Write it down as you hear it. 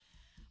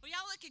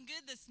looking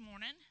good this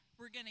morning.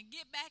 We're going to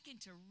get back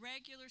into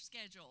regular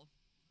schedule.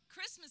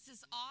 Christmas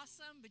is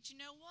awesome, but you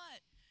know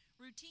what?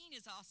 Routine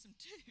is awesome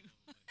too.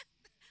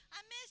 I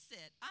miss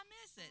it.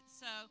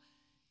 So,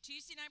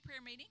 Tuesday night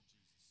prayer meeting,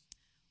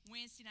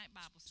 Wednesday night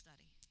Bible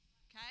study.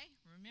 Okay?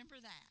 Remember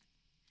that.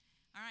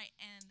 All right,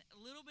 and a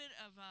little bit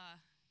of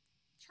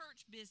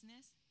church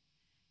business.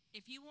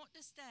 If you want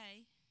to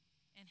stay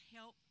and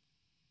help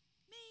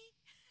me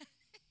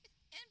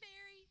and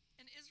Barry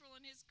and Israel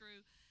and his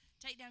crew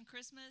take down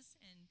Christmas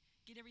and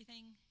get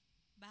everything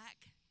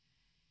back,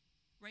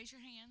 raise your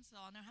hands so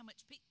I'll know how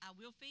much I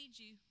will feed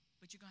you,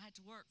 but you're going to have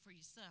to work for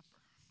your supper.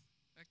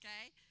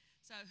 Okay?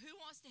 So who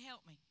wants to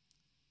help me?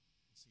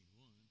 I see one.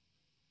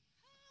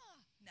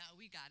 No,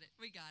 we got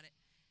it.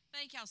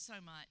 Thank y'all so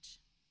much.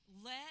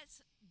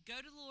 Let's go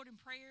to the Lord in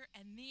prayer,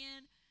 and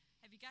then,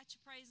 have you got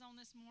your praise on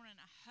this morning?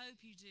 I hope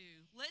you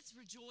do. Let's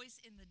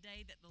rejoice in the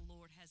day that the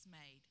Lord has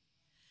made.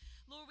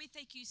 Lord, we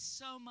thank you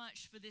so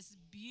much for this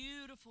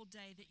beautiful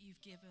day that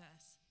you've given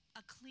us,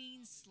 a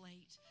clean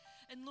slate.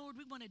 And Lord,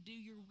 we want to do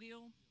your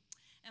will.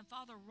 And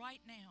Father, right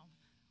now,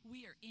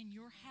 we are in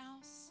your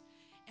house,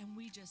 and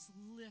we just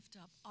lift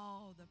up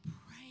all the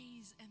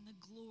praise and the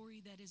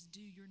glory that is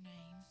due your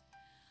name.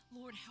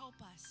 Lord, help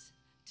us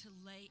to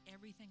lay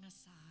everything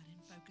aside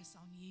and focus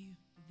on you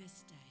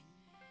this day.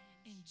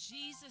 In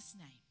Jesus'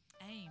 name,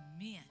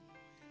 amen.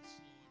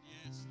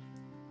 Yes,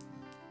 Lord.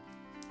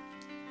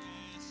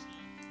 Yes,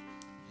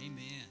 Lord.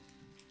 Amen.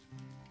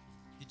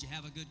 Did you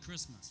have a good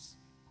Christmas?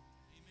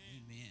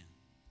 Amen. Amen.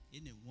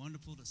 Isn't it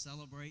wonderful to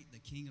celebrate the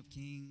King of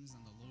Kings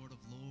and the Lord of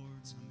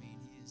Lords? I mean,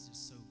 he is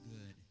just so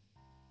good.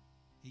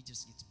 He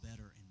just gets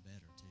better and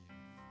better, too.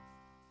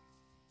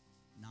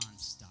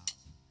 Non-stop.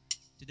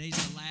 Today's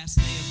the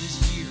last day of this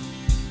year.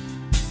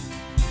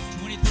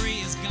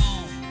 23 is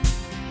gone.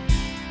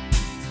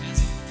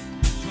 That's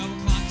 12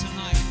 o'clock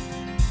tonight.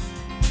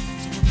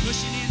 So we're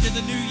pushing into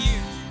the new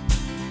year.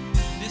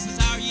 This is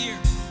our year.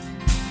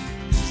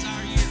 This is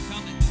our year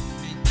coming.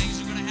 And things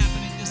are going to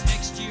happen in this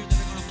next year that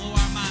are going to blow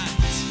our minds.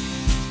 It's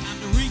time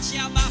to reach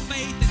out by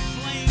faith and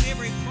claim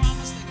every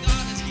promise that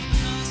God has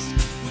given us.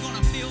 We're going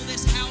to fill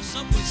this house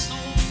up with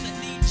souls that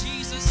need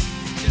Jesus,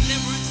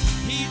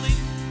 deliverance, healing.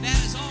 That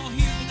is all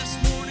here this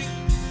morning.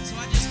 So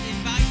I just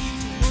invite you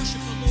to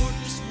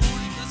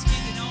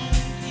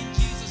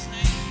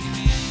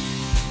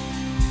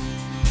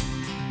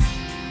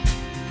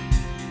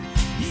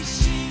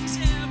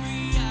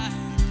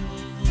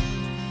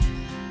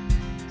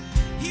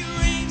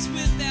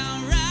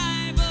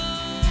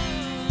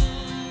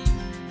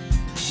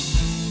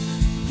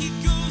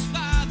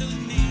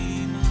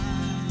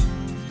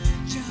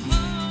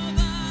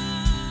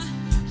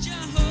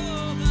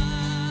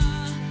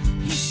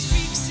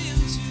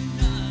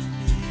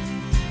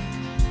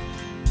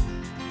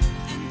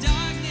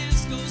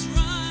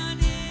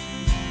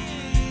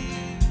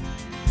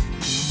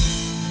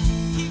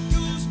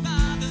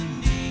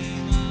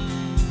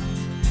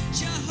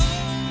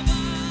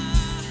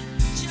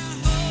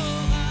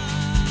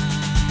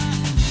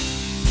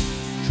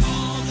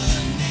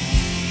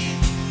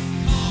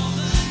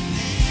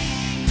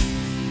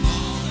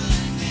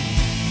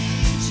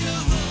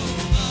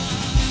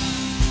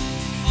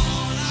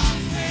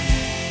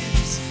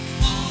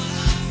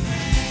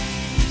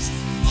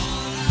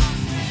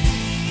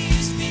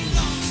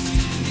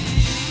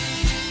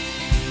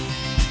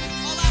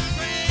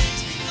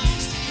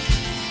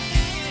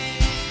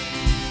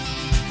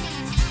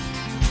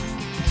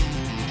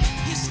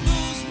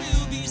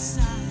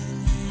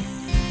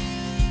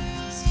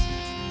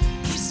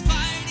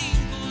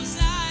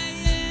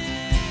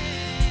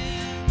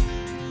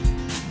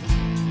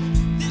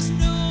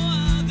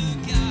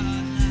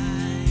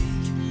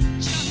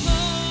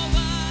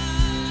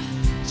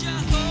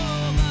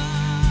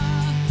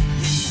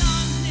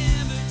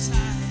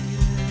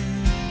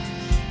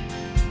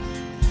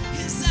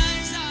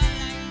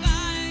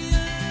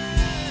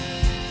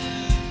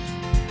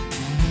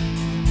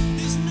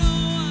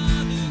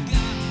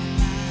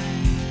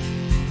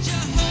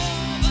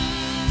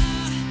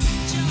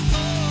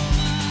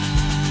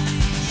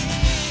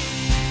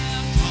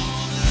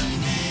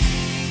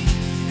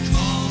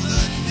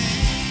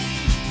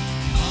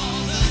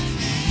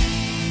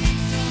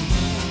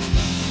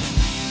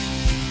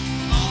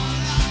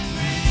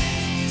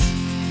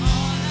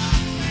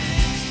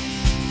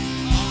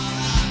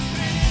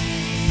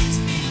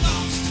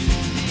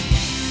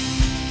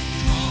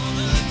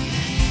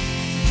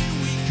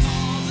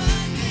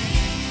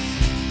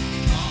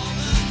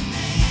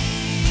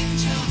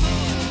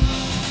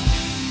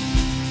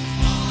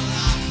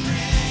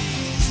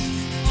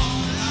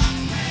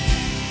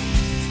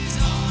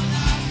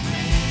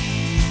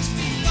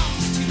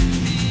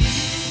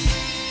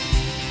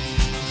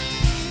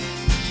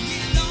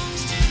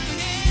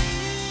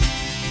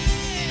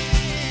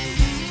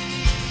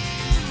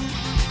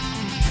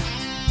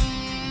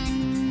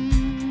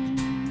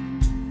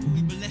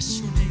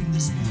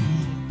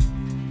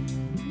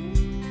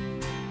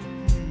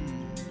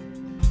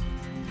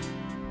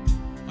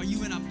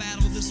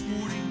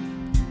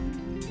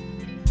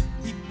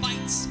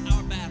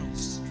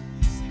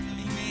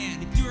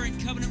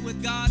covenant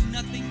with God,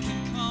 nothing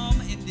can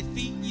come and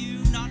defeat you,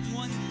 not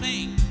one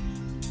thing.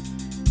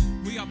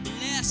 We are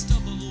blessed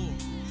of the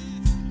Lord.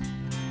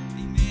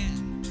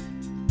 Amen.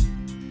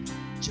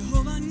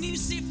 Jehovah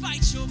Nissi,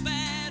 fight your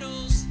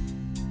battles.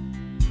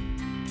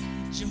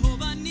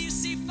 Jehovah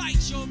Nissi,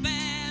 fight your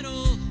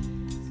battle.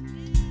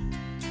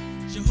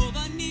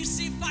 Jehovah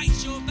Nissi,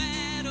 fight your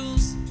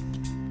battles.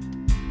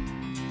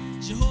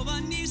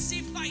 Jehovah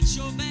Nissi, fight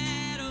your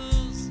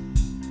battles.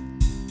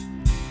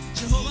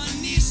 Jehovah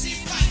Nissi,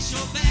 fight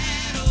your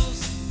battles.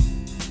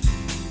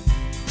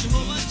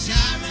 Jehovah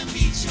Jireh,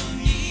 meet your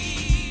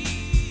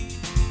need.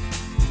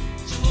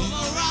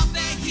 Jehovah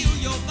Rapha, heal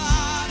your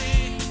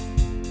body.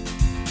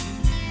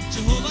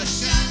 Jehovah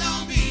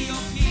Shalom, be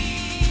your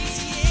peace.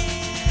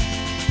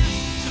 Yeah.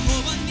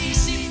 Jehovah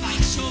Nissi,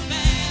 fight your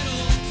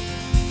battle.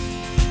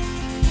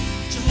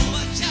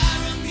 Jehovah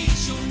Jireh,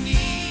 meet your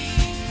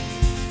need.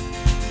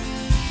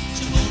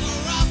 Jehovah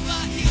Rapha,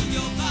 heal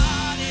your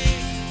body.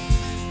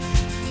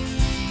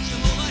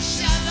 Jehovah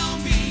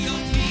Shalom, be your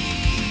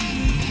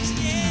peace.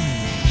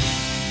 Yeah.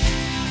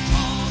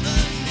 Call the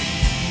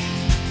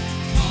name,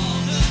 call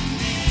the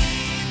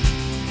name,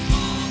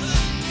 call the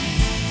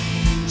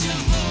name.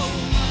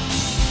 Jehovah.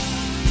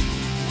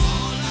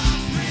 All our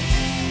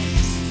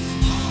praise,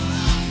 all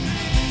our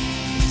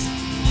praise,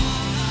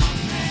 all our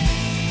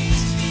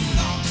praise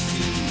belongs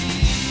to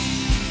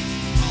Him.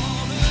 Call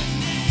the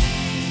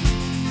name,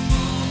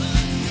 call the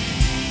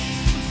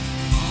name,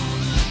 call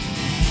the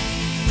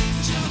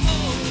name.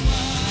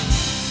 Jehovah.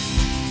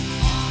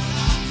 All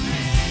our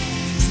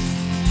praise,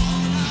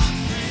 all our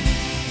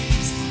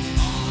praise,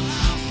 all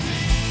our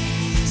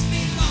praise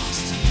belongs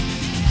to Him.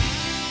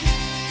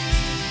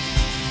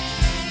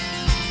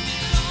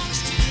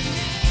 Belongs to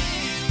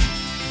Him.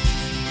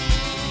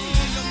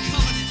 Your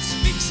covenant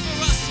speaks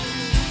for us, O Lord.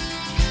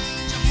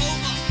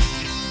 Jehovah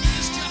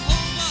is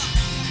Jehovah,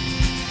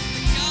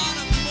 the God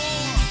of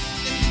more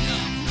than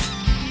enough,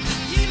 the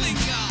healing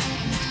God.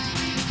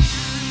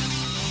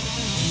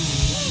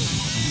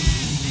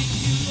 Thank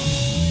you,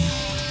 Lord.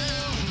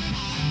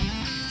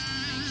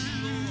 Thank you,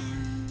 Lord.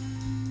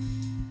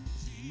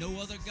 No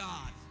other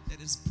God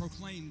that is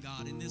proclaimed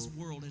God in this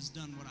world has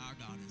done what our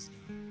God has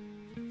done.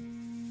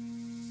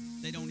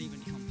 They don't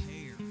even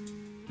compare.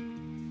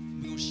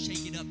 We're going to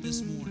shake it up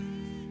this morning.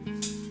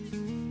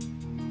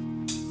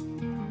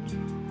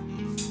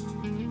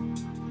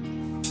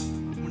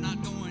 We're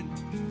not going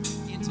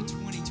into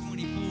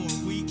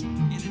 2024 weak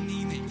and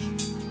anemic.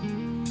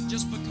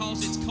 Just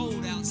because it's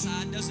cold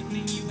outside doesn't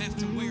mean you have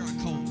to wear a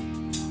coat.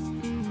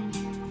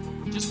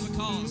 Just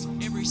because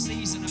every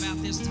season about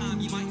this time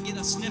you might get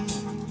a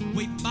sniffle,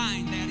 we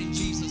bind that in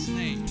Jesus'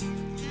 name.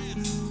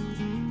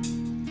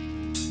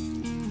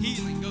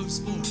 Healing goes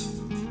forth.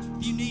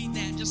 If you need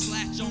that, just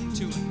latch on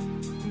to it.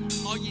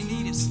 All you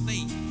need is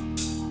faith.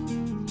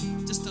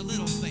 Just a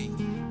little faith.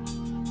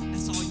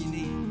 That's all you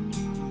need.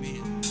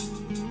 Amen.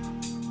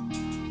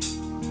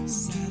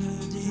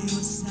 Saturday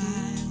was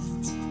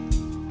silent.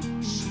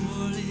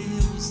 Surely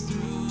it was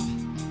through.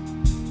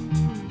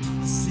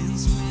 But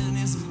since when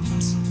is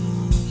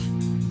impossible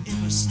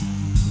ever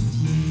stopped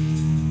you?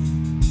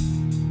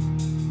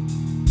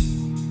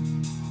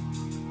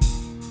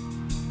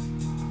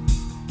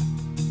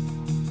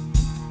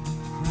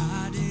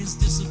 Friday's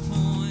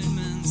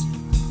disappointment,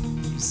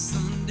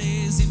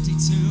 Sunday's empty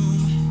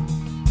tomb.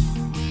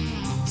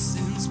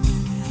 Since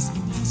when has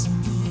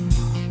impossible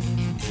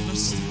ever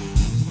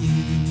stopped you?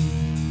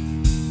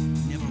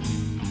 Never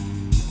will.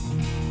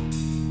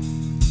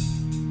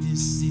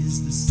 This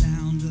is the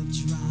sound of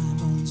dry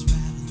bones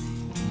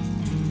rattling.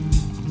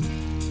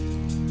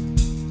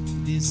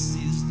 This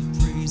is the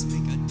praise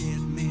make a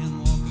dead man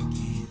walk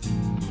again.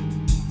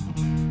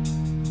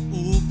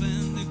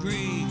 Open the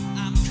grave,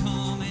 I'm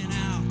coming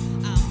out.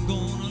 I'm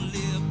gonna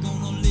live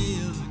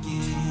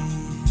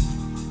again.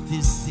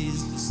 This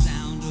is the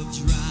sound of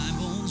dry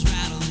bones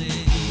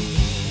rattling.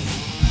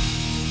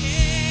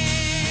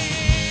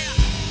 Yeah.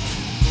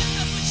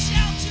 Lift up a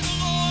shout to the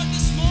Lord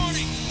this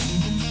morning.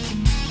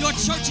 Your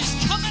church is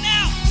coming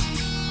out.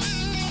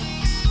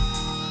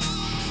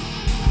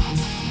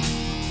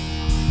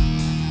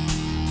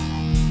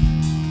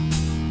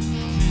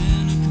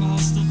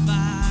 Pentecostal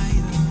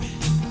fire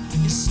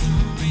is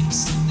stirring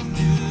something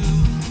new.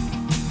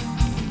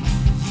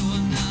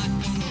 You're not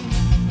gonna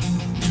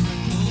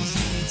miracles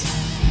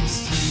anytime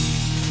soon.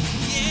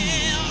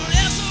 Yeah,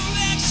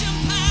 resurrection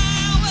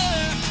power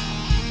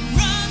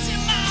runs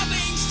in my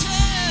veins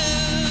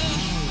too.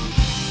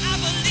 I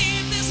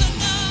believe there's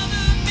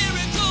another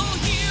miracle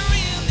here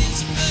in this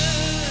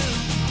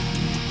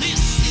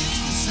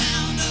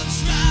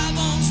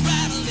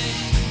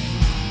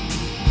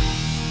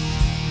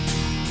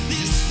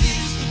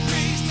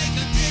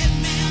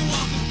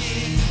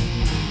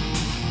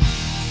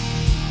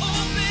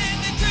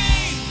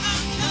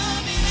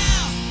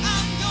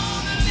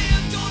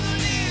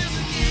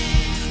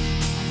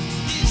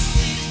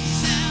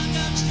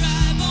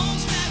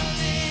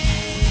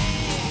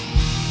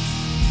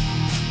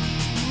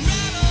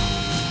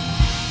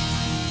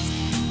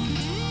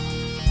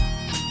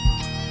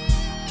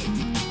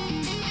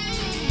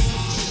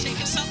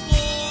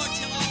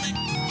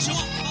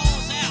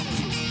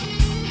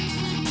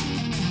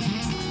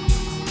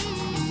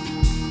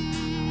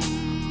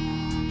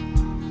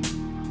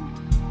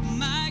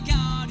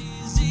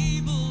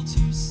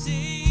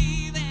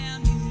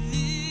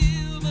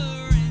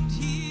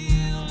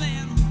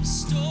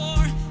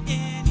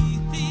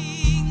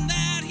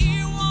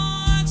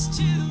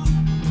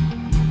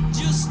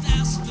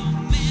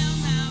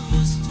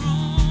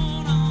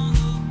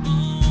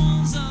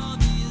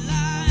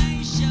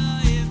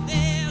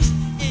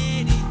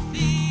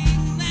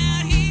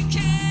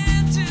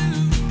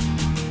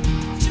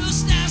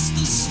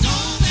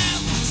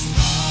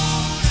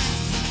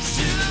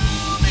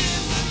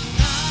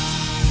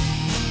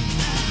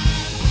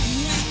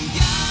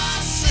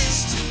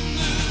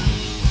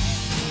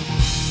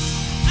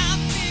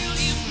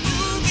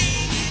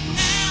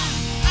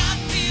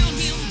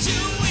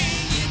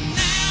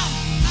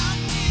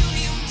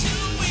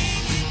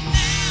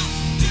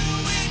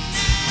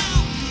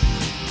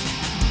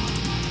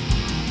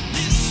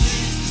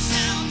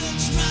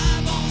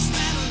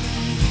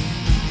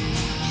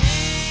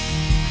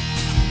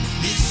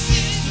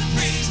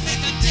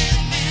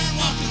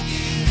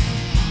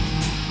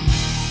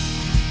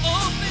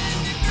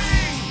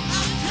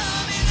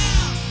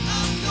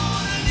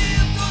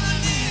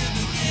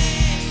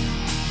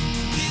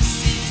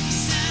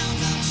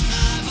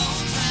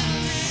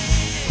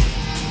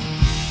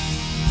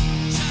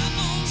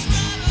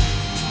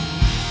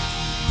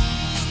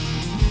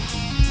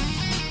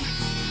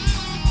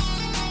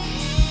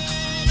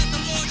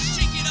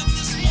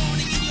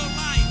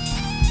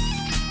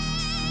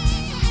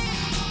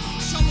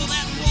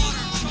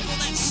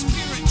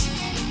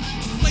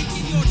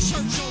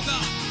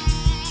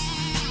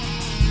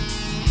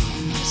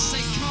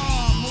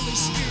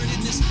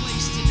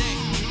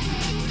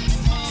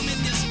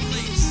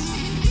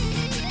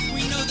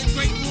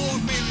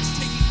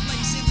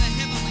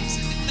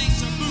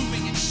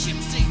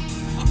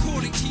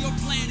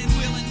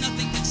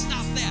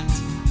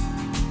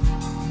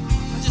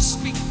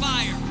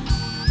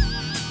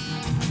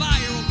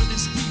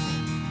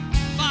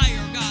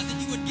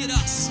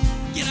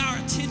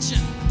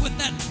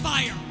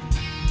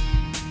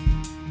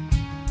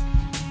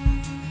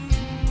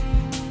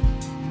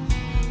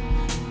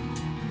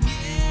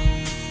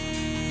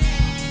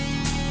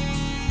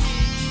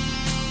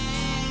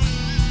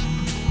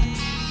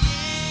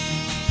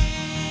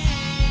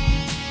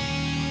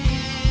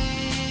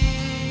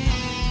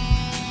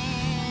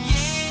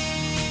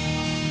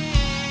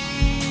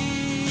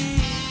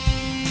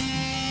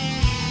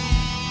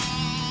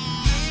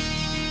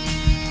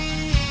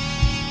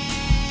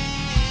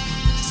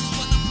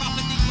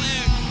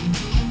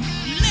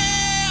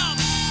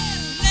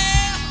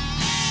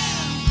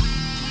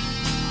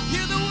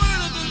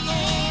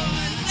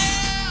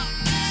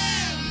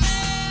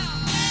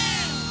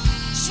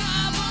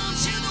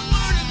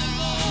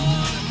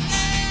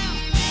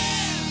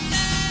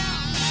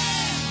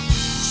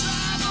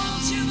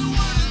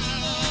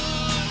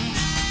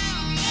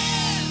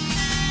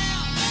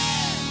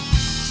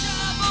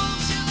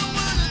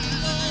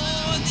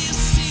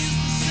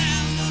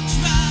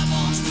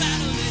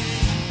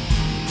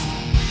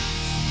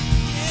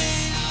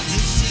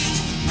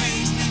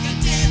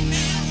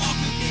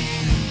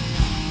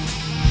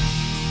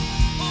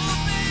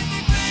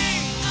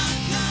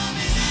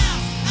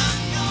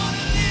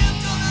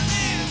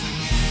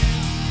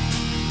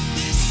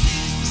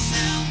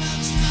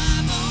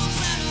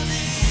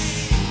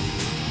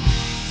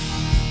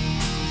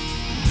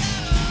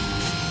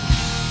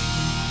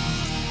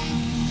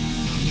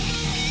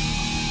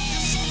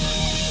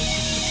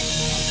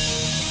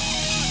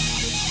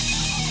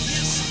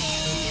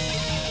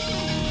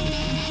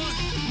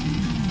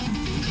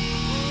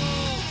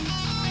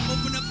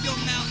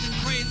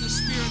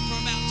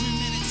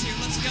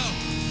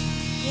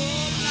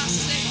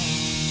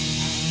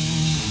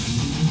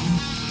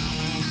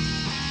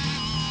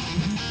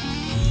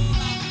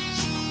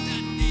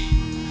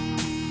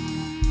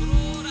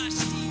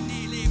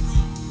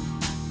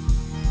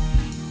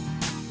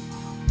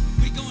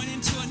We're going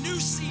into a new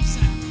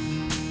season.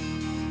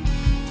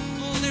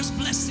 Oh, there's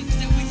blessings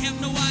that we have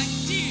no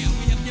idea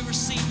we have never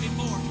seen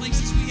before.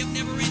 Places we have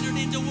never entered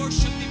into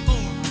worship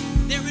before.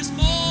 There is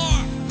more.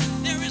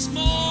 There is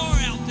more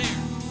out there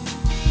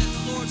that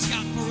the Lord's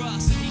got for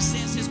us. And He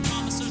says His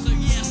promises are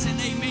yes and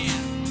amen.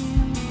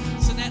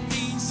 So that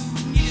means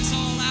it is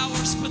all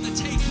ours for the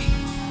taking.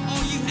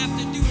 All you have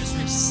to do is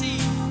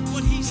receive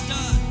what He's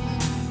done.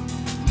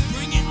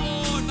 Bring it,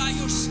 Lord, by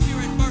your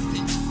Spirit, birth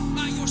it.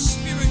 By your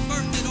Spirit,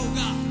 birth it, oh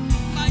God.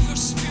 By your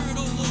Spirit,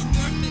 oh Lord,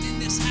 birth it in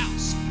this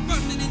house.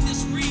 Birth it in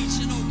this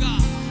region, oh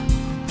God.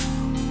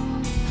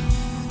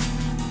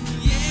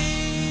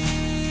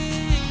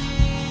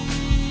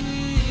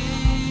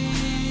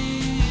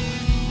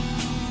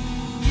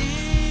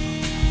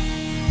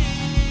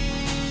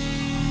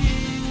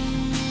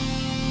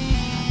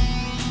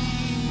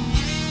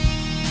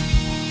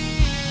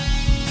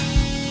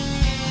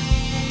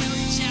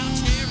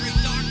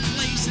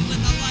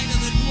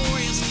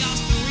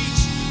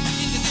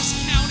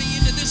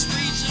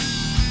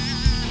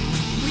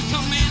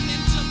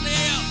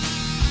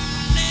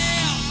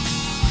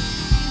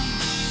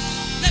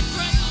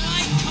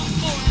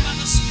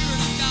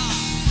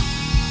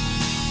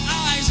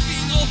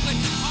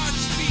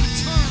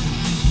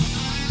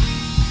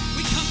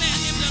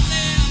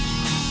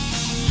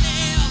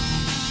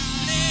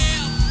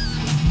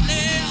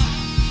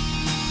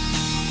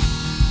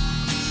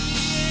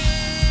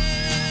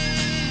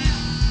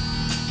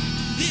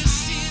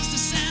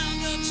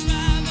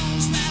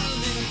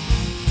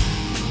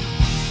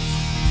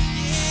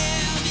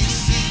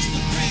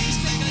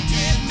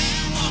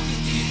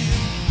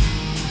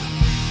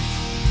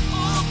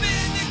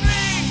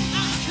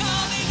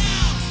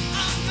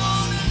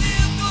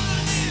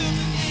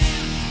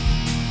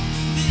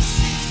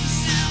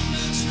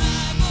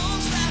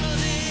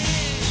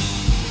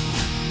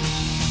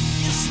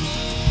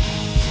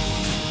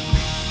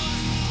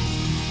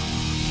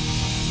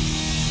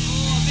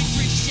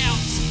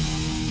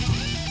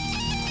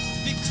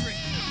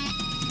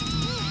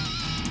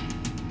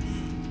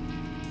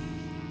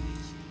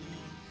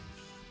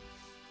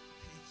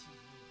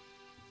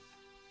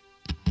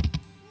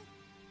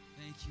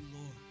 Thank you,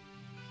 Lord.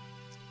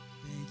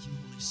 Thank you,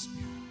 Holy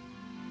Spirit.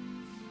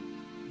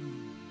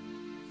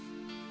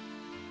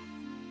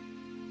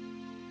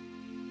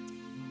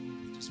 Oh,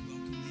 we just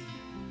welcome you.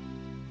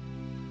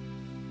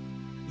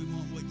 We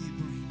want what you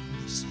bring,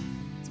 Holy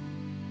Spirit.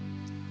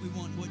 We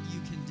want what you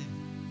can do.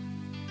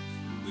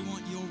 We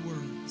want your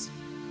words.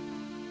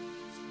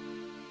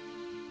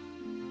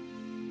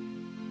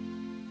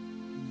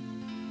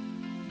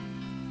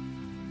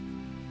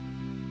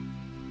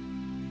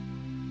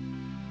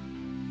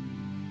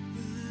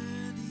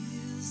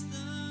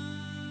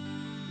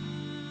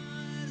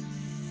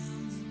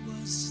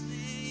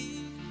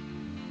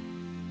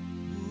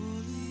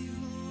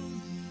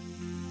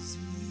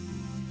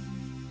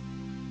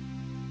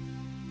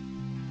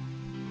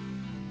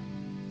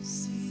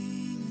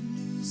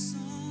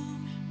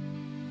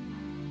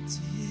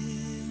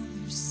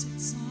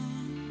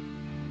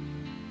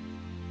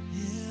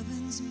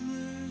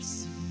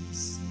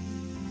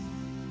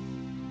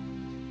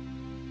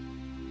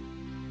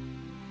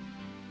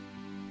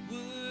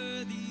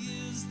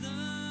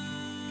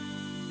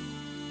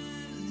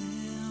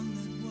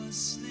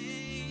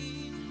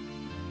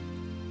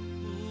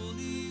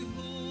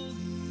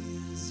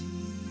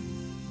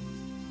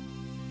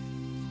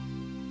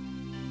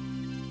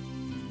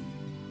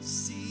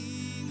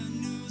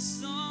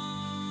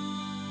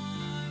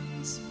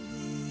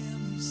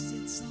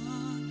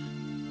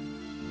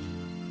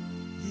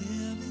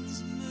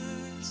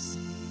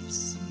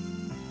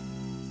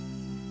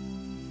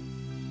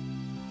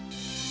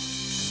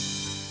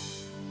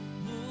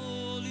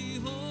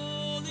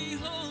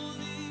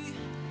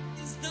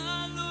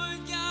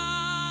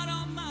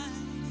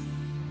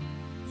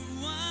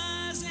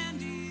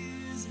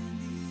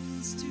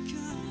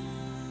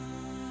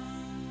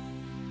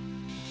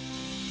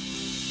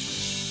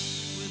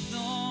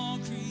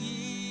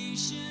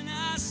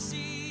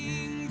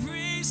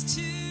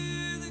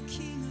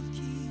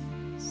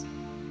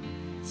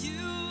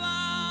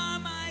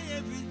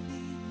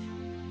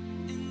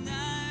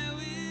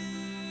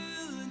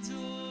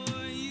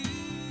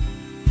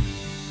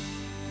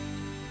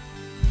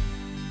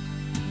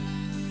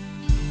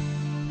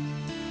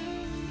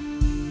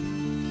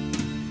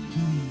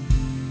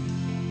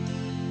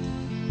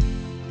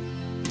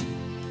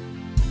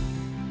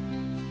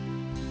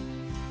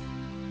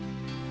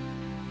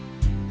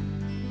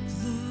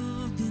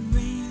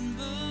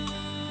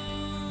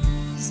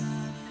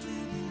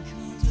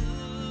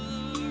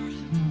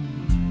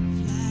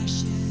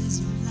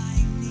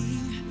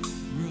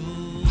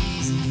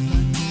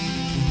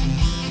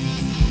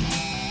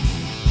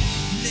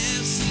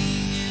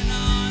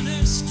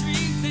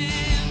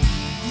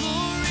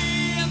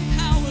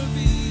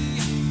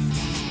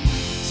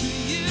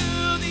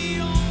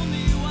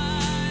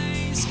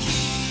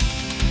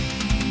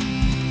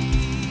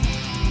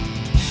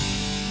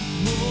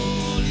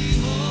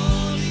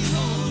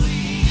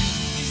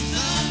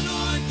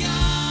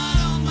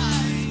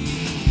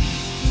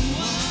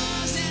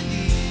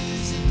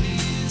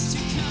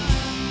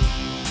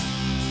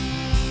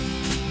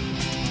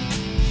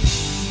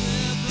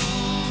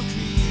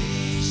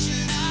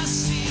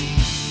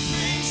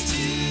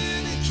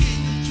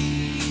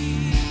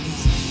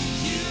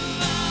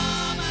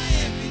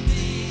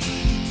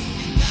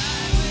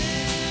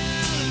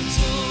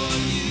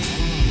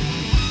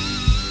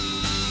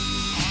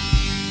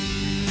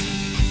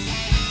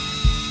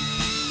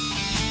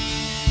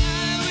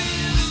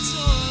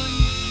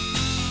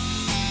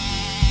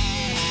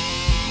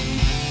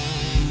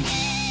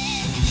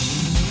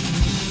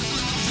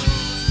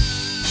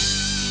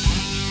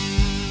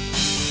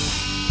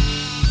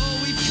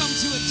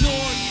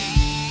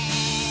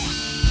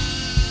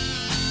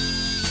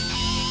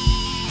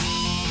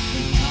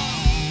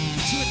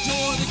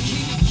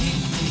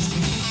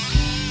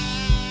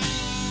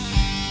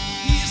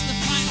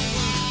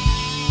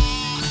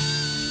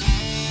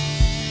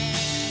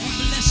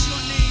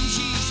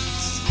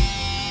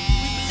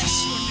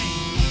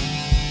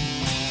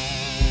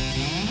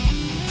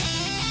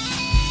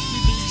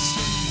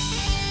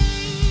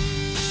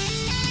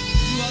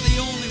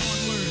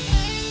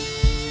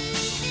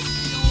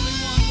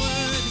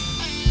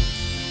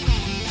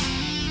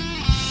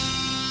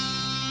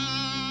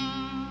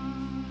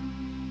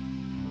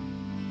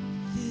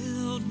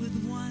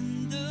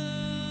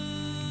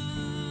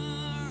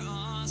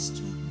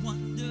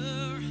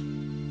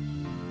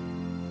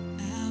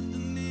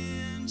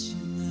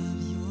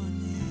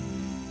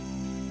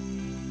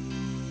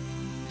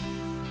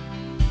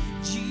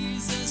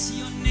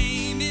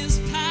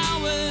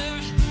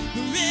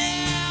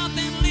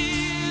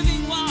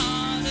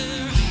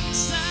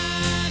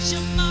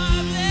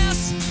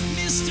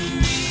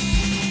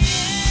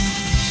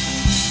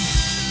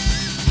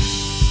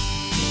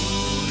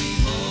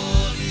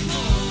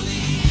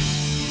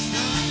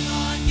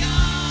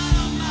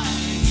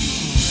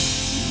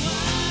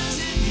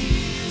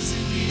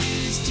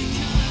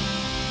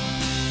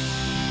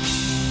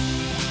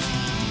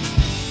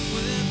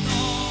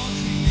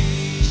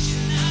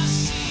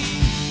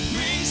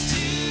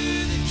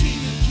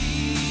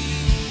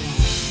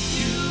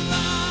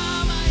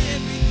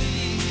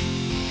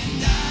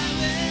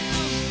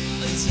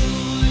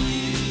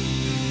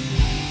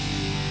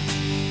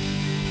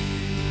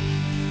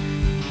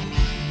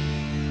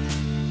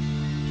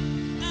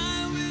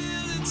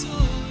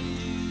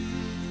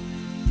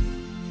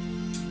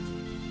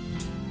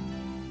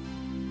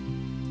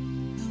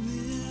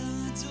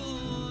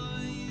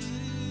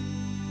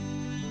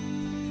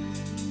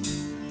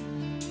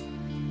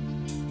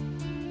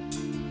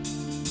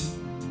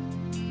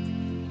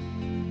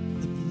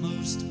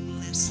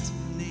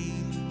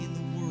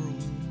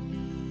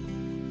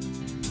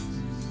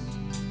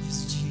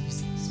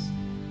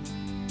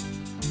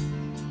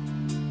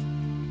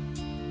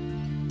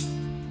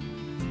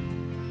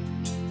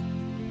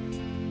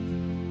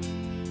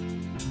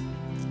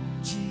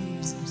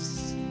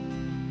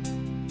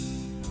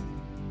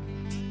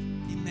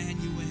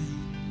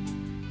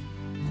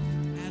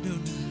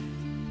 Adonai.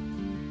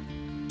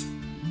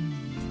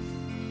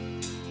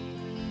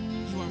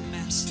 You are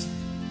Master,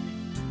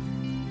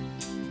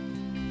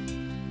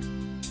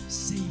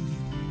 Savior.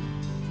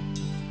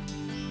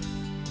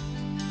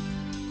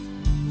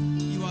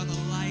 You are the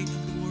light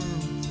of the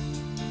world.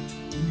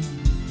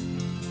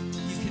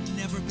 You can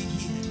never be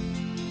hid.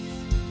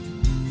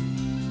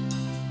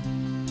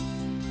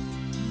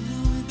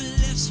 Oh, we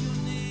bless your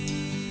name.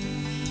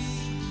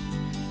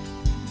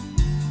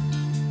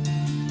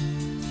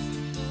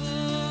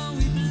 Oh,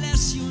 we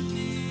bless your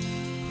name,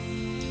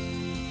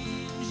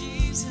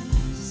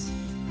 Jesus.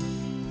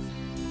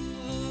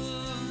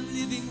 Oh,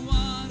 living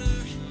water.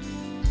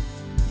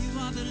 You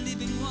are the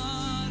living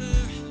water.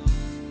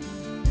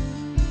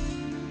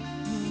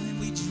 Oh, and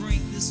we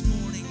drink this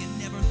morning and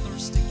never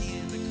thirst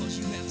again because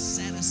you have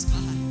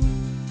satisfied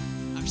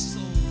our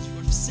souls. You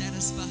have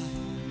satisfied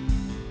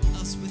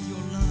us with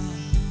your love.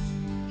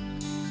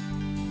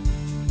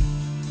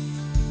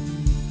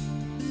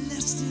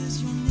 Blessed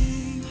is your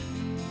name.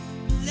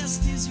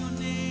 Blessed is your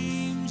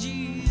name,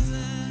 Jesus.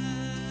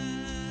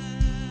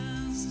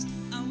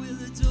 I will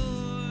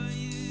adore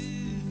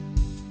you.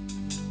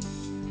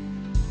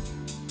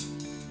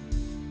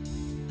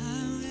 I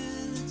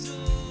will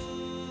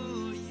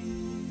adore you.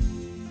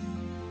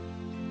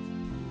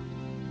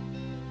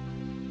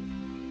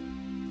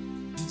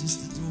 We just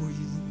adore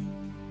you, Lord.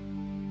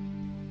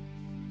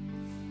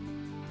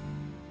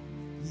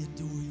 We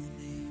adore your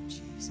name,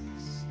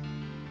 Jesus.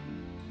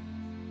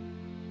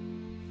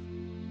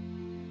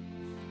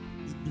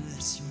 We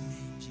bless your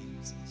name,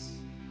 Jesus.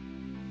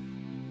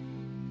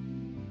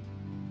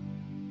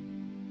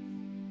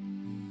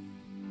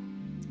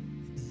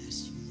 We bless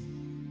you,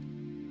 Lord.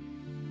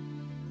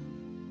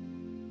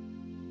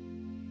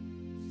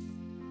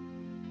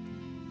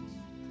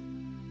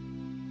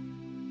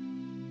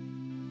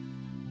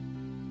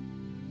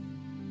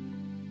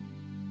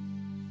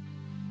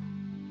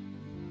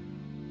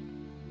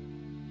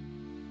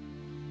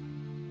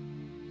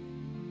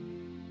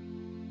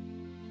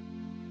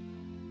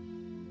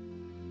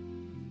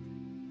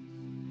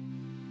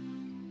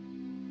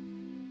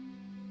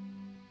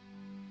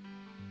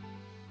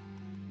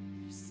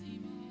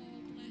 Receive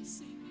all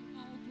blessing,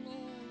 all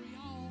glory,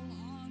 all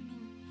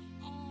honor,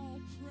 all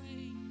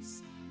praise.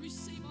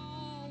 Receive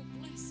all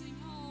blessing,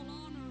 all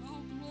honor,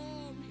 all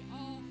glory,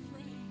 all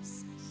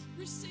praise.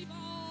 Receive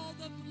all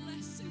the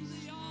blessing,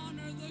 the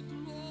honor, the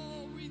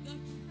glory, the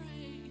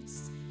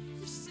praise.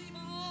 Receive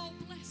all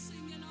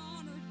blessing and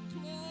honor,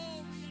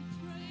 glory and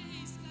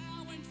praise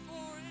now and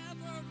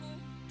forever,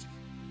 Lord.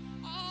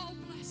 All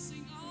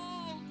blessing,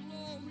 all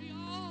glory,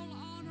 all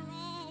honor,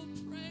 all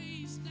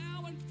praise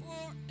now and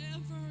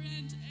forever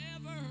and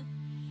ever,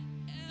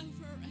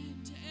 ever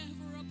and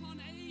ever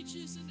upon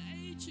ages and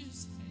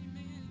ages.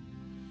 Amen.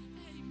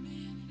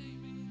 Amen and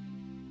amen.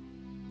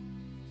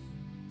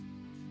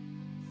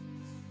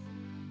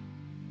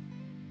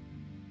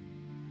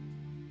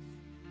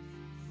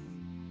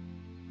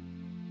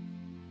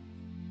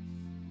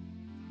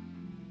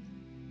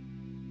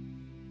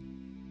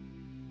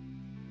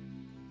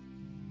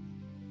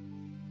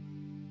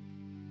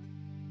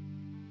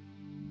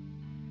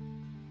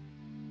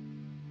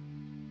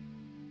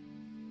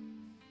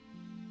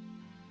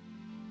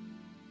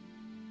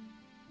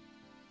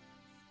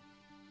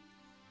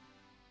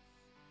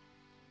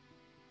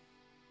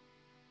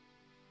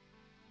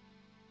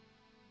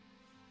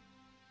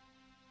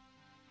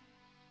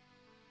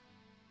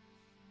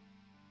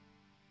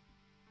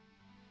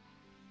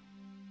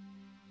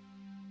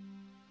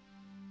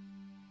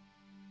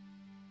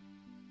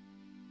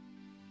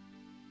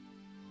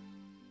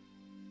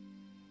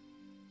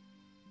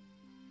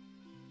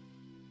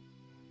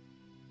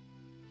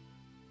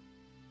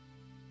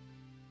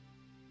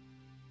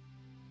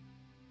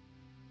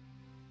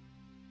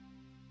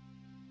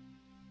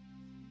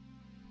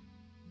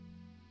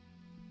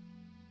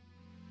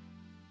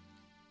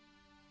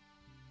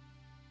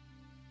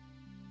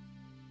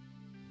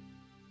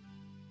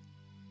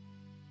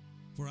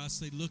 For I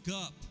say, look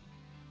up.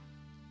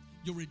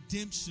 Your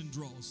redemption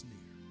draws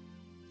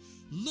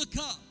near. Look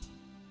up,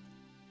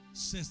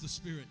 says the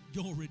Spirit.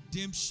 Your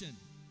redemption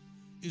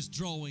is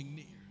drawing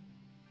near.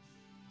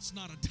 It's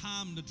not a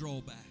time to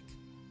draw back.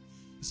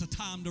 It's a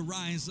time to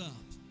rise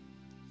up.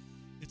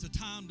 It's a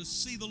time to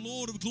see the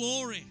Lord of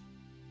glory.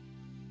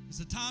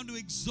 It's a time to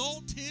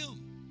exalt him.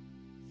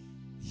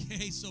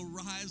 Yea, so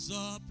rise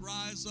up,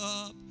 rise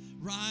up,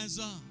 rise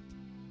up,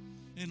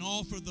 and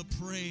offer the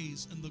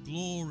praise and the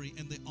glory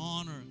and the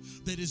honor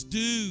that is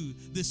due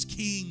this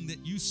King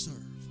that you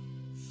serve.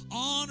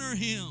 Honor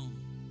him.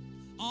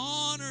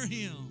 Honor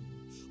him.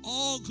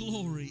 All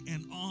glory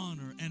and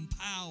honor and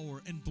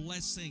power and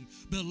blessing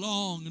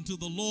belong unto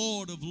the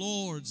Lord of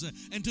lords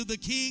and to the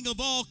King of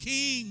all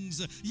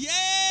kings.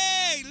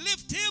 Yea,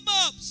 lift him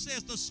up,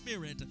 says the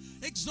Spirit.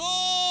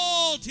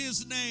 Exalt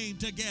his name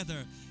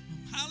together.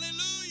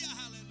 Hallelujah,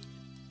 hallelujah.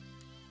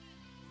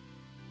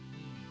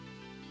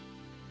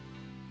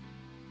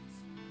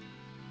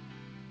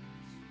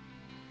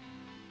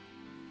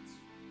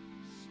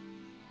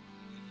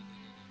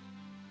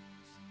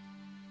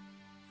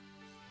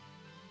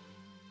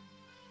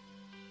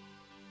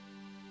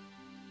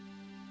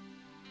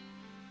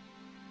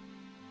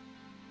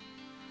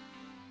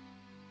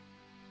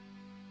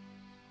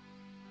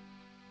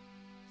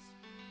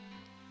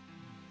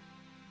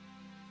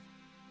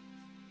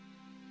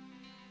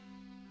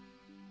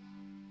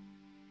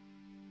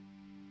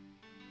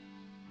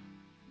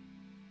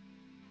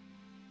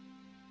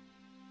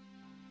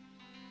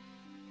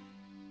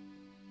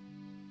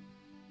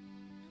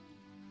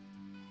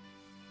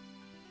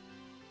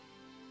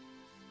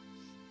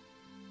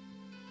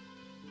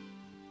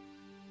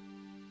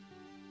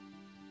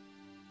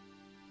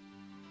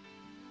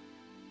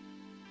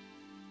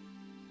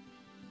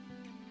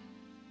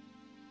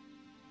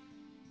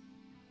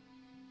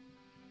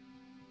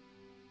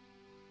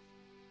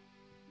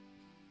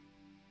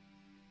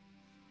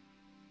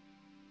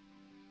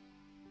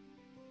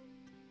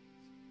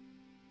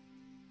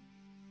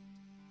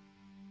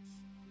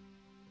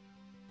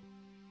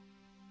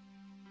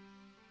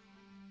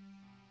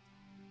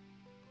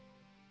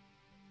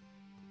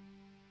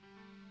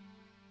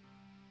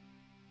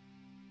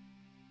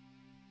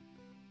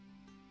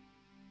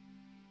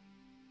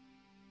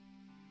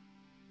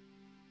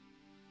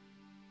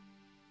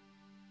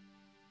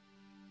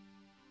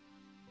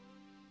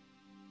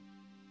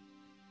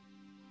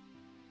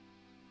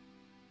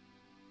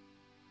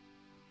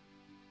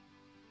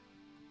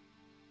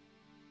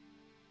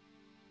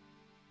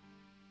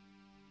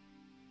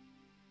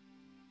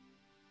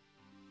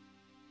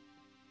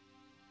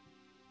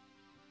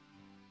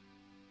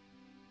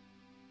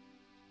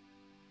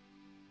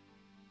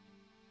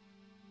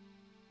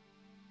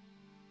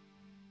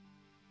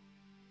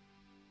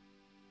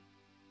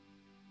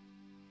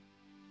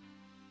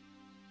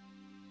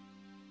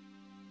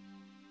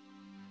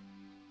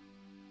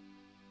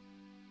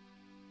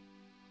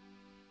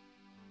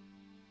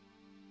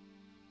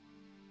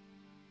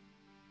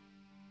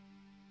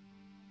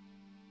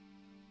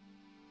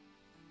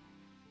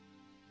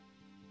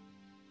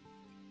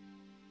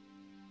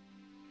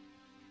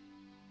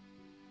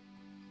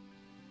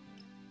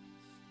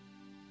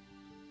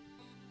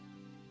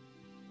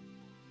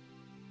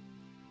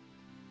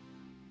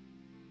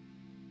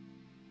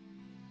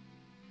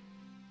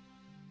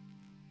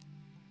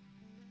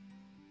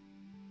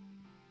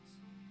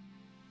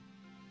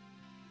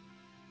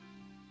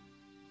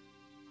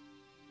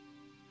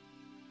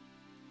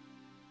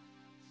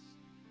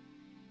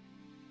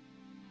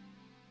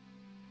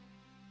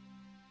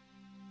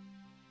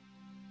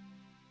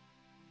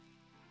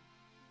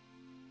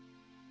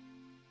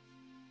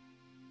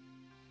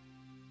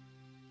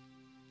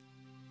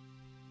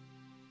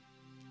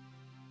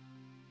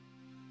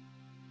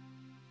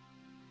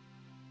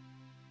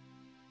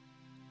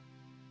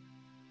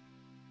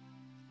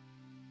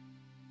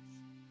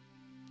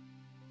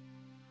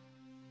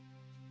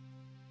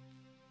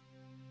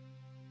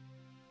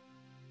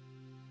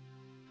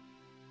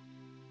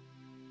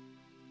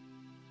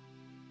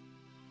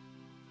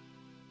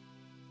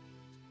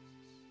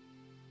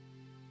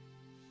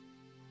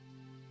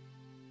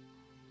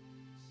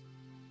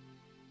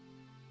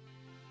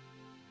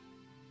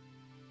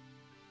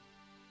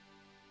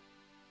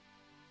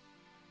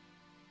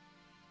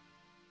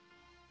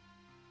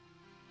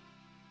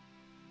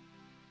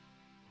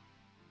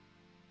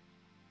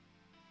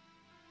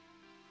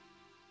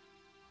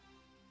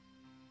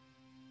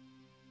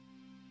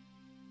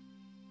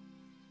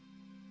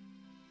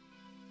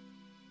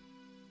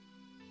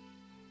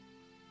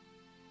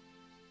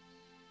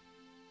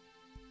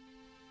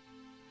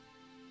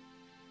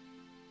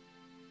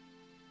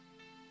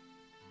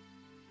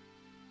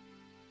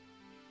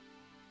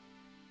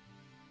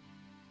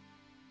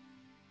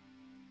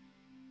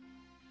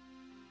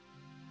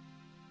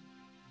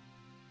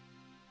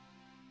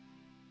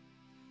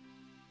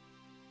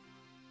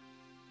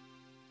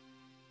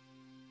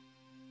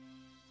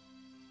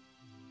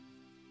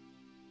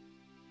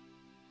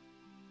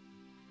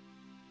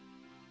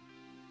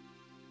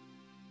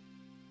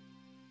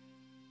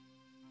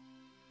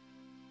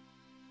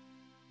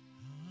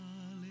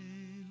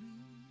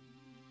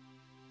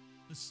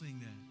 Let's sing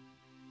that.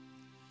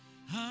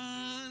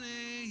 Hallelujah.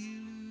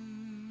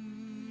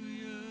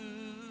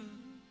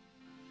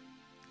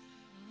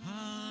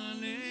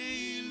 Hallelujah.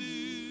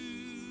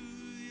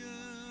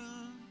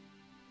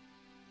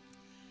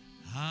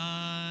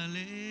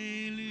 Hallelujah.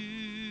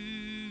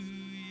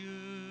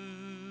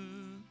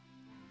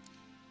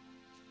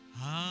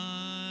 Hallelujah.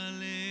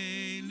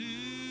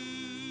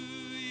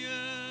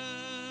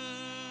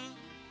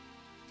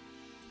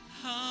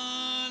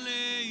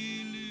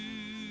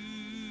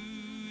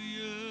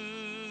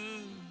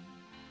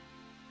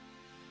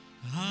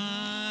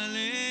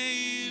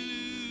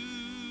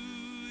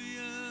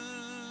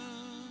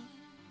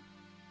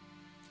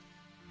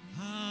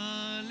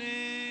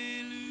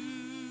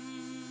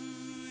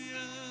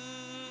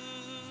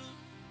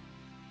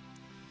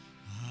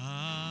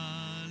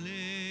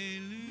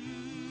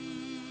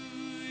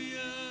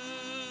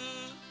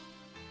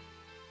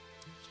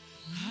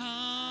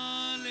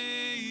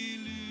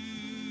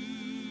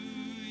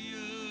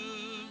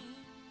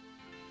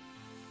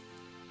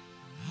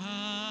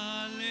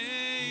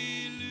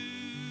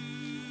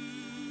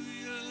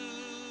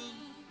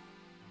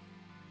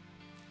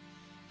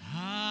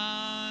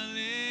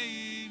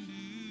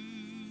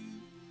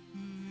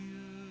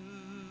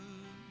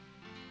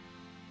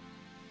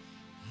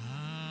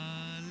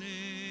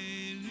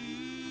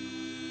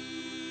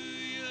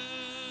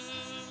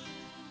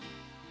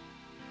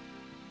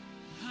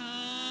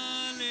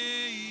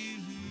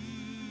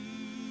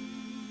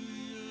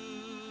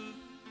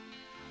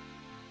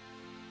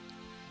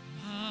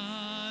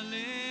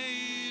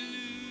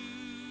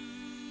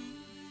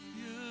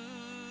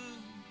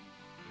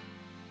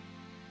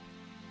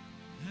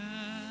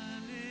 Hallelujah.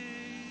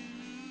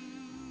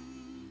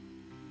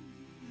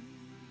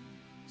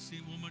 See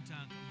it one more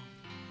time. Come on.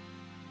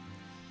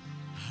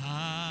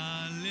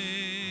 Hallelujah.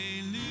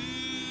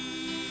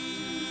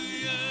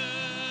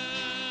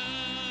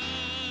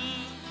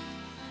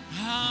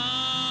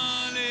 Hallelujah.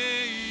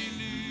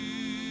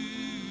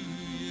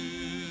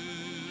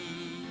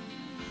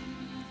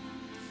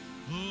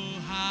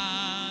 Oh,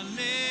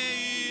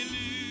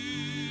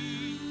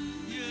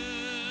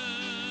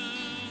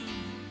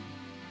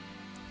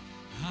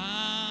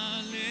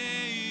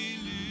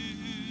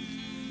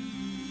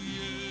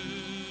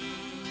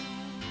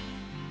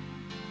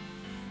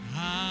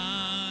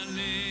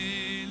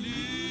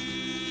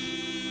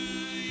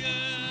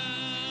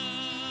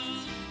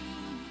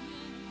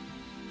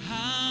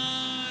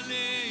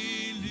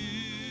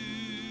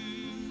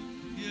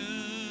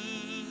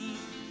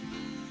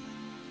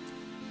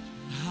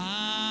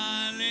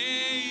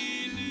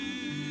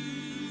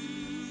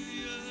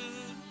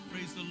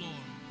 Praise the Lord.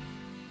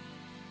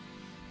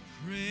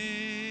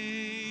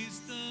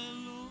 Praise the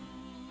Lord.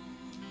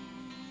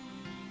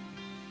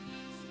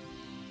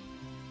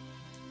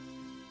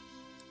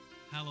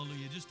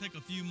 Hallelujah. Just take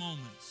a few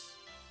moments.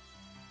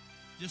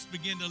 Just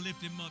begin to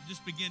lift him up.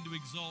 Just begin to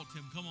exalt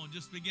him. Come on,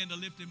 just begin to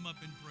lift him up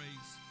in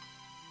praise.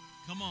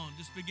 Come on,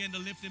 just begin to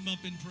lift him up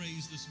in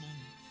praise this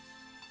morning.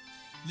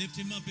 Lift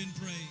him up in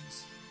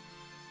praise.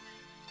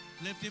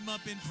 Lift him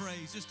up in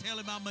praise. Just tell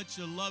him how much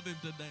you love him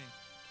today.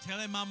 Tell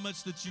him how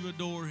much that you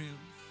adore him.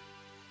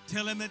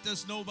 Tell him that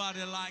there's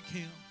nobody like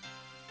him.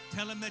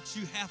 Tell him that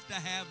you have to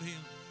have him.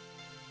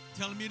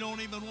 Tell him you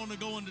don't even want to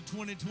go into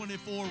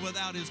 2024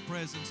 without his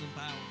presence and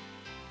power.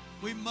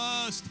 We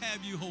must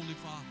have you, Holy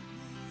Father.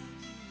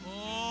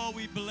 Oh,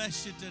 we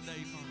bless you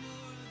today, Father.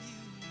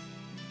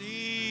 We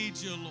need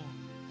you, Lord.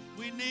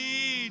 We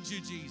need you,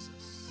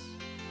 Jesus.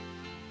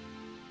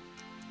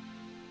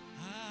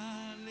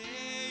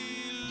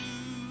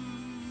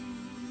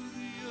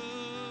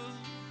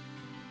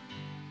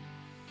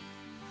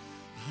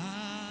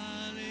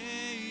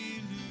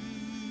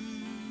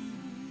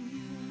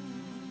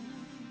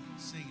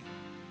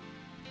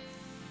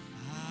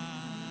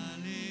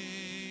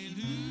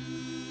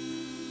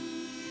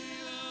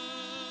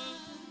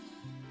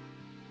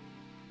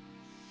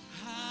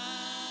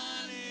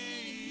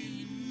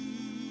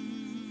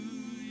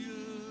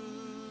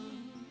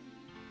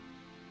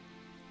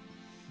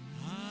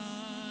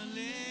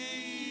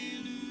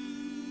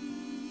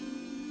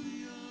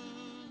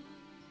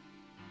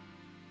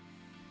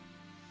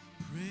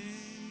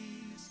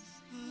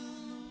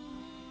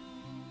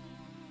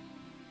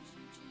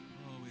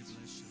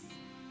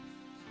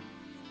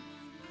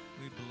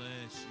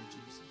 Bless you,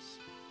 Jesus.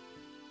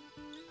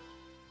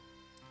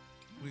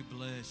 We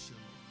bless you,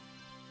 Lord.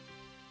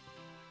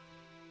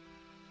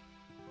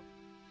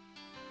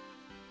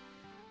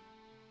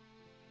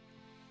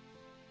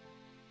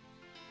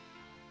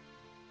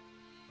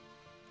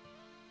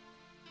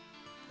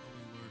 Oh,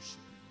 we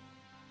worship you,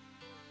 Lord.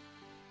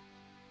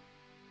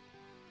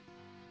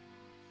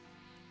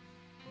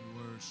 We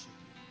worship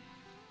you, Lord.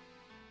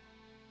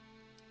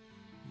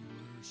 We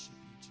worship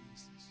you,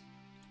 Jesus.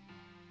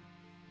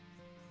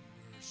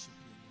 Worship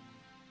you,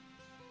 Lord,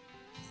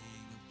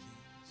 King of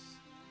kings.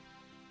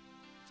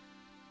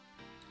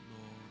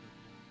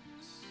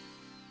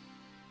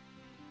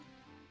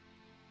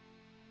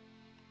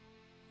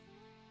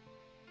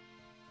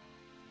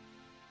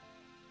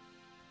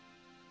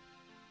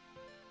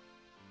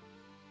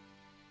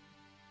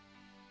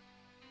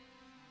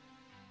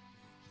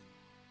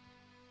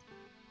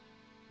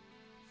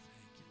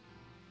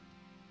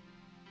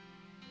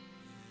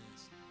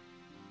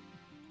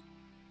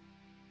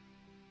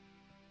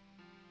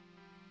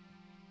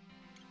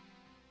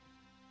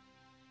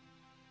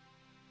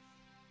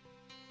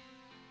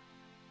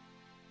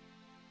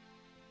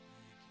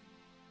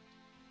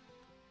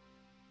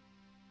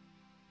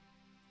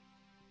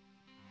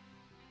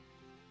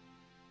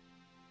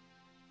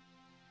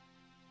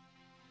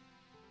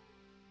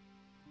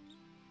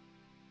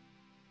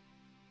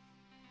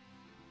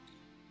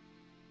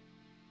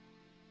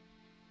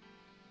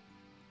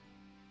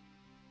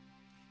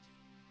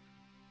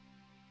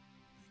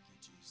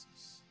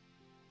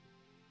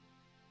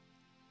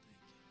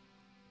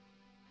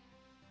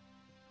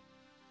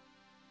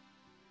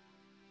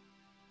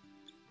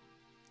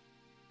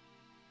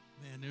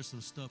 Man, there's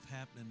some stuff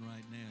happening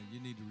right now.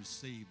 You need to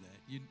receive that.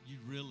 You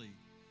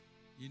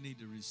need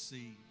to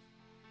receive.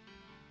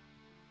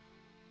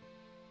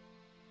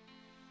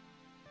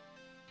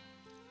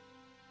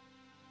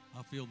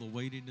 I feel the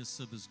weightiness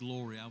of His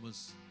glory. I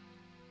was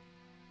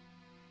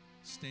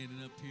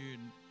standing up here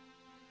and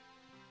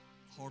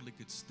hardly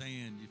could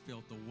stand. You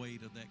felt the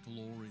weight of that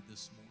glory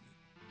this morning.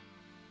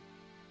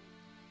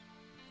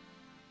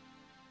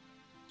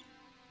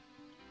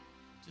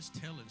 Just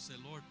tell Him, say,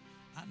 Lord,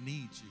 I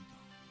need you, God.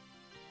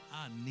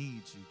 I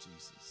need you,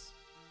 Jesus.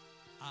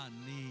 I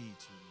need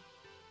you.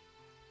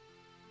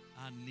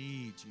 I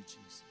need you,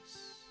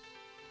 Jesus.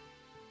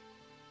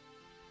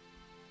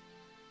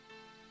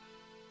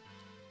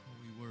 Oh,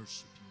 we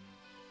worship you,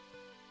 Lord.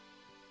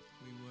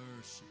 We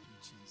worship you,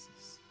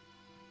 Jesus.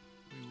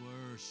 We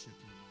worship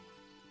you, Lord.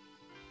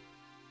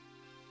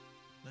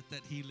 Let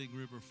that healing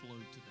river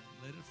flow today.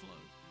 Let it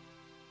flow.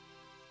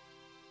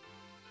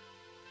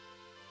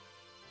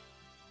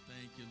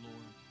 Thank you,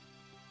 Lord.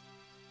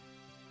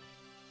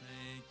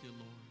 Thank you,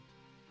 Lord.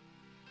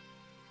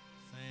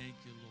 Thank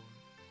you, Lord.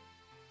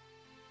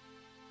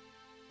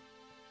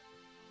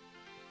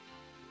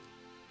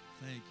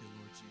 Thank you,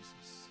 Lord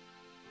Jesus.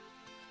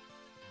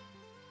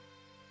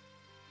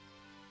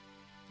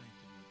 Thank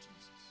you, Lord Jesus.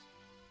 Thank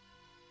you,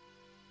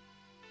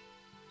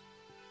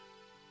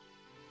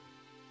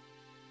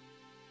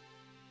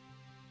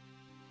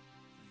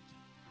 Lord. Thank you,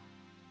 Lord.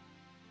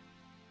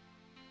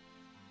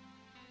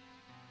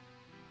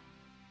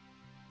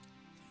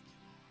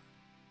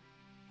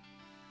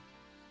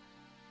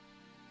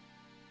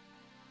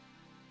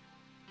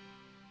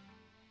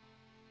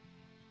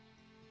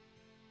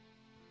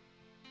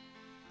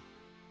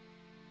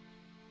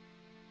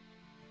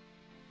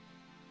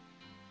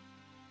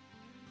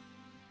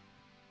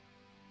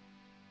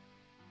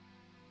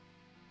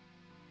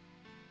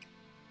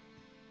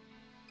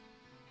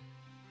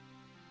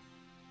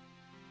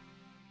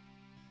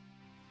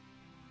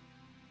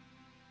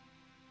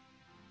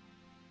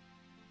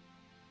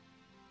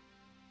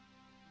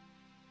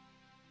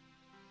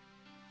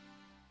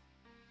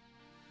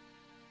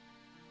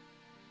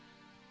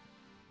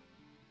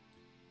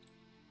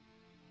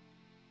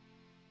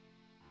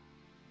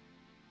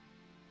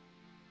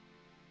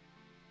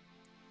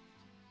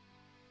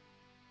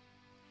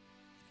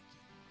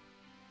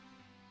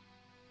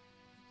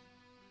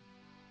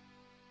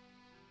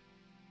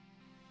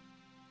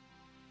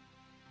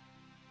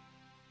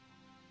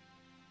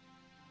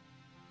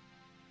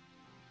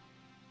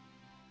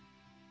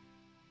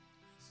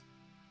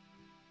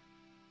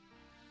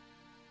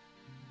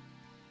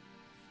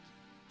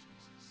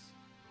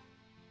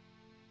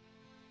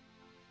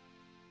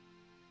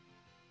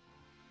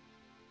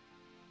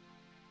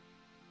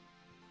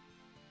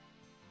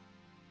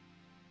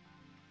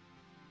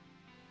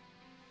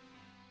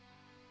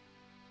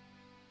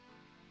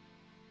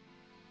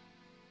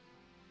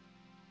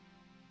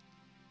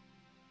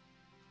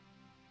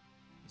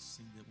 Let's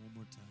sing that one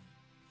more time.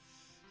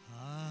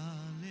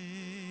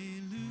 Hallelujah.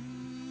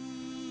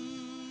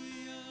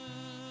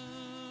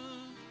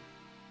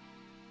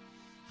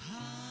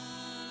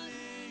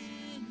 Hallelujah.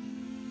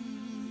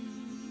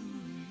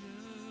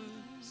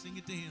 Sing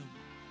it to Him.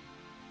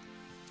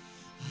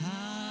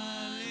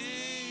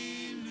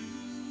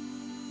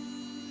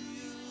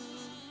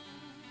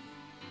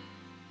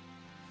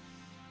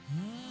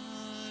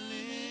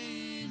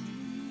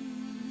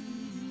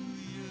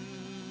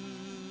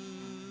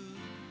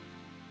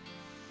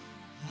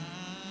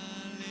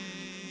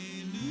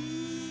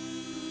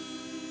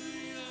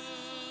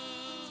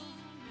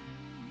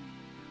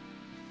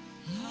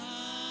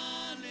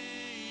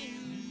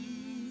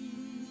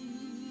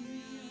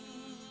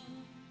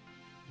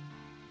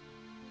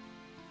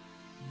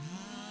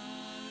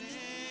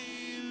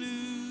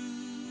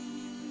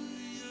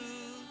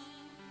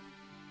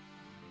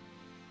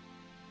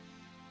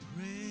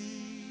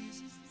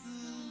 Praise the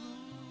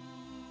Lord.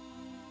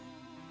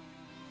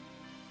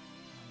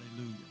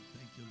 Hallelujah.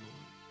 Thank you,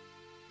 Lord.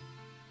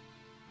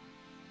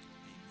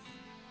 Amen.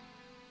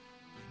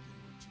 Thank you,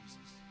 Lord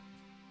Jesus.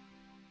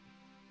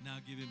 Now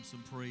give Him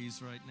some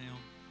praise right now.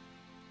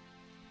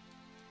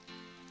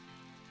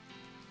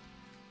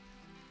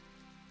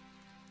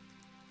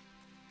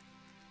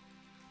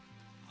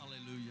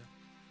 Hallelujah.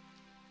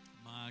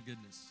 My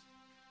goodness.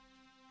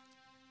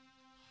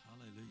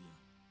 Hallelujah.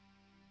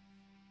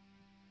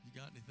 You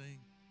got anything?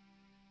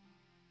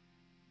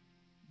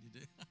 You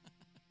did? I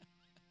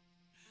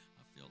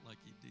felt like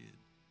you did.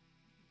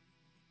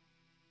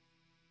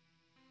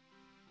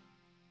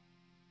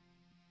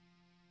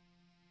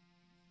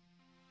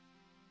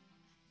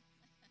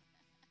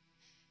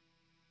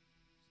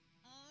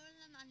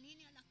 Ola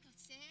manini la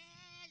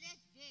kasele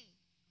ve.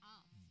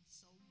 Ah,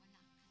 so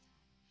manakata.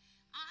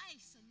 Ai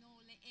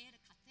sonole era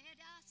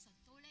katera,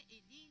 sotole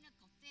elina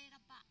kotera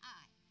pa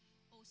ai.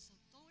 O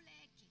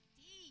sotole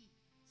kiti.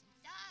 So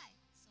die.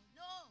 So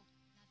no.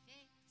 La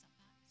ve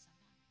sapa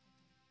sapa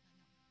koto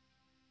mano.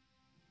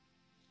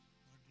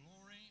 The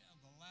glory of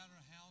the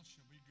latter house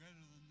shall be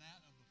greater than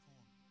that of the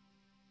former.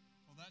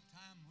 For that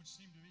time which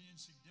seem to be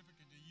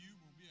insignificant to you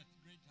will be a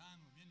great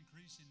time of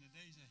increase in the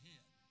days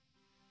ahead.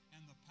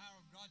 And the power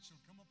of God shall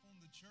come upon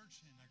the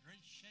church, and a great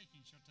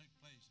shaking shall take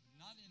place, but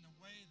not in a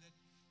way that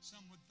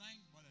some would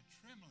think, but a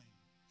trembling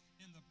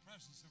in the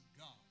presence of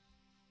God,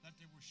 that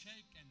they will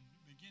shake and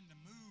begin to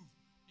move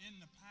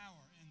in the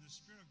power and the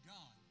Spirit of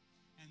God.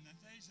 And the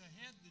days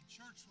ahead, the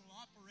church will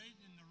operate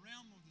in the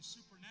realm of the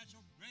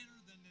supernatural greater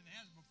than it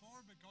has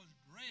before, because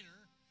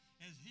greater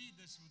is He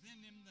that's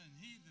within them than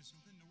he that's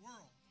within the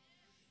world.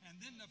 And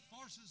then the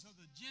forces of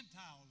the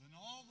Gentiles and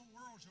all the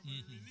world shall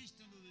be released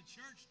into the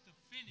church to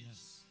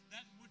finish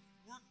that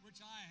work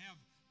which I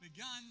have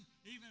begun,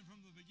 even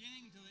from the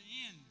beginning to the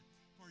end.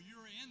 For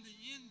you're in the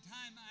end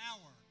time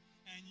hour,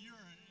 and you're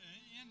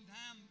end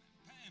time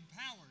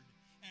empowered,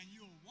 and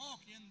you'll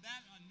walk in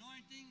that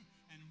anointing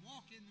and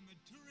walk in the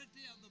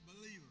maturity of the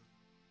believer.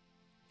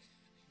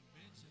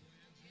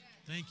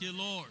 Thank you,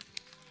 Lord.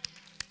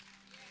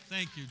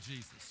 Thank you,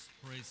 Jesus.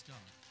 Praise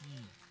God.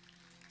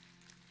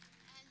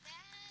 And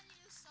then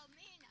you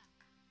somina,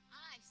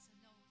 I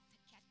sono te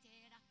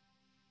catera,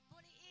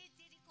 por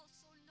idirico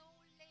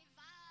sono le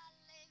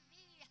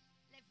via,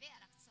 le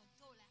vera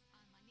sotola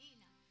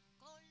amanina,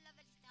 con la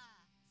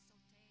verità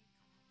sote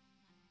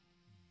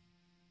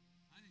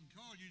I didn't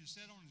call you to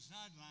sit on the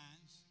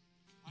sidelines.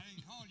 I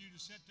didn't call you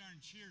to sit there and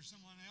cheer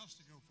someone else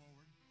to go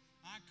forward.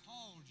 I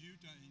called you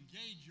to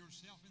engage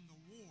yourself in the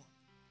war.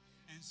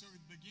 And so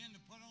begin to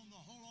put on the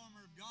whole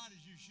armor of God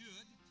as you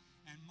should,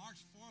 and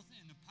march forth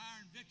in the power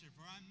and victory.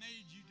 For I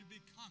made you to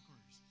be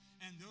conquerors.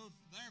 And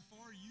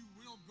therefore you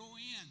will go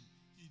in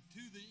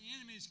to the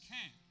enemy's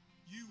camp.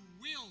 You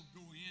will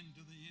go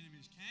into the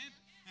enemy's camp,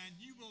 and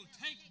you will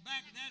take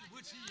back that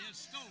which he has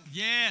stolen.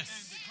 Yes.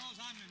 And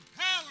because I'm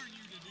empowering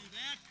you to do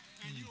that,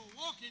 and you will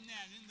walk in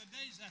that in the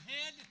days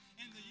ahead,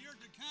 in the year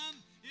to come,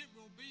 it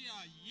will be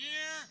a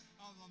year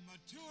of a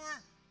mature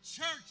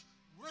church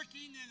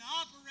working and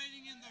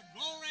operating in the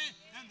glory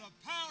and the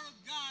power of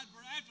God.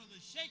 For after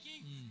the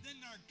shaking, then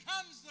there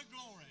comes the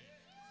glory.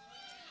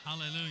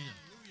 Hallelujah.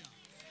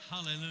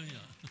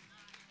 Hallelujah.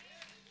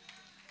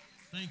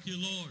 Thank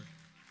you, Lord.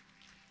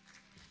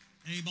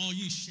 Abe, all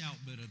you shout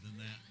better than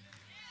that.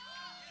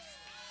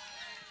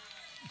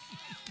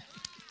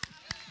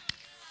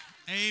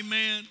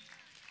 Amen.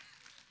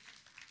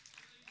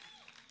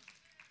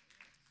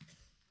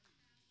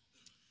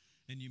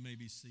 And you may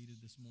be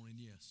seated this morning.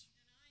 Yes.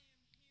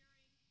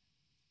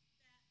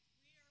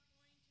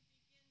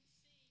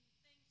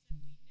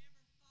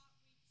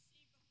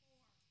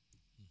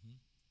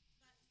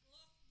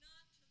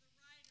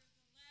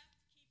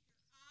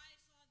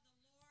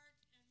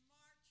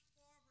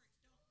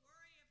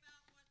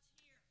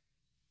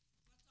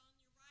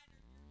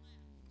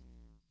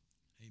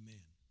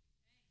 Amen.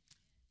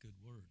 Good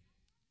word.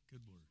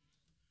 Good word.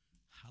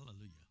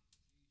 Hallelujah.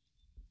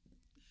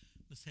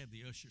 Let's have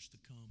the ushers to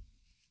come.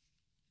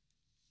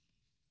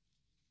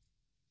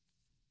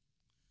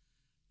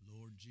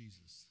 Lord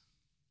Jesus.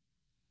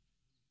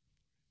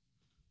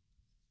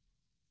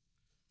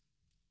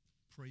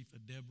 Pray for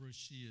Deborah.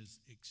 She is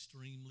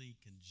extremely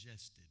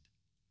congested.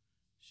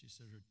 She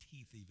said her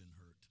teeth even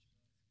hurt.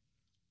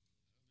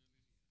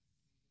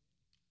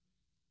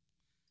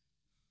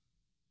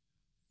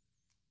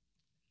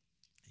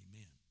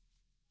 Amen.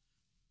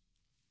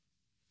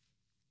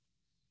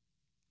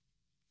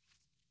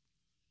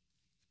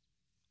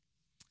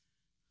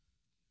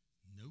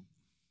 Nope.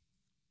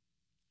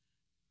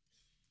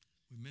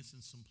 We're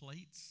missing some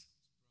plates.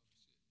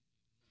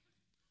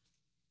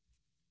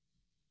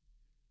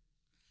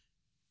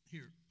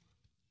 Here.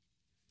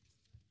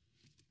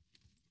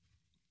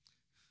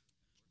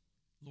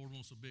 Lord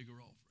wants a bigger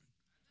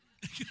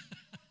offering.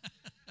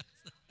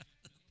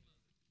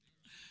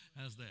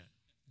 How's that?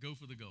 Go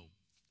for the gold.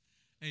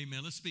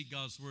 Amen. Let's speak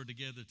God's word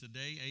together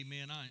today.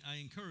 Amen. I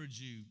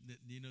encourage you that,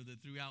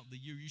 that throughout the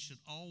year you should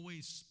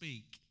always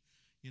speak.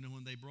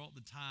 When they brought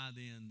the tithe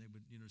in, they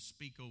would,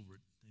 speak over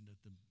it, and that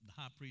the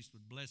high priest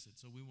would bless it.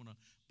 So we want to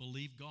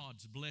believe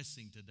God's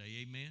blessing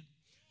today. Amen.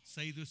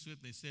 Say this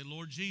with me. Say,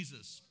 Lord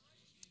Jesus,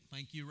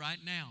 thank you right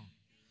now.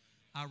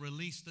 I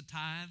release the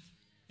tithe.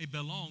 It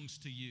belongs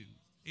to you.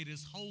 It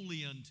is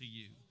holy unto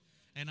you.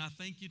 And I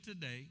thank you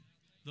today,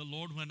 the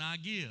Lord, when I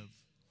give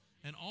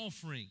an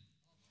offering,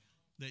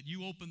 that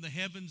you open the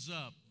heavens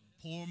up,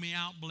 pour me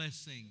out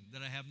blessing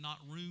that I have not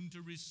room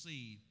to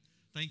receive.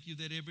 Thank you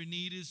that every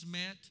need is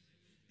met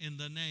in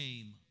the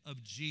name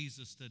of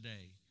Jesus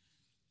today.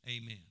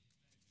 Amen.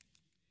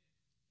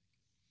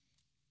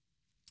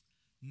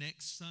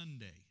 Next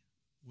Sunday,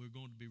 we're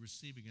going to be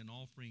receiving an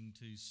offering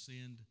to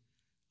send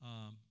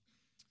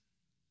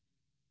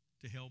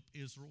to help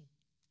Israel.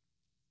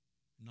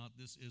 Not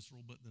this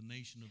Israel, but the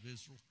nation of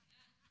Israel.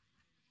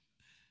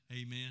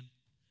 Amen.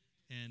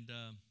 And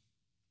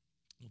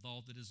with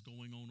all that is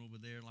going on over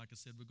there, like I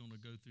said, we're going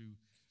to go through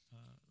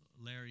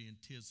Larry and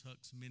Tiz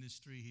Huck's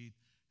ministry. He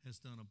has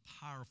done a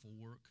powerful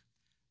work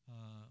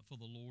for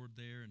the Lord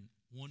there, and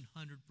 100%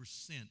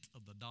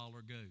 of the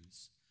dollar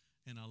goes.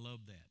 And I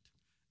love that.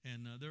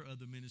 And there are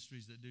other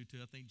ministries that do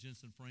too. I think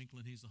Jensen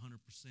Franklin, he's 100%.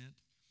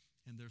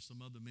 and there's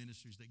some other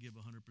ministries that give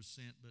 100%,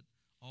 but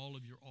all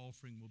of your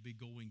offering will be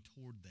going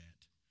toward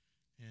that.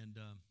 And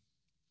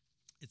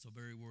it's a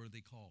very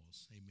worthy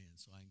cause. Amen.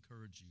 So I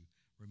encourage you,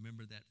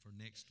 remember that for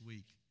next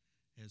week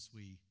as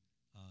we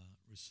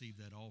receive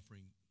that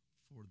offering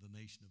for the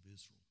nation of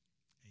Israel.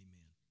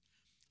 Amen.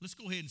 Let's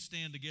go ahead and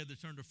stand together.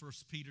 Turn to 1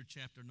 Peter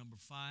chapter number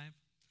 5.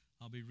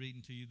 I'll be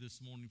reading to you this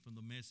morning from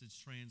the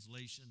Message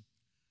translation.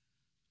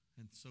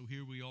 And so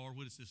here we are.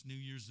 What is this, New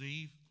Year's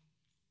Eve?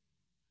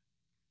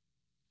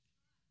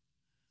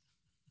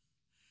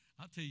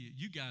 I'll tell you,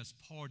 you guys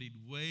partied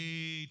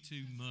way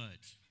too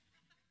much.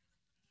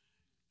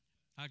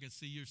 I can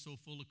see you're so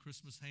full of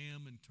Christmas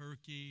ham and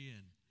turkey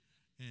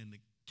and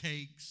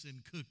cakes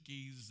and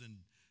cookies and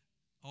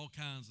all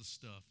kinds of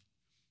stuff.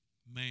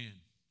 Man.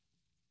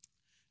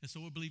 And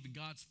so we're believing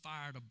God's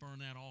fire to burn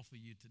that off of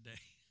you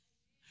today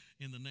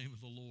in the name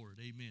of the Lord.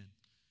 Amen.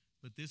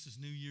 But this is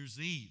New Year's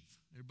Eve.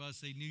 Everybody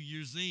say New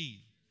Year's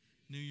Eve.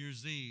 New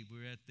Year's Eve.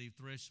 We're at the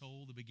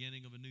threshold, the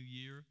beginning of a new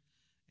year.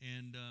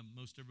 And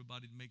most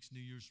everybody makes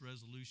New Year's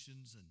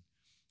resolutions and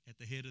at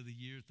the head of the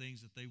year,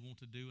 things that they want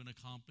to do and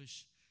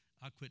accomplish.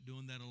 I quit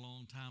doing that a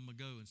long time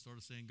ago and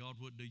started saying, God,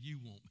 what do you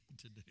want me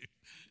to do?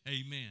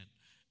 Amen.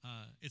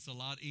 It's a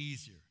lot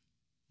easier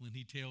when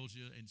he tells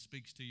you and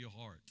speaks to your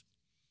heart.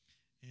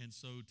 And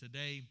so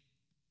today,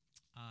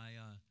 I,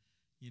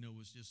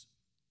 was just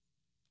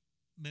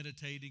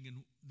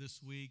meditating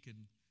this week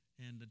and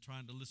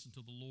trying to listen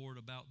to the Lord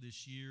about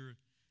this year.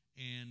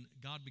 And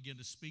God began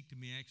to speak to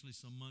me actually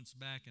some months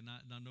back. And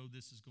I know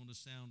this is going to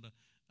sound,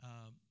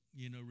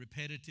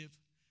 repetitive.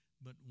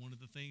 But one of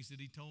the things that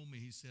he told me,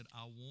 he said,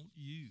 I want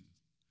you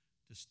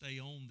to stay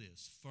on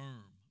this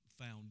firm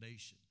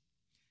foundation.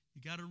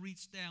 You got to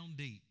reach down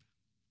deep.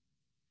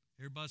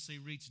 Everybody say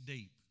reach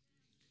deep.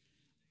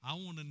 I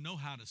want to know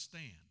how to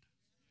stand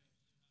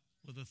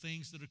with the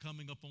things that are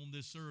coming up on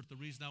this earth. The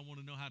reason I want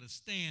to know how to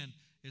stand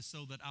is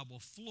so that I will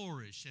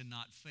flourish and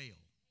not fail.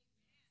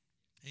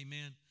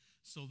 Amen.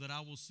 So that I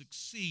will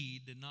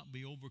succeed and not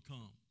be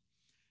overcome.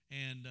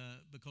 And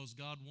because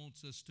God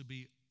wants us to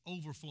be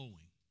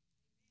overflowing.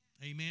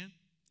 Amen.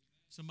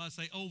 Somebody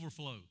say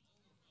overflow.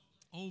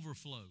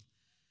 Overflow.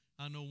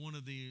 I know one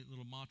of the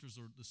little mantras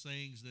or the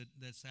sayings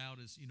that's out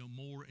is,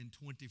 more in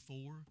 24.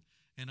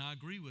 And I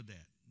agree with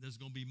that. There's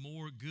going to be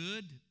more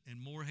good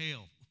and more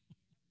hell.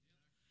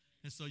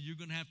 And so you're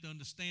going to have to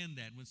understand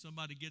that. When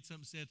somebody gets up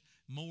and says,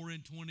 more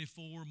in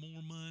 24,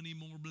 more money,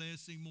 more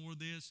blessing, more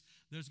this,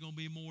 there's going to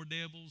be more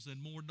devils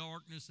and more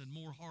darkness and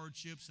more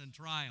hardships and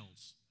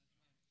trials.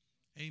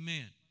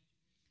 Amen.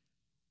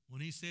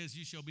 When he says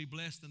you shall be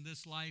blessed in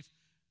this life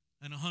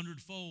and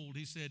 100-fold,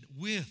 he said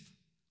with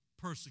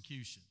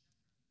persecution.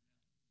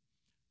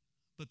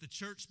 But the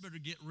church better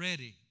get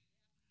ready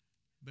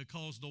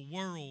because the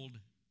world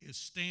is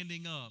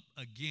standing up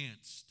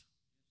against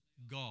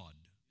God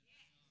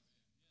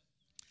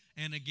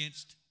and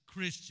against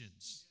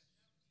Christians.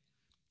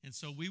 And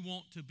so we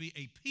want to be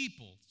a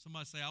people.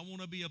 Somebody say, I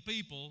want to be a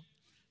people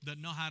that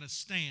know how to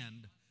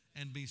stand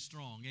and be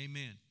strong.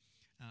 Amen.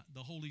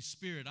 The Holy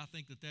Spirit, I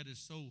think that is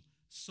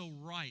so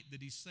right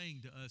that he's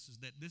saying to us is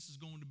that this is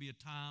going to be a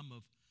time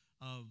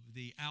of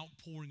the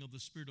outpouring of the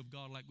Spirit of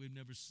God like we've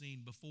never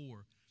seen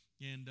before.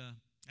 And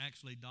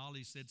actually,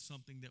 Dolly said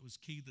something that was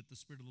key that the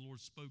Spirit of the Lord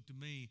spoke to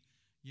me,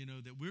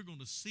 that we're going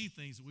to see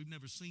things that we've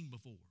never seen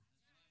before.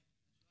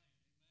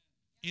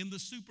 In the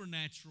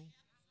supernatural,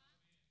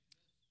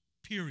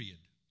 period.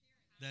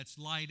 That's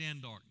light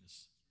and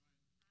darkness.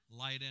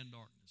 Light and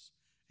darkness.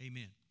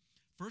 Amen.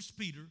 1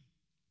 Peter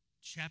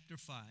chapter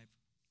 5,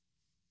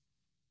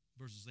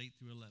 verses 8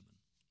 through 11.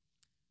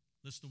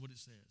 Listen to what it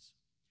says.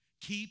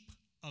 Keep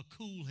a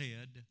cool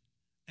head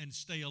and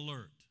stay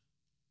alert.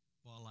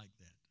 Well, I like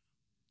that.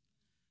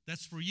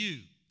 That's for you.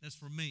 That's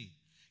for me.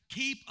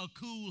 Keep a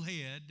cool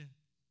head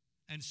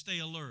and stay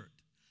alert.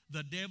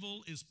 The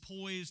devil is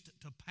poised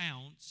to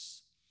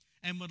pounce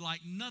and would like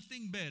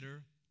nothing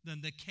better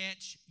than to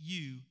catch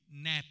you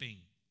napping.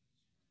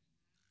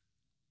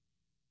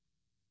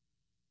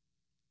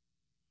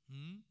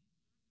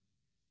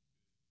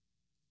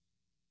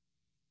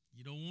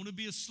 You don't want to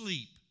be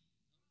asleep.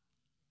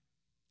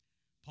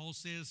 Paul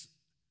says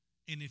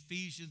in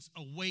Ephesians,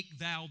 awake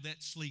thou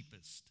that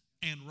sleepest,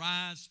 and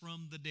rise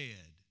from the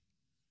dead,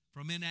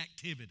 from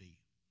inactivity,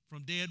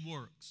 from dead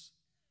works.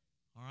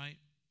 All right?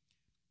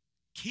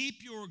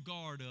 Keep your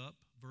guard up,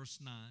 verse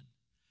 9.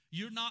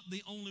 You're not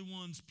the only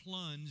ones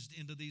plunged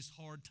into these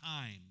hard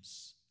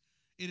times.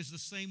 It is the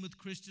same with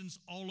Christians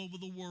all over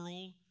the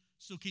world,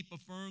 so keep a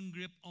firm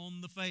grip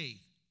on the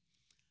faith.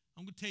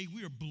 I'm going to tell you,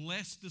 we are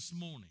blessed this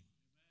morning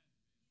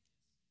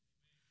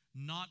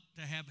not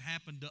to have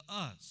happened to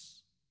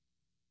us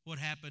what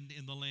happened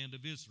in the land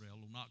of Israel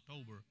on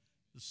October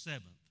the 7th.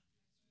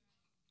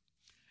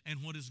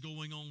 And what is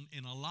going on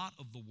in a lot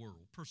of the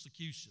world,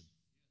 persecution.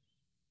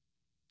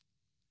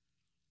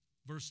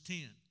 Verse 10,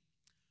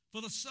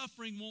 for the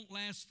suffering won't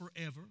last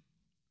forever.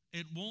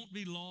 It won't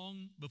be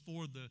long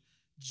before the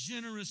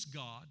generous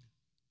God,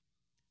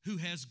 who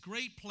has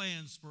great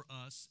plans for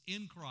us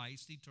in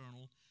Christ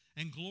eternal,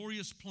 and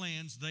glorious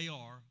plans they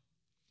are,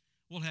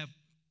 will have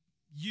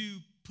you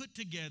put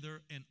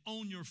together and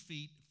on your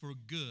feet for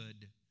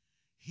good.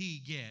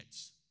 He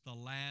gets the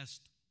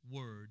last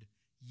word.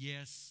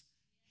 Yes,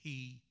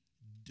 he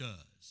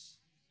does.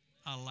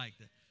 I like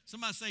that.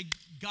 Somebody say,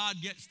 God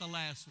gets the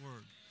last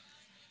word.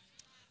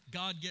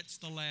 God gets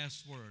the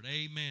last word.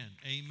 Amen.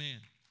 Amen.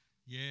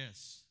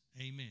 Yes.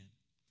 Amen.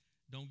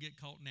 Don't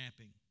get caught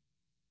napping.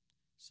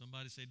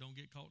 Somebody say, don't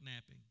get caught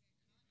napping.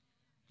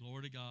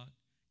 Glory to God.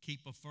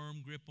 Keep a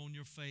firm grip on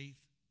your faith.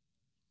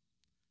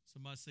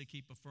 Somebody say,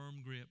 keep a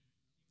firm grip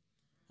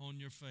on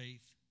your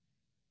faith.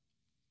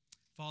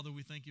 Father,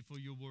 we thank you for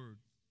your word.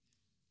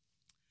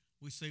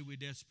 We say we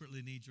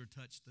desperately need your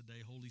touch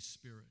today. Holy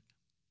Spirit,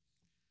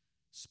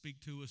 speak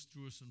to us,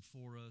 through us, and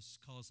for us.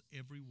 Cause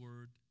every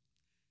word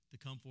to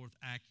come forth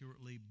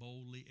accurately,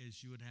 boldly,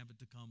 as you would have it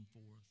to come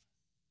forth.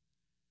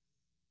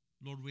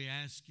 Lord, we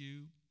ask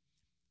you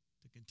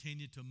to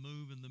continue to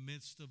move in the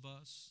midst of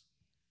us.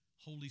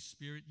 Holy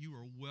Spirit, you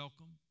are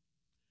welcome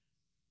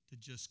to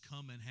just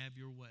come and have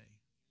your way.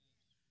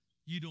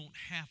 You don't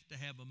have to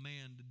have a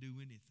man to do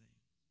anything.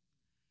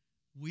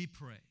 We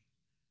pray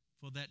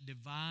for that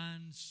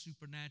divine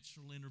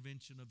supernatural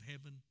intervention of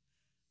heaven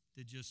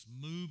to just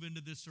move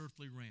into this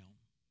earthly realm.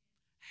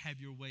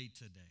 Have your way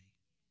today.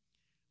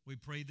 We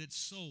pray that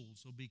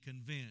souls will be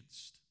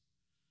convinced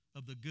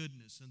of the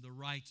goodness and the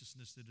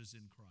righteousness that is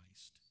in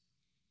Christ.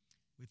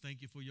 We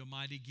thank you for your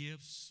mighty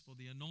gifts, for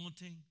the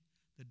anointing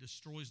that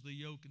destroys the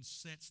yoke and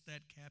sets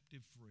that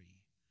captive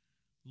free.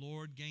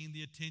 Lord, gain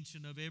the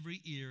attention of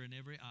every ear and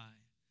every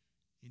eye.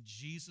 In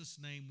Jesus'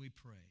 name we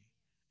pray.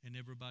 And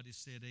everybody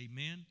said amen.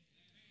 Amen.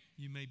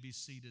 You may be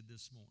seated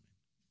this morning.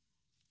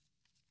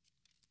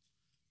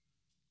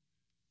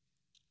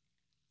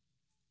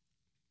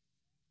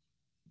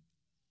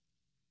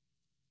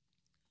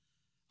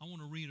 I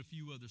want to read a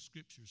few other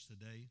scriptures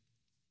today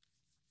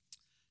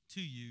to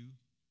you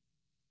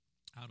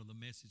out of the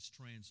Message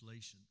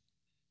translation.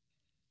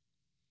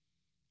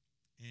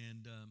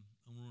 And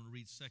I'm going to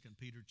read 2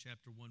 Peter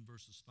chapter 1,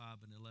 verses 5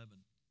 and 11.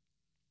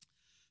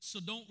 So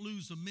don't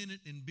lose a minute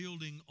in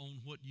building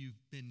on what you've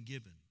been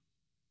given,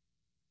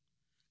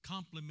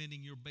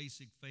 complementing your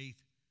basic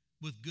faith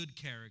with good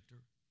character,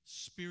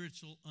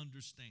 spiritual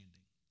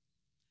understanding,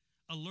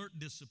 alert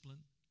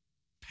discipline,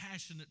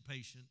 passionate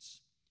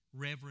patience,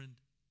 reverent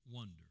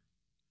wonder,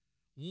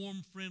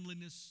 warm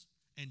friendliness,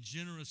 and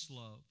generous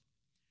love,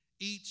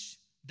 each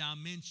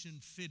dimension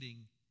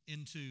fitting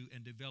into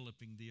and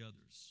developing the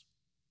others.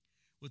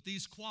 With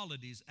these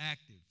qualities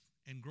active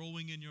and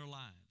growing in your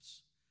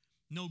lives,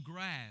 no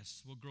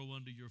grass will grow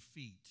under your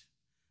feet.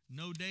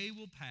 No day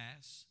will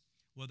pass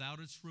without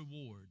its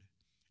reward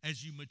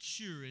as you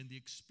mature in the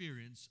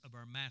experience of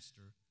our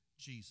Master,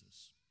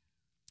 Jesus.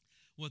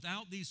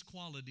 Without these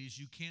qualities,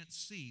 you can't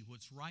see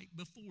what's right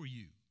before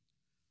you.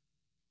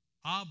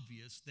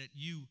 Obvious that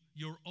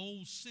your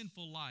old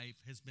sinful life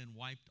has been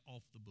wiped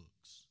off the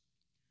books.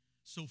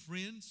 So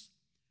friends,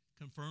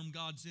 confirm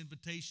God's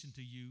invitation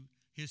to you,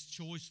 his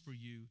choice for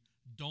you.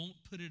 Don't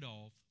put it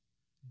off.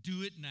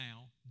 Do it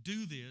now.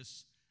 Do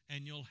this,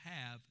 and you'll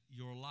have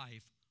your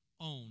life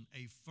on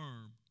a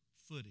firm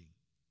footing.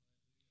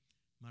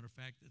 Matter of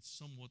fact, that's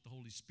somewhat what the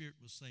Holy Spirit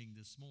was saying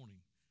this morning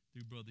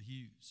through Brother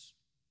Hughes.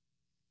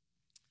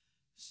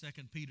 2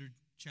 Peter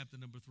chapter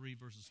number 3,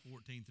 verses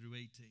 14 through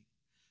 18.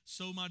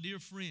 So, my dear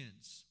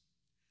friends,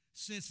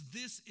 since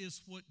this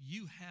is what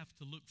you have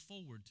to look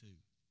forward to,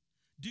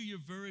 do your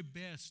very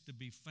best to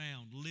be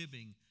found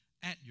living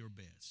at your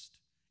best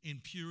in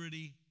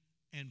purity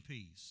and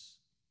peace.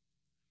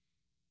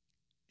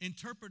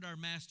 Interpret our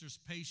Master's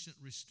patient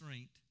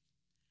restraint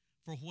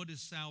for what is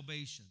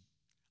salvation.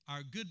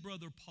 Our good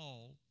brother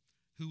Paul,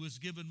 who was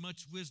given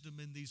much wisdom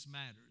in these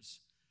matters,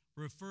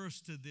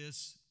 refers to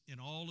this in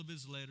all of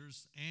his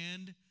letters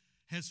and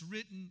has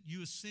written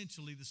you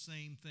essentially the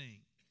same thing.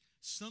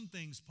 Some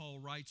things Paul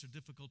writes are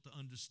difficult to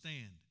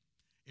understand.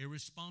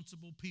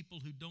 Irresponsible people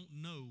who don't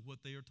know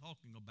what they are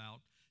talking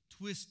about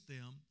twist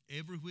them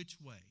every which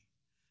way.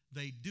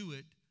 They do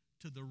it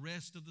to the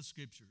rest of the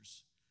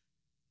scriptures,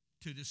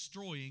 to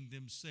destroying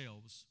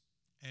themselves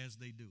as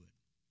they do it.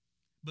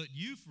 But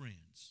you,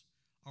 friends,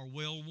 are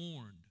well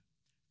warned.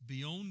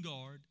 Be on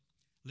guard,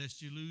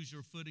 lest you lose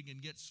your footing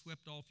and get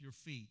swept off your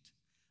feet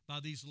by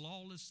these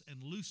lawless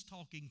and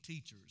loose-talking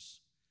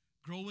teachers.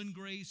 Grow in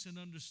grace and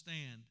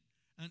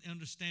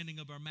understanding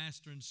of our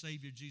Master and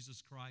Savior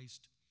Jesus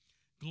Christ.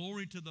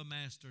 Glory to the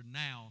Master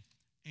now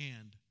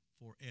and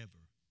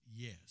forever.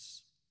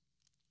 Yes.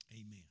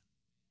 Amen.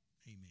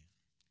 Amen.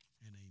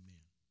 And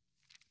amen.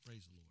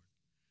 Praise the Lord.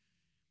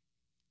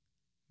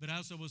 But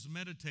as I was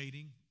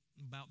meditating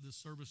about this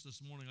service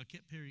this morning, I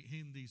kept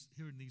hearing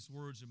these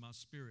words in my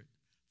spirit.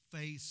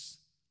 Face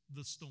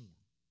the storm.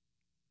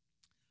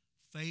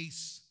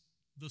 Face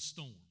the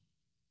storm.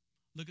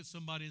 Look at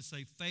somebody and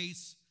say,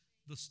 face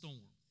the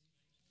storm.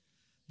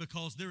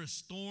 Because there is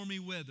stormy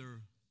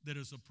weather that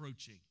is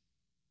approaching.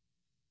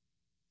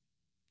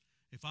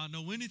 If I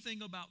know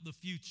anything about the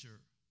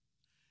future,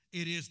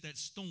 it is that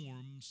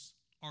storms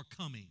are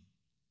coming.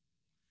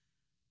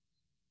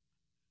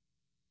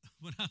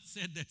 when I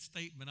said that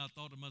statement, I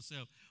thought to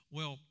myself,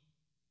 well,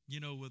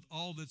 with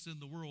all that's in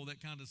the world,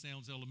 that kind of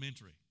sounds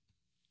elementary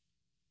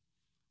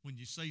when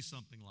you say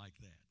something like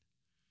that.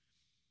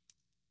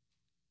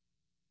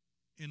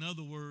 In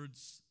other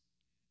words,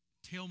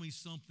 tell me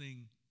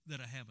something that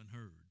I haven't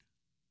heard.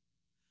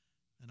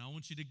 And I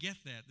want you to get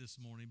that this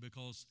morning,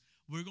 because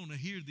we're going to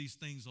hear these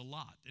things a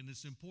lot, and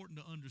it's important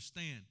to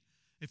understand.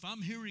 If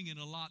I'm hearing it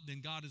a lot,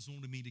 then God is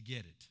wanting me to get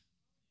it.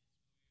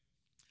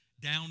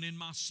 Down in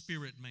my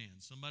spirit, man.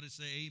 Somebody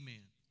say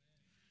amen.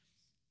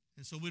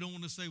 And so we don't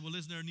want to say, well,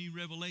 isn't there a new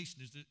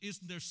revelation?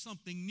 Isn't there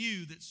something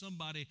new that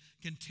somebody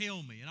can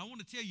tell me? And I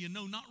want to tell you,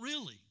 no, not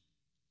really.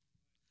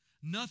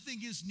 Nothing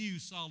is new,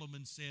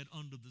 Solomon said,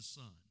 under the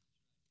sun.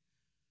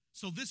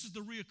 So this is the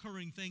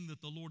reoccurring thing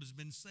that the Lord has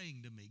been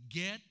saying to me.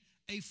 Get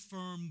a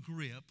firm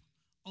grip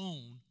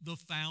on the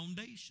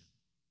foundation.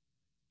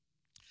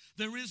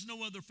 There is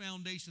no other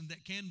foundation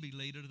that can be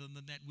laid other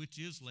than that which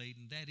is laid,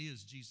 and that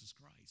is Jesus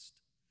Christ.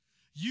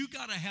 You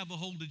got to have a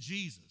hold of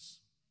Jesus.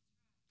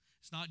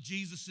 It's not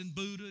Jesus and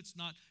Buddha. It's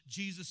not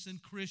Jesus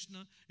and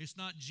Krishna. It's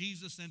not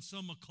Jesus and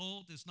some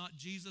occult. It's not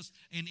Jesus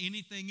and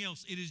anything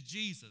else. It is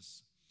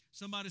Jesus.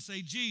 Somebody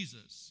say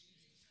Jesus.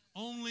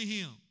 Only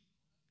Him.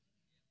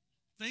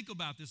 Think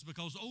about this,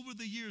 because over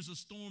the years, the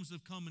storms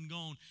have come and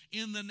gone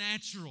in the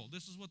natural.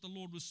 This is what the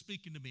Lord was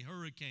speaking to me.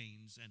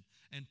 Hurricanes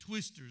and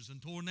twisters and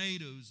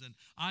tornadoes and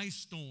ice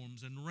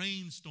storms and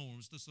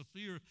rainstorms, the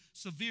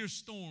severe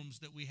storms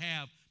that we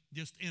have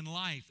just in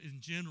life in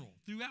general.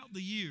 Throughout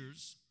the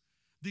years,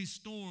 these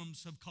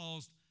storms have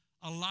caused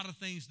a lot of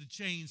things to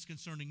change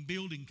concerning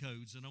building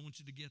codes, and I want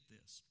you to get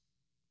this.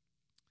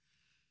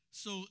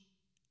 So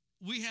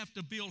we have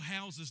to build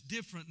houses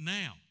different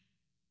now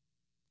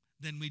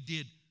than we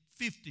did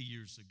 50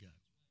 years ago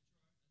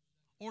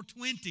or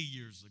 20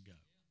 years ago.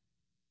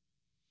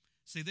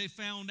 See, they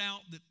found out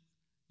that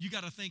you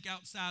got to think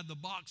outside the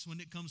box when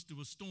it comes to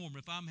a storm.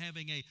 If I'm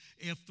having a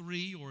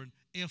F3 or an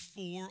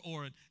F4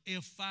 or an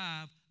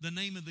F5, the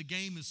name of the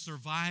game is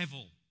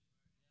survival.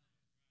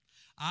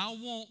 I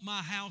want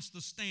my house to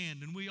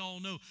stand. And we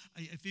all know,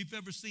 if you've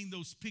ever seen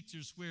those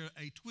pictures where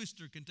a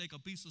twister can take a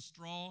piece of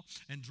straw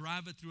and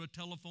drive it through a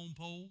telephone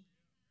pole,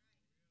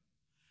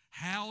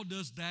 how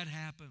does that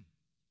happen?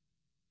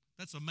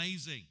 That's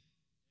amazing.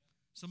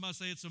 Somebody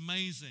say it's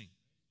amazing.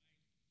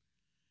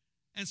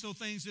 And so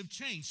things have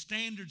changed.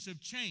 Standards have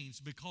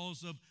changed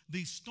because of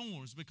these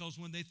storms, because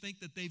when they think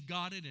that they've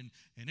got it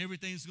and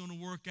everything's going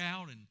to work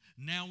out, and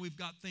now we've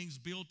got things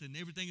built and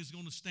everything is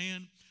going to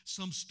stand,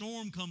 some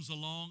storm comes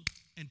along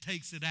and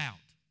takes it out.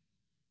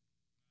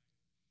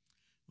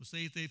 Well,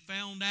 say if they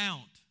found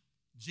out,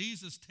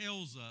 Jesus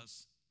tells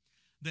us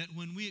that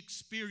when we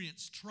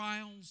experience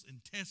trials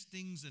and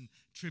testings and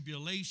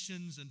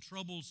tribulations and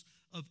troubles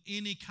of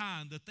any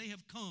kind, that they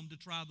have come to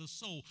try the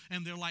soul,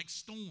 and they're like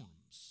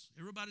storms.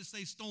 Everybody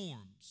say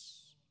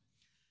storms.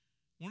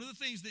 One of the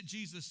things that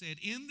Jesus said,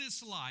 in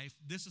this life,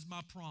 this is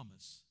my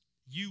promise,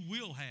 you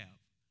will have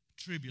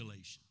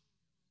tribulation.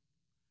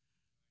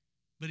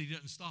 But He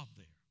doesn't stop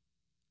there.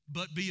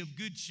 But be of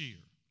good cheer.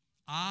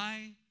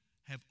 I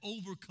have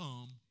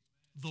overcome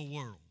the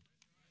world.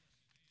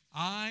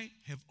 I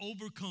have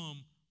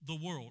overcome the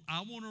world.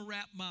 I want to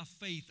wrap my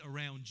faith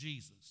around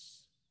Jesus.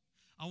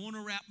 I want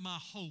to wrap my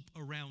hope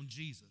around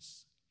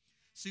Jesus.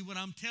 See, what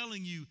I'm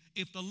telling you,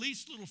 if the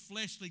least little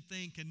fleshly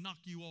thing can knock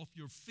you off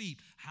your feet,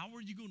 how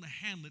are you going to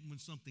handle it when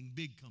something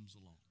big comes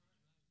along?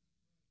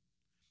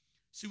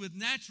 See, with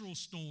natural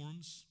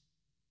storms,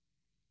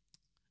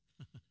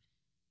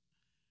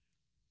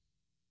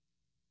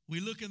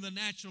 we look in the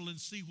natural and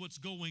see what's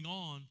going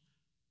on.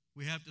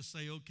 We have to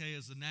say, okay,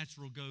 as the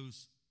natural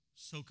goes,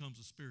 so comes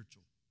the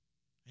spiritual.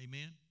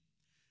 Amen?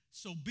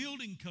 So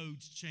building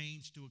codes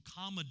change to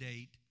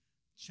accommodate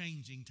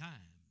changing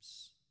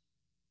times.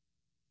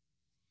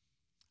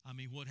 I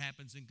mean, what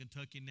happens in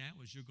Kentucky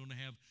now is you're going to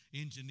have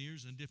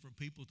engineers and different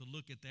people to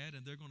look at that,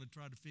 and they're going to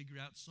try to figure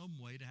out some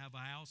way to have a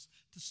house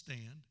to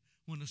stand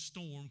when a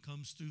storm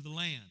comes through the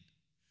land.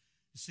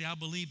 You see, I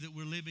believe that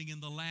we're living in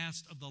the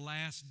last of the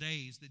last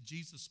days that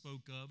Jesus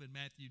spoke of in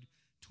Matthew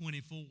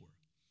 24.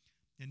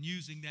 And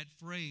using that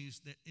phrase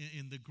that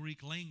in the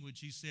Greek language,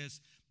 he says,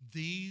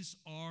 these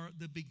are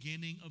the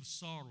beginning of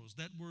sorrows.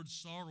 That word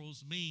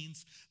sorrows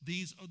means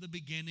these are the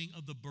beginning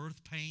of the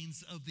birth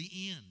pains of the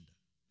end.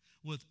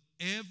 With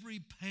every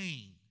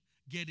pain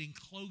getting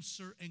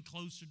closer and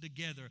closer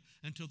together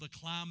until the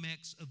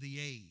climax of the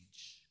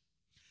age.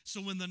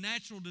 So in the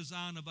natural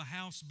design of a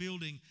house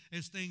building,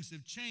 as things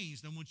have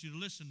changed, I want you to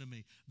listen to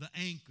me. The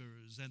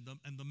anchors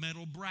and the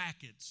metal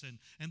brackets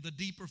and the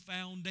deeper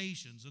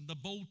foundations and the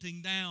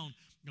bolting down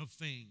of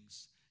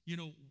things. You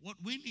know, what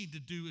we need to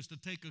do is to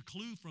take a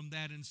clue from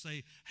that and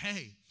say,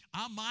 hey,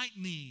 I might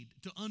need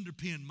to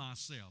underpin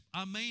myself.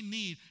 I may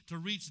need to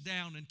reach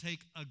down and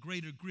take a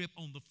greater grip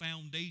on the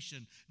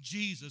foundation,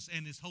 Jesus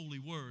and His holy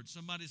word.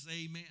 Somebody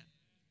say amen.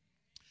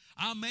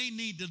 I may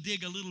need to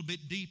dig a little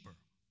bit deeper.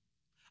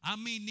 I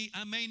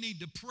may need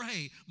to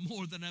pray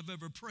more than I've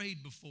ever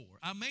prayed before.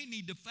 I may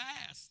need to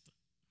fast.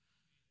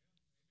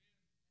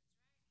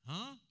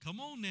 Huh? Come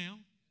on now.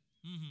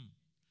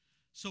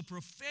 So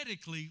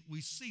prophetically,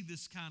 we see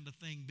this kind of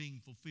thing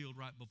being fulfilled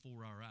right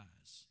before our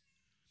eyes.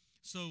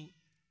 So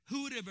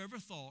who would have ever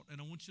thought,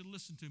 and I want you to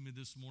listen to me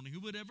this morning,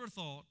 who would ever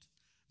thought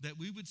that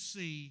we would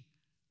see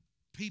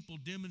people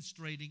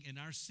demonstrating in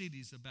our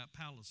cities about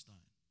Palestine?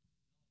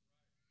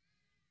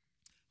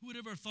 Who would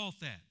ever thought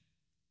that?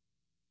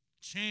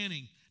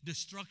 Chanting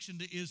destruction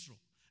to Israel,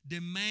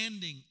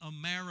 demanding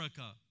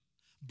America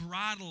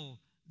bridle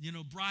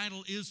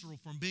Israel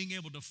from being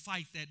able to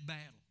fight that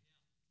battle.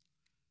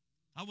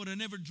 I would have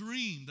never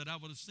dreamed that I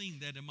would have seen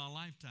that in my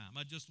lifetime.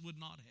 I just would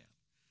not have.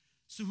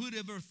 So who'd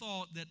ever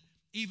thought that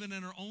even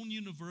in our own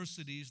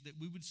universities that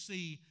we would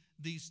see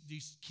these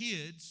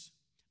kids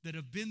that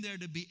have been there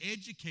to be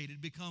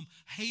educated become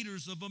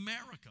haters of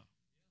America,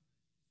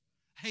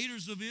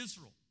 haters of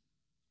Israel.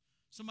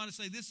 Somebody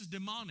say, this is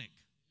demonic.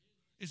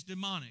 It's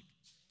demonic.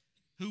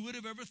 Who would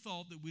have ever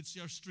thought that we'd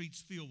see our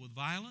streets filled with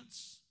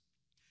violence,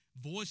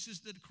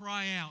 voices that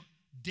cry out,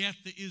 death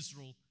to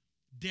Israel,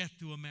 death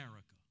to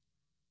America?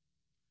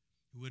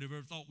 Who would have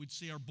ever thought we'd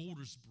see our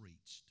borders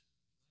breached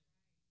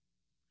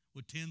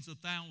with tens of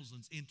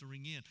thousands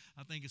entering in?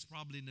 I think it's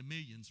probably in the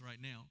millions right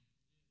now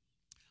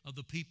of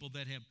the people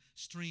that have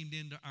streamed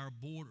into our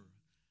border,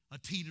 a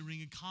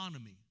teetering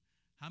economy.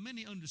 How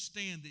many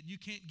understand that you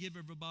can't give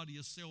everybody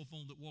a cell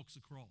phone that walks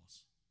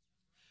across?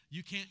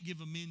 You can't give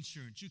them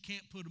insurance. You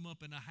can't put them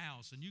up in a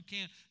house, and you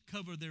can't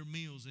cover their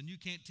meals, and you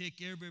can't take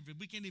care of everything.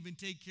 We can't even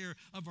take care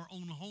of our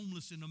own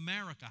homeless in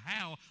America.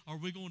 How are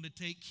we going to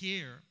take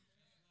care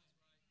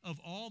of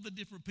all the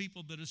different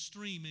people that are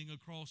streaming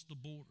across the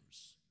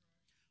borders?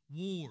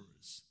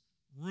 Wars,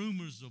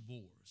 rumors of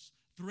wars,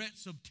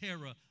 threats of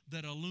terror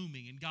that are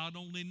looming, and God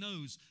only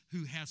knows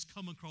who has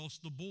come across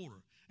the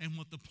border and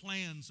what the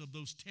plans of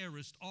those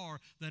terrorists are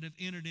that have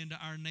entered into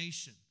our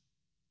nation.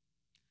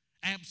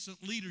 Absent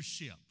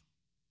leadership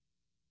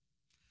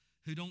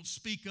who don't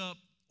speak up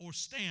or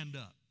stand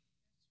up.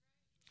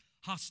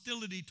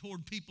 Hostility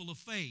toward people of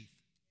faith.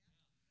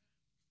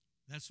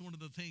 That's one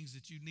of the things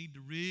that you need to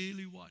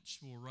really watch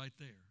for right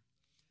there.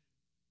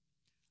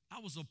 I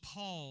was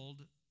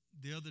appalled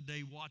the other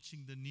day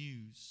watching the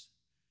news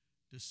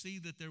to see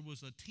that there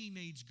was a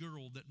teenage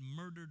girl that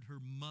murdered her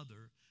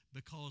mother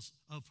because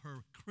of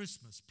her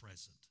Christmas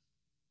present.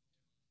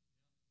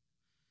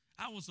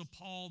 I was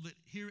appalled that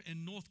here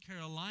in North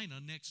Carolina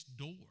next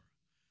door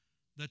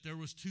that there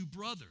was two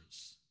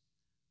brothers.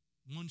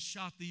 One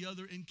shot the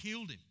other and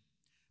killed him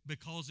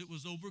because it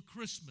was over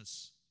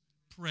Christmas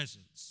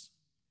presents.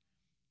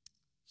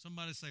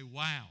 Somebody say,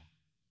 wow.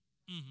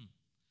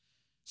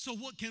 So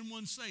what can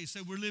one say?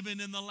 Say we're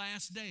living in the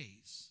last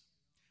days.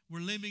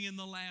 We're living in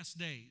the last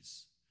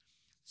days.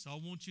 So I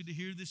want you to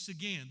hear this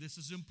again. This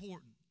is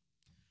important.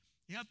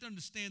 You have to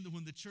understand that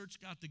when the church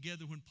got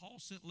together, when Paul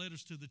sent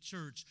letters to the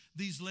church,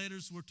 these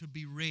letters were to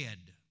be read,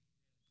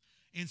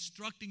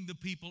 instructing the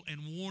people and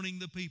warning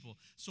the people.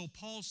 So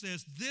Paul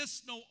says,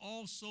 this know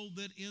also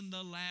that in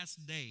the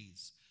last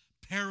days,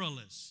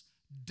 perilous,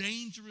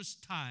 dangerous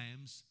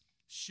times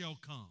shall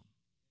come.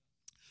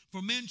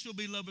 For men shall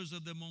be lovers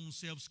of their own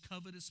selves,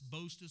 covetous,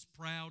 boasters,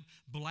 proud,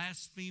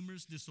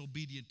 blasphemers,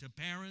 disobedient to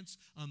parents,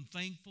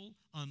 unthankful,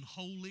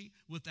 unholy,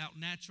 without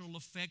natural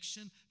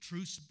affection,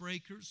 truce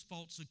breakers,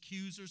 false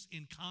accusers,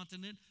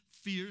 incontinent,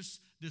 fierce,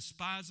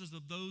 despisers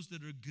of those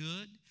that are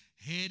good,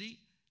 heady,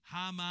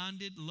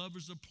 high-minded,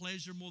 lovers of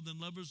pleasure more than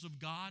lovers of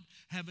God,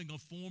 having a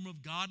form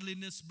of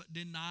godliness but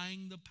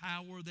denying the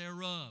power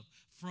thereof.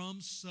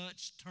 From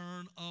such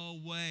turn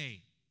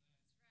away.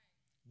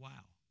 Wow.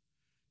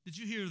 Did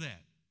you hear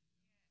that?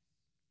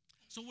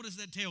 So what does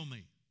that tell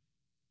me?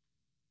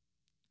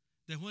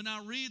 That when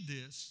I read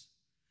this,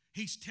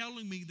 he's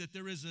telling me that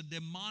there is a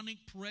demonic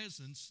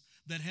presence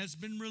that has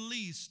been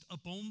released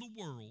upon the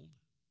world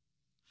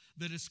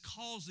that is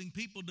causing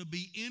people to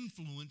be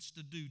influenced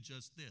to do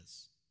just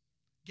this.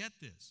 Get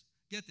this.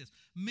 Get this.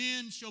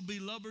 Men shall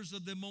be lovers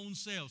of their own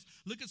selves.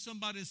 Look at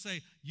somebody and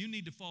say, you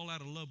need to fall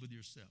out of love with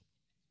yourself.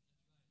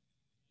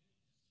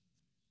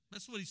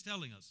 That's what he's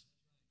telling us.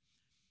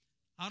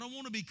 I don't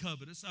want to be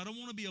covetous. I don't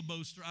want to be a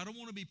boaster. I don't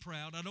want to be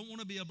proud. I don't want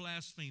to be a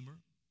blasphemer.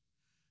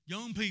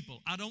 Young people,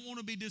 I don't want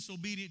to be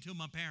disobedient to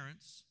my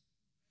parents.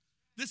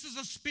 This is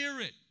a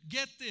spirit.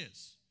 Get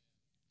this.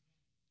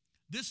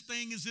 This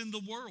thing is in the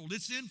world.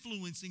 It's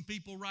influencing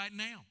people right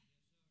now.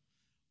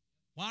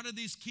 Why do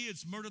these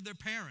kids murder their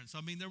parents?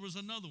 I mean, there was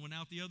another one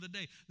out the other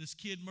day. This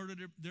kid murdered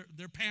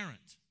their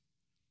parent.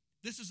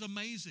 This is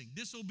amazing.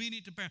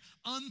 Disobedient to parents.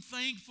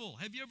 Unthankful.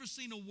 Have you ever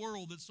seen a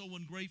world that's so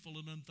ungrateful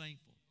and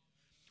unthankful?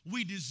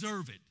 We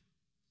deserve it.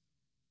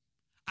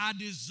 I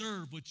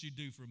deserve what you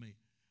do for me.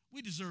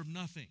 We deserve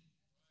nothing.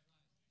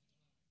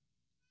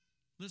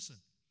 Listen,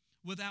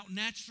 without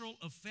natural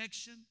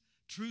affection,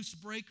 truce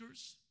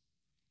breakers,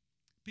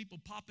 people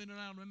pop in and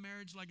out of a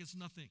marriage like it's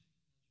nothing.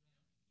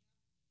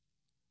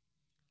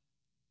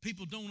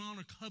 People don't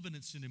honor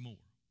covenants anymore.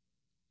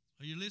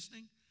 Are you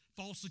listening?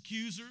 False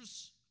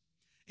accusers,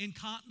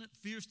 incontinent,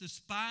 fierce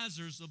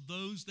despisers of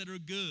those that are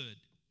good.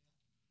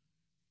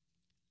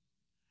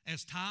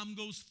 As time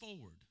goes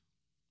forward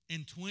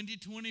in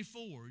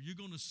 2024, you're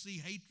going to see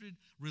hatred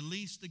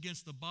released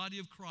against the body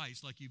of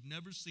Christ like you've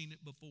never seen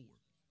it before.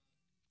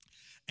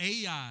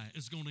 AI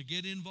is going to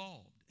get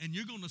involved, and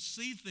you're going to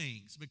see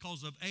things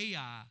because of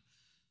AI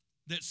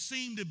that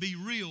seem to be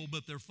real,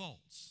 but they're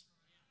false.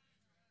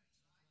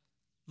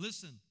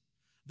 Listen,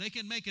 they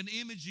can make an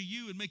image of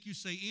you and make you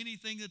say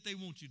anything that they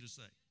want you to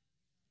say.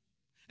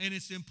 And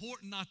it's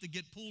important not to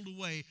get pulled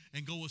away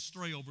and go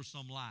astray over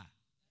some lie.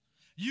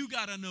 You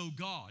got to know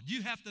God.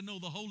 You have to know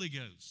the Holy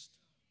Ghost.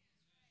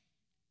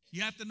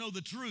 You have to know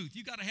the truth.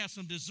 You got to have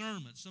some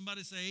discernment.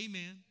 Somebody say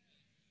amen.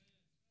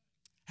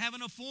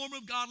 Having a form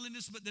of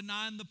godliness but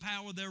denying the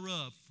power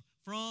thereof.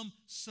 From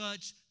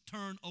such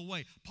turn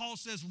away. Paul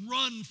says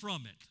run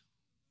from it.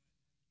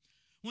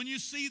 When you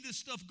see this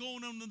stuff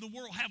going on in the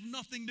world, have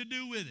nothing to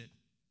do with it.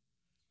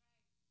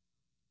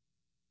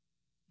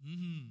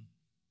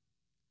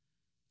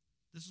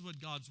 This is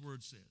what God's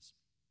word says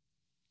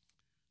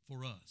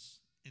for us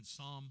in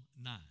Psalm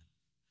 9.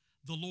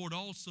 The Lord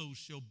also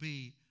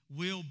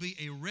will be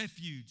a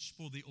refuge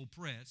for the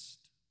oppressed,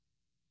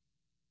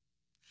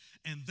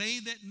 and they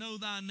that know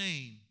thy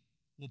name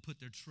will put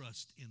their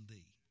trust in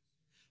thee.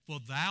 For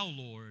thou,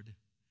 Lord,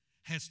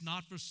 hast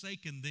not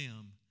forsaken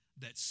them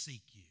that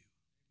seek you.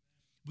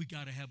 We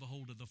got to have a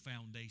hold of the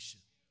foundation.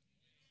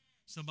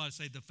 Somebody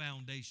say the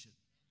foundation.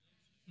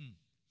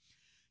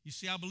 You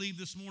see, I believe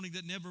this morning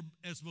that never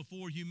as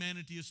before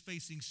humanity is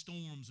facing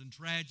storms and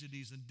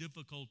tragedies and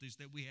difficulties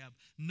that we have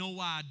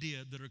no idea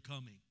that are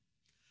coming.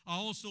 I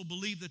also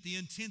believe that the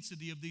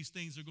intensity of these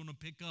things are going to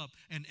pick up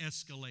and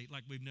escalate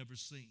like we've never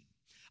seen.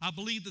 I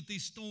believe that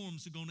these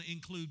storms are going to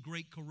include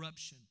great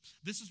corruption.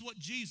 This is what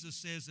Jesus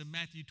says in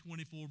Matthew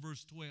 24,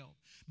 verse 12.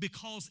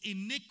 Because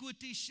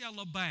iniquity shall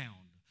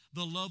abound,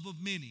 the love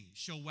of many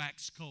shall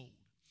wax cold.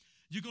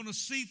 You're going to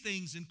see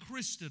things in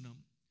Christendom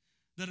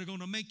that are going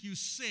to make you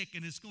sick,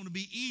 and it's going to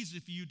be easy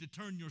for you to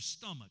turn your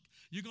stomach.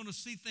 You're going to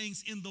see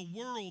things in the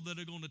world that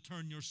are going to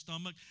turn your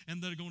stomach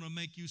and that are going to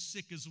make you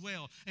sick as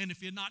well. And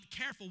if you're not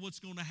careful, what's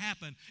going to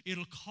happen?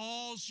 It'll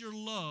cause your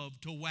love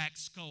to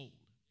wax cold.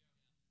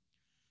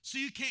 So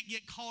you can't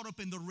get caught up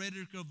in the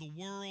rhetoric of the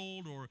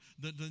world or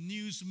the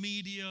news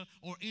media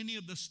or any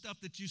of the stuff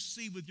that you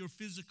see with your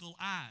physical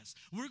eyes.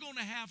 We're going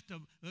to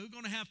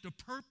have to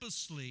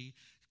purposely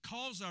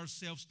cause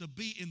ourselves to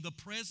be in the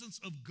presence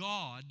of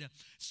God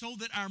so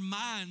that our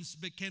minds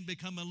can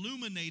become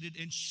illuminated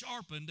and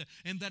sharpened,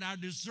 and that our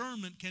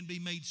discernment can be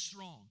made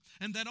strong.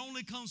 And that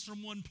only comes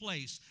from one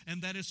place,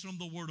 and that is from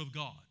the Word of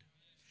God.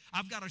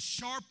 I've got to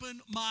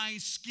sharpen my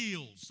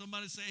skills.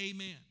 Somebody say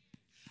amen.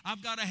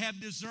 I've got to have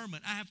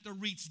discernment. I have to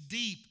reach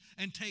deep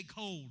and take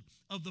hold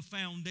of the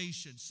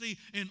foundation. See,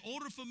 in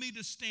order for me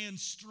to stand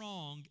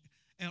strong,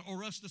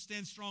 or us to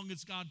stand strong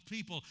as God's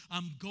people,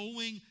 I'm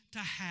going to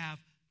have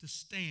to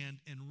stand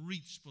and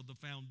reach for the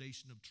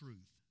foundation of truth.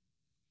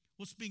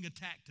 What's being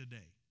attacked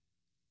today?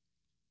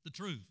 The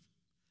truth.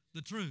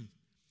 The truth.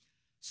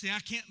 See, I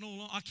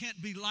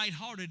can't be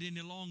lighthearted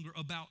any longer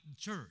about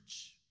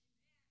church.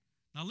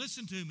 Now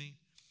listen to me.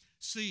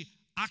 See,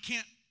 I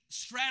can't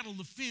straddle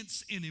the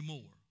fence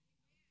anymore.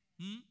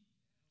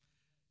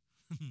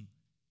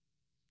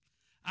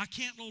 I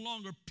can't no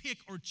longer pick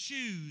or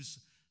choose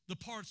the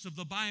parts of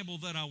the Bible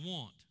that I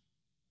want.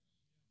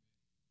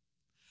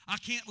 I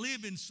can't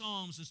live in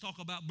Psalms and talk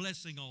about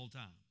blessing all the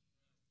time.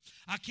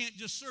 I can't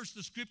just search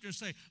the scripture and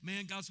say,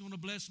 man, God's going to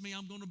bless me.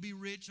 I'm going to be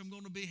rich. I'm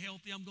going to be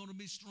healthy. I'm going to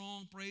be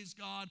strong. Praise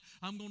God.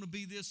 I'm going to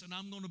be this and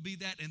I'm going to be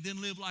that, and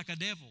then live like a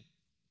devil.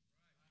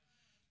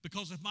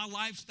 Because if my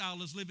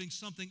lifestyle is living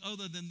something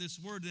other than this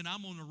word, then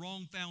I'm on the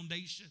wrong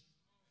foundation.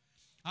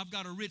 I've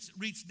got to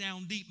reach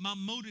down deep. My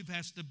motive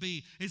has to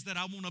be is that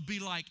I want to be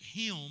like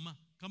him.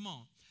 Come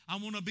on. I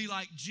want to be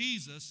like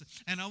Jesus,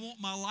 and I want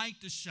my light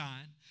to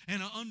shine.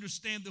 And I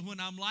understand that when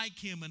I'm like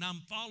him and I'm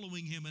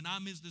following him and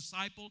I'm his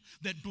disciple,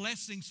 that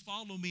blessings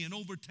follow me and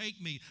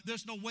overtake me.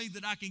 There's no way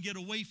that I can get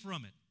away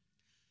from it.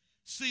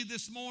 See,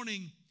 this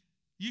morning,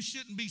 you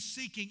shouldn't be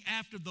seeking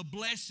after the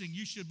blessing.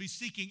 You should be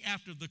seeking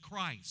after the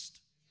Christ,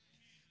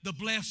 the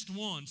blessed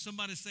one.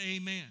 Somebody say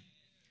amen.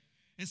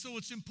 And so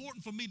it's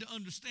important for me to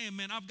understand,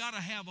 man, I've got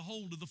to have a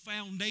hold of the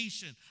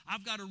foundation.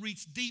 I've got to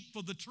reach deep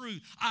for the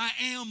truth. I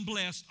am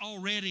blessed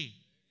already.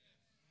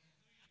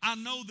 I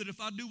know that if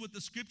I do what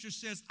the scripture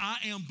says, I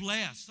am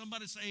blessed.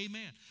 Somebody say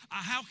amen.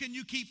 How can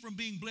you keep from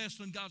being blessed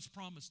when God's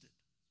promised it?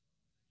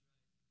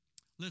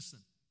 Listen,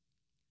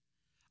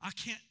 I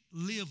can't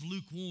live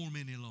lukewarm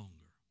any longer.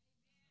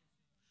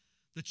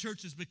 The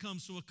church has become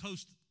so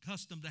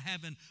accustomed to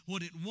having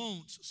what it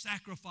wants.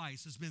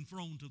 Sacrifice has been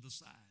thrown to the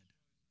side.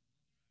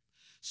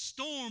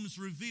 Storms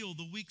reveal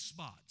the weak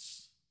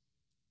spots,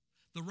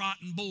 the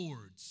rotten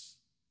boards,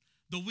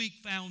 the weak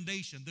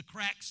foundation, the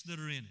cracks that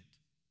are in it.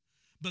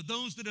 But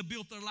those that have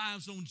built their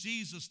lives on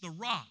Jesus, the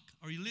rock,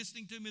 are you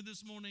listening to me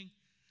this morning?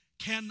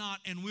 Cannot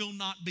and will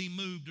not be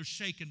moved or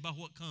shaken by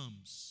what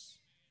comes.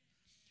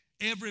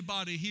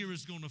 Everybody here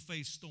is going to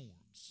face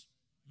storms.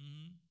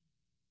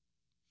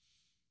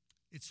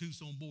 It's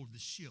who's on board the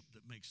ship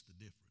that makes the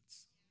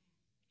difference.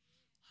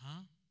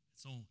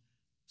 It's on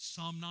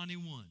Psalm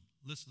 91.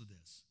 Listen to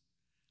this.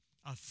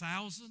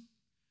 1,000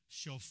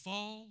 shall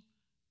fall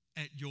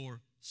at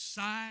your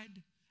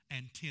side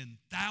and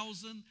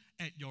 10,000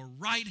 at your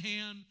right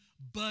hand,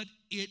 but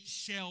it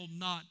shall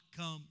not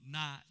come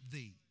nigh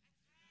thee.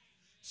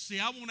 See,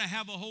 I want to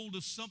have a hold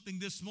of something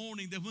this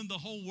morning that when the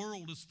whole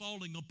world is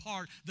falling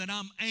apart, that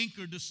I'm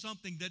anchored to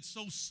something that's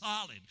so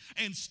solid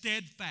and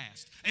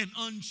steadfast and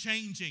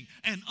unchanging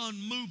and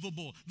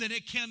unmovable that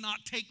it cannot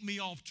take me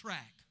off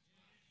track.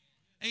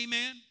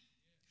 Amen?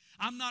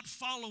 I'm not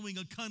following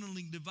a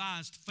cunningly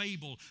devised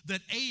fable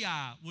that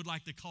AI would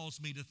like to cause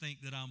me to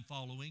think that I'm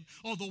following,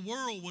 or the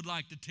world would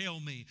like to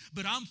tell me,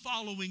 but I'm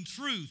following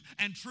truth,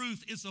 and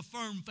truth is a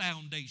firm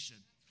foundation.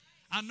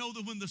 I know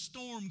that when the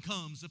storm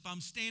comes, if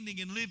I'm standing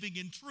and living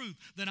in truth,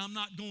 that I'm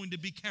not going to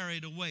be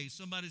carried away.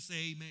 Somebody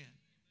say amen.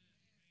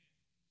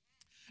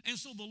 And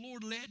so the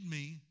Lord led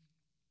me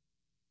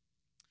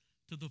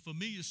to the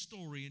familiar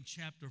story in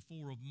chapter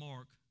 4 of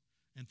Mark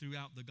and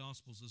throughout the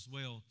Gospels as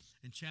well.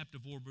 In chapter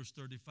 4, verse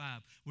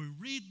 35, we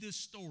read this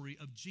story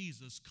of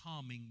Jesus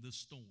calming the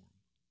storm.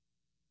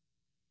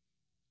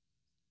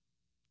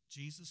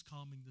 Jesus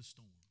calming the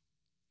storm.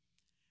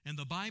 And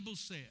the Bible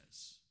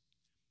says,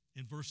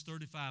 in verse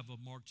 35 of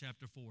Mark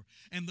chapter 4,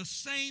 and the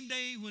same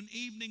day when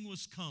evening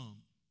was come,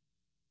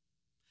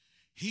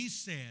 he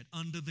said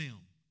unto them,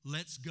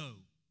 let's go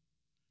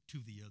to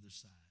the other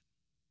side.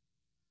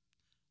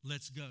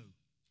 Let's go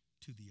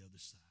to the other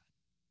side.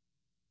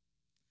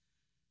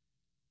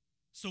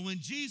 So when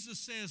Jesus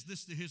says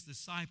this to his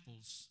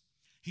disciples,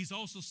 he's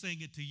also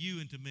saying it to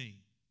you and to me.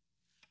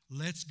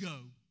 Let's go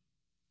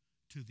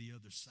to the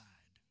other side.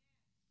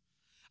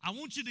 I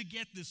want you to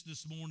get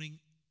this morning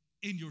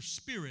in your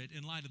spirit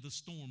in light of the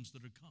storms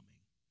that are coming.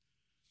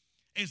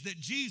 As that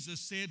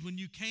Jesus said when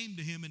you came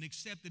to him and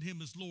accepted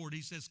him as Lord,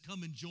 he says,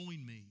 come and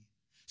join me,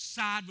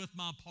 side with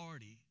my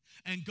party,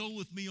 and go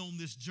with me on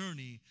this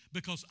journey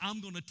because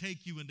I'm going to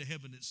take you into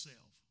heaven itself.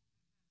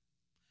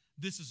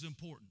 This is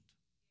important.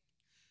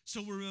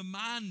 So we're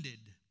reminded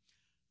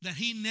that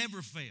he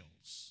never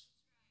fails.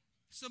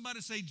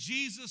 Somebody say,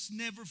 Jesus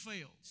never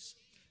fails.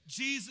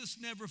 Jesus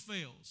never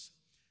fails.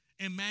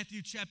 In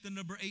Matthew chapter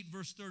number 8,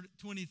 verse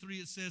 23,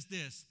 it says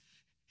this.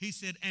 He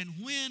said, and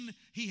when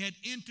he had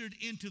entered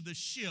into the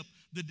ship,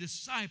 the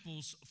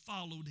disciples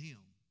followed him.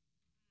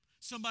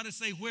 Somebody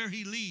say, where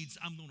he leads,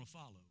 I'm going to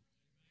follow.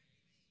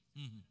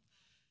 Mm-hmm.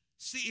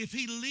 See, if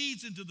he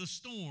leads into the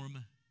storm,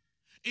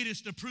 it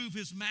is to prove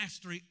his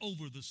mastery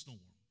over the storm.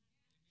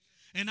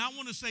 And I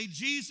want to say,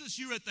 Jesus,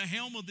 you're at the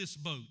helm of this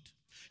boat.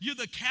 You're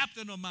the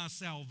captain of my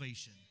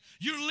salvation.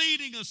 You're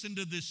leading us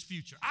into this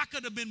future. I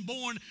could have been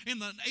born in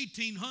the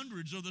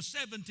 1800s or the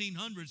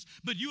 1700s,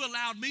 but you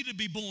allowed me to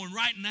be born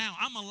right now.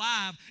 I'm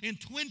alive in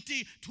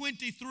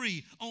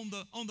 2023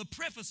 on the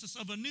prefaces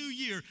of a new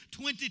year,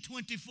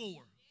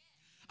 2024.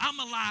 I'm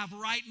alive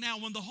right now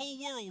when the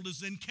whole world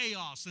is in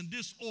chaos and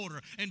disorder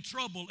and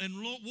trouble and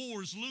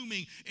wars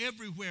looming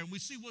everywhere. And we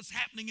see what's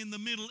happening in the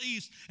Middle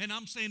East. And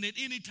I'm saying that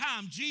any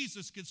time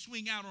Jesus could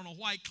swing out on a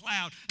white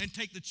cloud and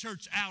take the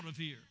church out of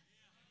here.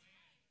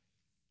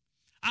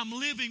 I'm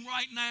living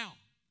right now.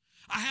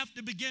 I have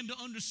to begin to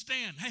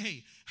understand,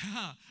 hey,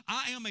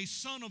 I am a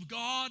son of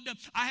God.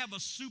 I have a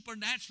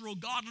supernatural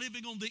God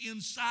living on the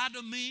inside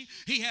of me.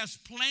 He has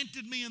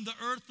planted me in the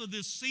earth for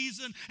this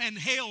season, and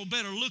hell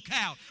better look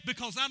out,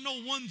 because I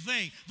know one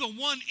thing. The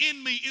one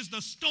in me is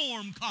the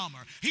storm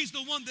calmer. He's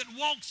the one that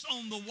walks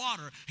on the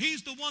water.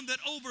 He's the one that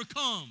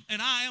overcomes,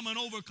 and I am an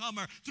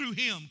overcomer through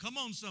him. Come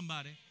on,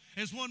 somebody.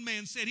 As one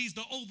man said, he's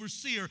the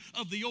overseer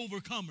of the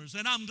overcomers,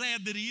 and I'm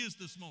glad that he is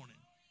this morning.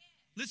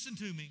 Listen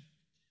to me.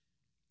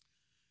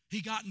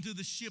 He got into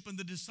the ship and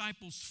the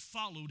disciples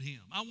followed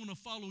him. I want to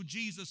follow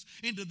Jesus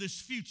into this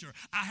future.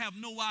 I have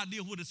no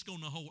idea what it's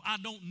going to hold. I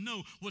don't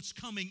know what's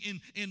coming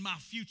in my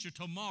future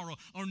tomorrow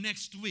or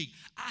next week.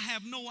 I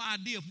have no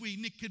idea if we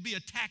could be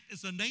attacked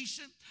as a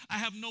nation. I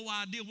have no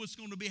idea what's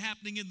going to be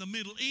happening in the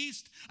Middle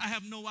East. I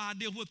have no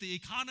idea what the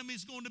economy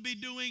is going to be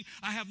doing.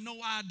 I have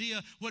no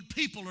idea what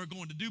people are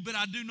going to do, but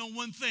I do know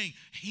one thing.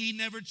 He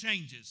never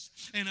changes.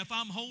 And if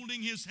I'm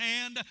holding his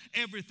hand,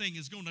 everything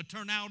is going to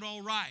turn out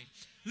all right.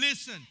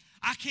 Listen,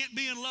 I can't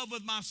be in love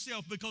with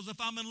myself, because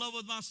if I'm in love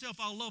with myself,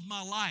 I'll love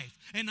my life.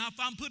 And if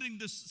I'm putting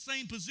the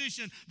same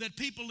position that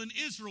people in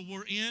Israel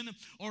were in,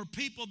 or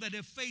people that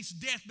have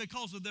faced death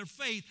because of their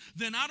faith,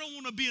 then I don't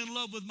want to be in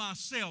love with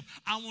myself.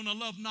 I want to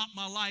love not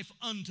my life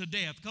unto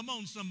death. Come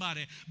on,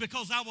 somebody.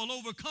 Because I will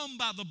overcome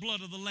by the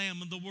blood of the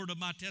Lamb and the word of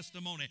my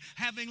testimony,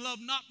 having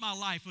loved not my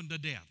life unto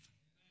death.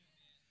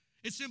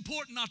 It's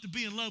important not to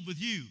be in love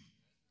with you.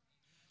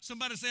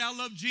 Somebody say, I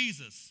love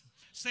Jesus.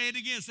 Say it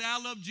again. Say,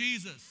 I love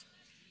Jesus.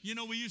 You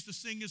know, we used to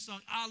sing this song,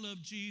 I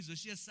love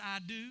Jesus. Yes, I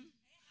do.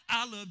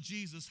 I love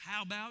Jesus.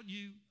 How about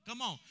you?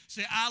 Come on.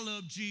 Say, I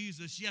love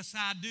Jesus. Yes,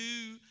 I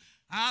do.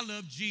 I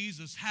love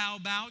Jesus. How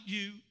about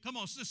you? Come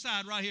on, this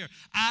side right here.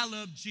 I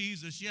love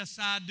Jesus. Yes,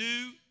 I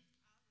do.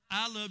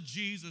 I love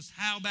Jesus.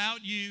 How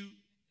about you?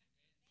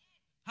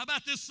 How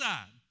about this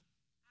side?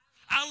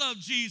 I love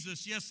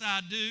Jesus. Yes,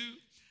 I do.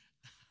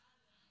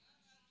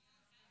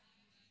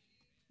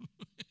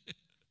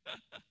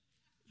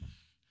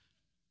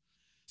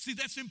 See,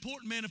 that's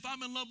important, man. If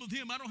I'm in love with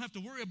him, I don't have to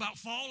worry about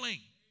falling.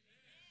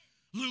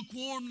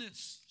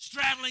 Lukewarmness,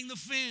 straddling the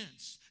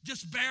fence,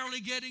 just barely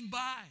getting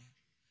by.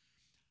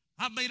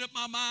 I've made up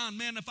my mind,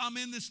 man, if I'm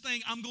in this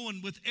thing, I'm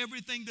going with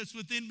everything that's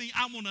within me.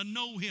 I want to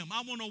know him.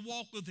 I want to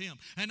walk with him.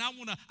 And I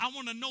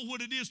want to know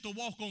what it is to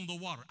walk on the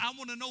water. I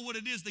want to know what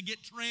it is to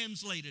get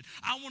translated.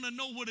 I want to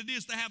know what it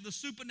is to have the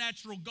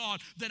supernatural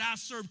God that I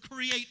serve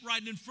create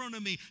right in front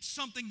of me,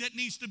 something that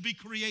needs to be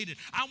created.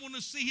 I want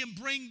to see him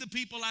bring the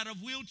people out of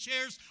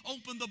wheelchairs,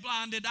 open the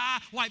blinded eye,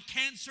 wipe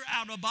cancer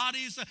out of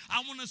bodies.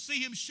 I want to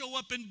see him show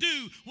up and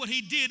do what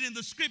he did in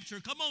the scripture.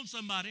 Come on,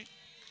 somebody.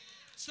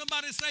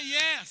 Somebody say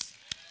yes.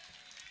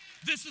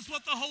 This is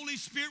what the Holy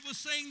Spirit was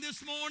saying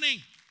this morning.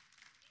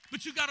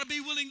 But you got to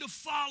be willing to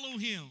follow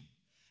him.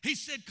 He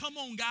said, come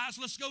on, guys,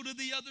 let's go to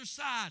the other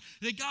side.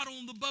 They got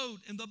on the boat,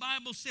 and the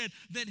Bible said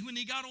that when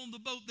he got on the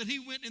boat that he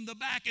went in the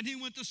back and he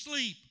went to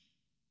sleep.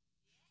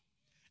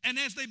 And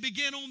as they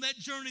began on that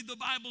journey, the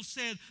Bible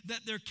said that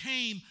there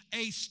came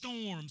a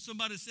storm.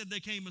 Somebody said there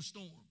came a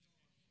storm.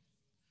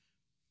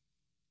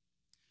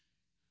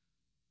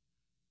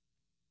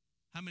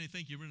 How many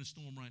think you're in a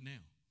storm right now?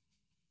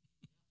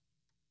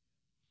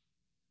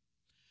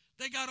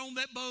 They got on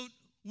that boat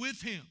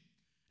with him.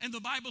 And the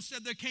Bible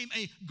said there came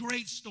a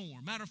great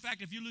storm. Matter of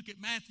fact, if you look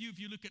at Matthew, if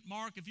you look at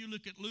Mark, if you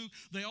look at Luke,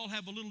 they all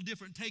have a little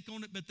different take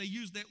on it, but they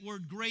use that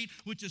word great,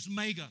 which is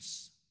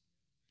megas.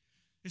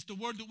 It's the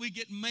word that we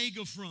get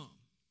mega from.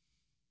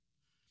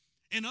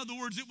 In other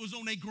words, it was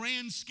on a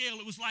grand scale.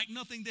 It was like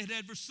nothing they had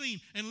ever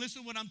seen. And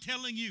listen what I'm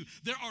telling you.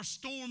 There are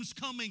storms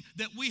coming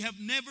that we have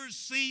never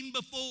seen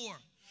before.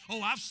 Oh,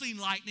 I've seen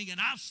lightning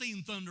and I've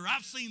seen thunder.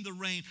 I've seen the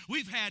rain.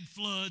 We've had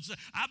floods.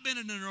 I've been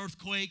in an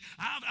earthquake.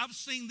 I've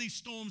seen these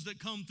storms that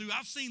come through.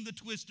 I've seen the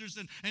twisters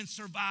and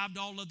survived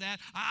all of that.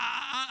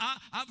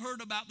 I've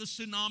heard about the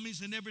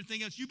tsunamis and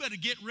everything else. You better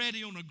get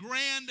ready on a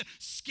grand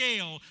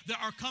scale. There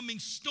are coming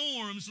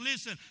storms.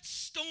 Listen,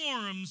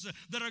 storms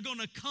that are going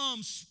to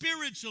come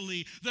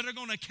spiritually that are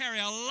going to carry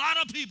a lot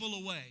of people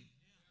away.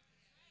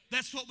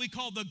 That's what we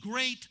call the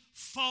great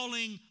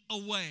falling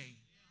away.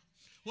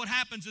 What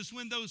happens is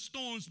when those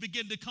storms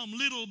begin to come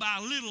little by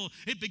little,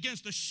 it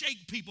begins to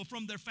shake people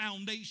from their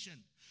foundation.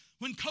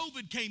 When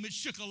COVID came, it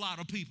shook a lot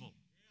of people.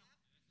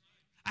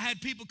 I had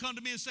people come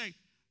to me and say,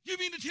 you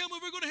mean to tell me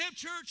we're going to have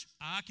church?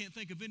 I can't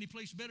think of any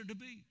place better to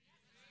be.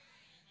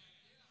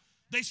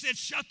 They said,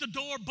 shut the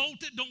door,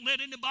 bolt it, don't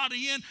let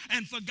anybody in,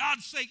 and for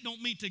God's sake,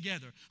 don't meet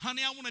together.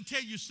 Honey, I want to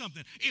tell you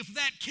something. If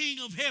that King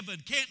of heaven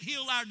can't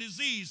heal our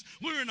disease,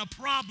 we're in a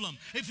problem.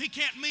 If he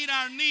can't meet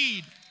our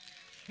need,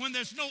 when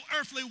there's no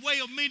earthly way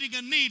of meeting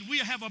a need, we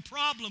have a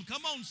problem.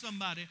 Come on,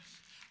 somebody.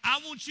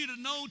 I want you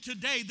to know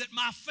today that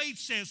my faith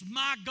says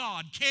my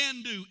God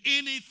can do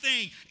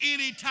anything,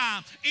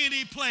 anytime,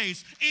 any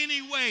place,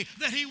 any way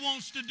that he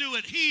wants to do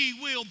it. He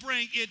will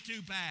bring it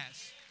to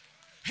pass.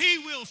 He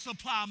will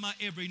supply my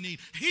every need.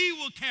 He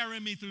will carry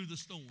me through the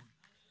storm.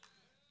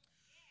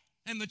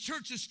 And the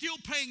church is still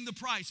paying the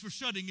price for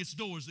shutting its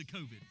doors at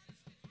COVID.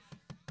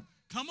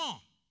 Come on.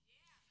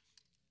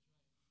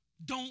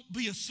 Don't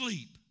be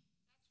asleep.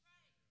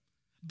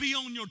 Be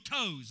on your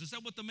toes. Is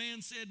that what the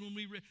man said when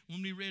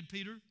we read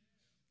Peter?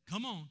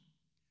 Come on.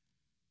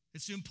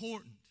 It's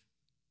important.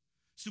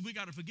 So we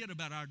got to forget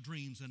about our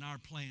dreams and our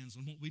plans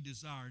and what we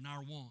desire and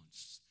our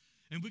wants.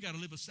 And we got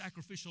to live a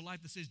sacrificial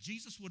life that says,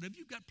 Jesus, whatever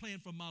you got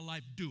planned for my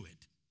life, do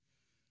it.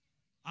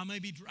 I may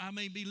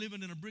be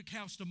living in a brick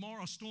house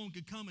tomorrow. A storm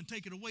could come and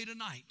take it away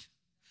tonight.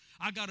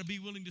 I got to be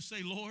willing to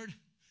say, Lord,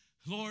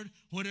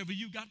 whatever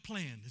you got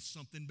planned is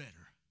something better.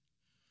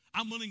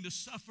 I'm willing to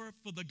suffer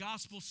for the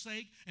gospel's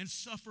sake and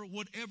suffer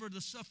whatever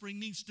the suffering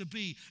needs to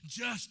be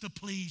just to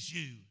please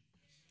you.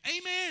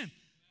 Amen.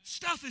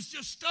 Stuff is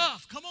just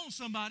stuff. Come on,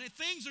 somebody.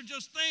 Things are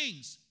just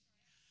things.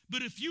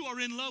 But if you are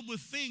in love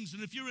with things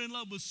and if you're in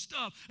love with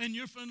stuff and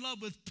you're in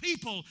love with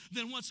people,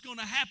 then what's going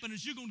to happen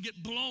is you're going to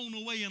get blown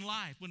away in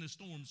life when the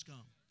storms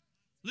come.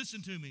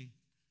 Listen to me.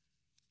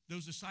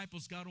 Those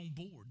disciples got on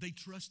board. They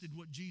trusted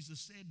what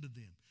Jesus said to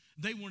them.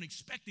 They weren't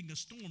expecting a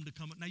storm to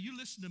come. Now you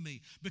listen to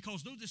me,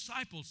 because those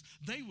disciples,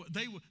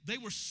 they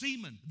were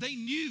seamen. They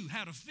knew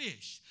how to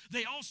fish.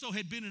 They also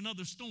had been in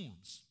other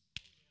storms.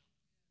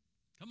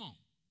 Come on.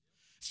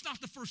 It's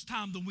not the first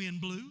time the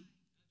wind blew.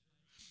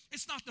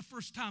 It's not the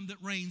first time that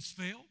rains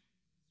fell.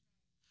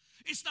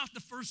 It's not the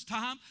first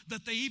time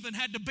that they even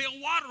had to bail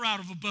water out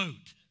of a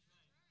boat.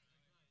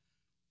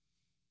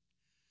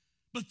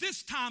 But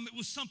this time it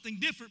was something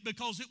different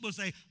because it was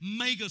a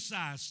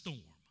mega-sized storm.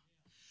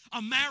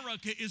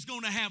 America is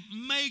going to have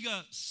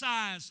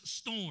mega-sized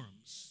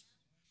storms.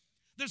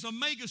 There's a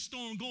mega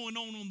storm going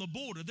on the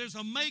border. There's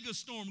a mega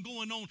storm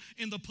going on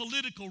in the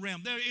political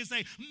realm. There is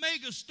a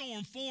mega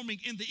storm forming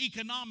in the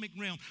economic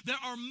realm. There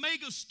are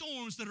mega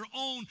storms that are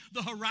on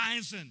the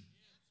horizon.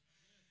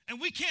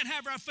 And we can't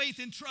have our faith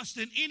and trust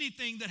in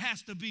anything that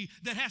has to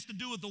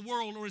do with the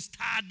world or is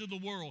tied to the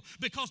world,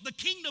 because the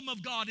kingdom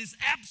of God is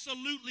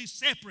absolutely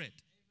separate.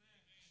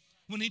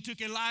 When he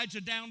took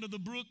Elijah down to the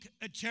brook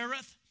at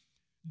Cherith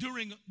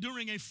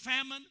during a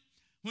famine,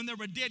 when there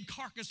were dead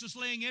carcasses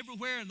laying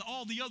everywhere and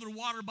all the other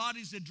water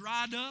bodies had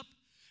dried up,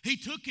 he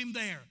took him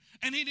there.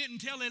 And he didn't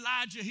tell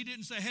Elijah, he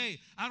didn't say, hey,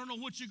 I don't know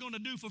what you're going to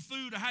do for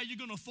food or how you're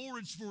going to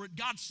forage for it.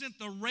 God sent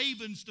the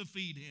ravens to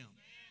feed him.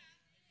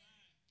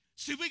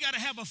 See, we got to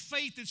have a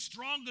faith that's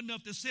strong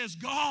enough that says,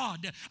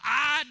 God,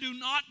 I do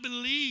not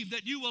believe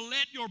that you will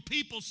let your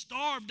people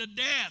starve to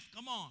death.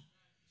 Come on.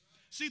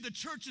 See, the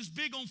church is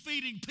big on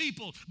feeding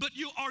people, but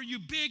are you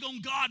big on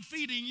God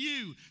feeding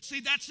you? See,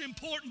 that's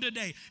important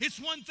today. It's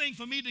one thing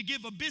for me to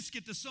give a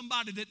biscuit to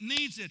somebody that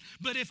needs it,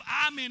 but if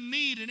I'm in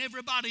need and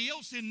everybody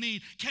else in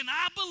need, can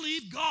I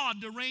believe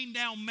God to rain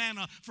down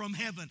manna from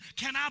heaven?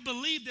 Can I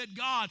believe that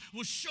God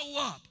will show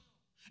up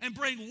and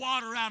bring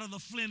water out of the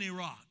flinty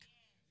rock?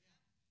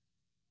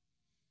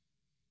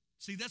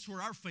 See, that's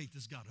where our faith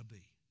has got to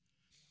be.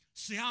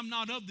 See, I'm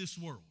not of this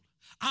world.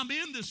 I'm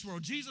in this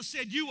world. Jesus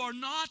said, you are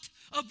not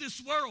of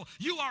this world.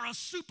 You are a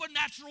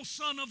supernatural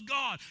son of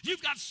God.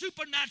 You've got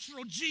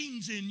supernatural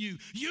genes in you.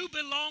 You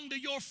belong to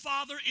your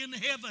Father in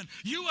heaven.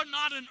 You are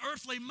not an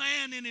earthly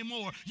man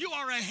anymore. You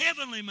are a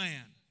heavenly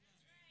man.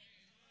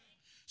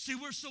 See,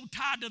 we're so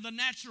tied to the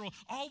natural,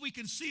 all we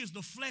can see is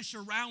the flesh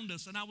around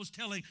us. And I was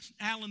telling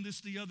Alan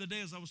this the other day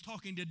as I was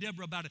talking to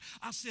Deborah about it.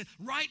 I said,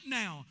 right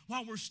now,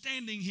 while we're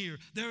standing here,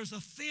 there's a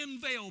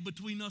thin veil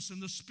between us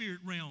and the spirit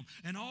realm.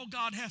 And all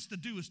God has to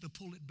do is to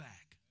pull it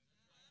back.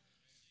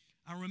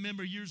 I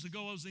remember years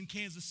ago, I was in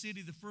Kansas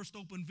City, the first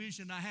open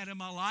vision I had in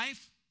my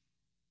life.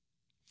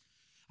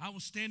 I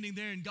was standing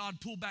there and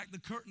God pulled back the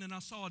curtain and I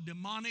saw a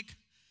demonic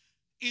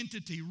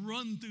entity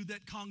run through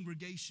that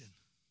congregation.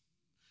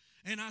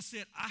 And I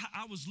said,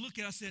 I was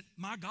looking, I said,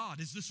 my God,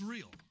 is this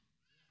real?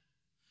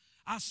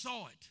 I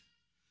saw it.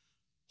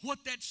 What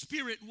that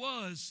spirit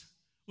was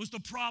the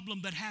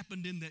problem that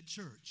happened in that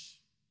church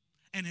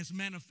and has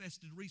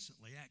manifested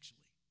recently, actually.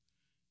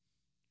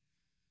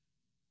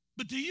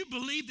 But do you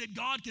believe that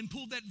God can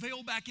pull that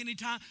veil back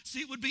anytime?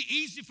 See, it would be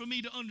easy for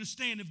me to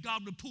understand if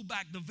God would pull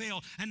back the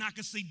veil and I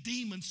could see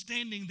demons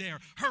standing there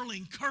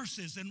hurling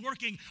curses and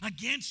working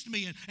against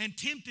me and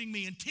tempting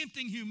me and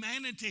tempting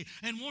humanity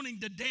and wanting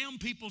to damn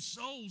people's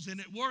souls, and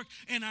at work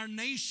in our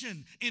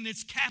nation, in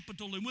its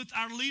capital, and with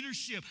our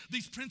leadership,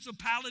 these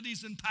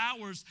principalities and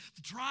powers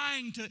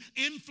trying to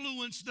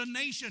influence the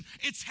nation.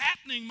 It's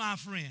happening, my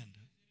friend.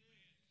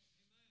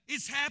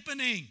 It's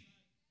happening.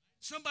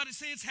 Somebody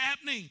say it's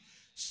happening.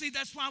 See,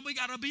 that's why we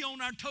got to be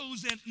on our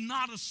toes and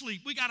not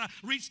asleep. We got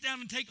to reach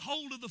down and take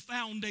hold of the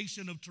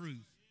foundation of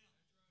truth.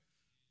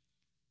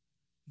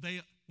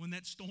 When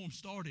that storm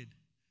started,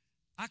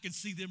 I could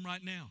see them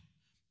right now.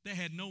 They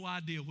had no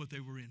idea what they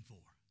were in for.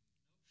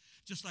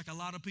 Just like a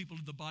lot of people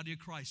in the body of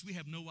Christ, we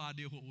have no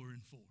idea what we're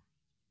in for.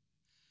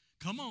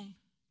 Come on.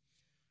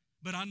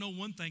 But I know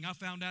one thing. I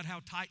found out how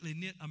tightly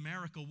knit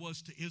America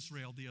was to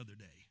Israel the other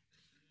day.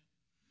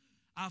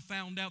 I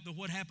found out that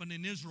what happened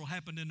in Israel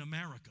happened in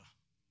America.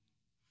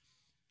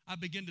 I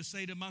began to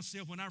say to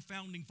myself, when our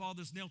founding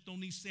fathers knelt on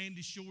these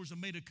sandy shores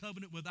and made a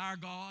covenant with our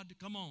God,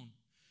 come on,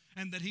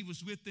 and that he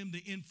was with them to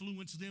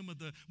influence them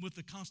with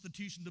the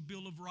Constitution, the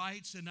Bill of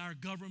Rights, and our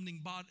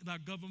governing body, our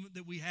government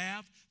that we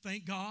have,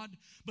 thank God.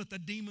 But the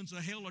demons of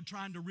hell are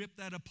trying to rip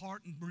that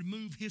apart and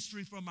remove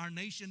history from our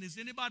nation. Is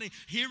anybody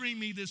hearing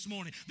me this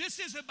morning? This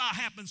isn't by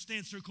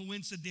happenstance or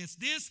coincidence.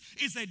 This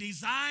is a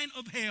design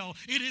of hell.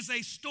 It is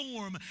a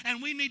storm,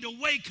 and we need to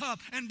wake up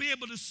and be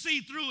able to see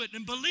through it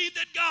and believe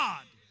that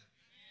God.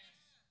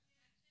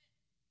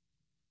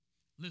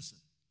 Listen.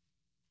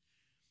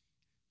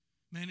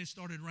 Man, it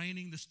started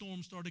raining. The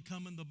storm started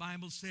coming. The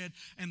Bible said,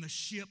 and the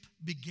ship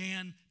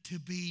began to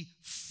be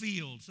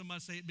filled. Somebody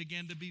say it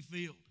began to be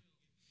filled.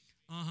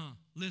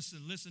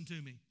 Listen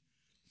to me.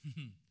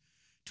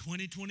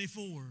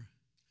 2024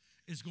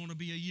 is going to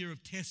be a year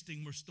of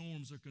testing where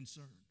storms are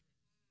concerned.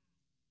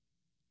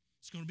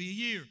 It's going to be a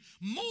year.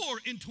 More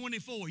in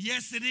 24.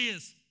 Yes, it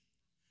is.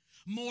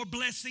 More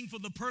blessing for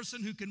the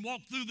person who can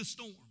walk through the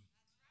storm.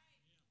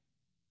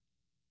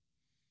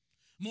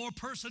 More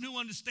person who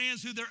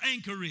understands who their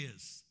anchor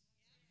is.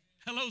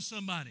 Hello,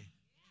 somebody.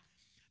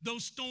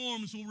 Those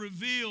storms will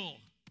reveal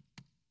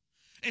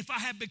if I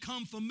have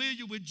become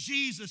familiar with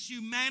Jesus'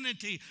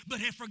 humanity, but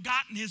have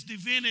forgotten his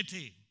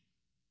divinity.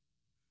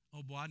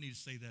 Oh boy, I need to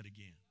say that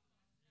again.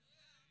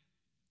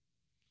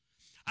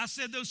 I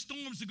said those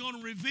storms are going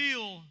to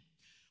reveal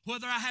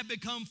whether I have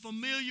become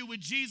familiar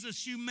with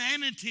Jesus'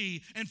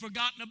 humanity and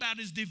forgotten about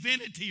his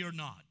divinity or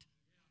not.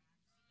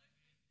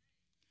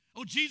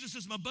 Oh, Jesus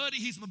is my buddy.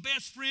 He's my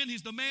best friend.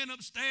 He's the man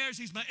upstairs.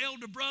 He's my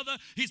elder brother.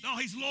 He's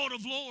Lord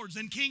of lords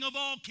and King of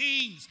all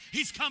kings.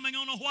 He's coming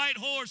on a white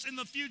horse in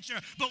the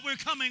future, but we're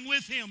coming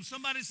with him.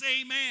 Somebody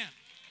say amen.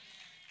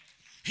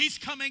 He's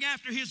coming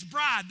after his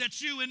bride. That's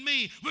you and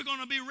me. We're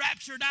going to be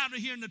raptured out of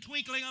here in the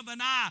twinkling of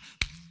an eye.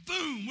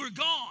 Boom, we're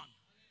gone.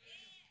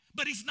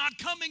 But he's not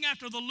coming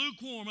after the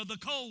lukewarm or the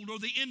cold or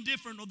the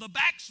indifferent or the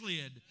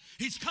backslid.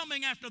 He's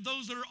coming after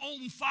those that are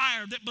on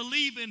fire, that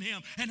believe in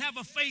him and have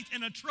a faith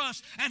and a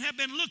trust and have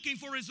been looking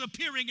for his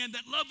appearing and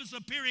that love is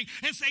appearing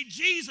and say,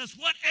 Jesus,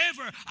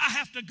 whatever I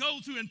have to go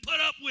through and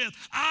put up with,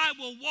 I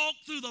will walk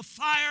through the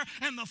fire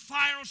and the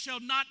fire shall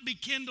not be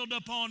kindled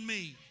upon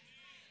me.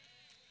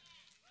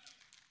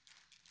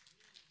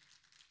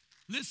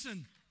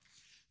 Listen,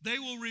 they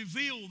will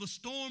reveal, the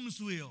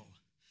storms will,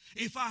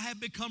 if I have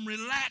become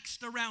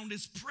relaxed around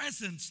his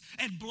presence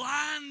and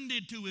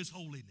blinded to his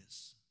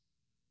holiness.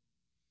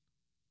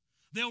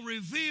 They'll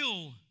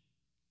reveal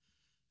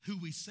who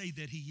we say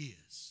that he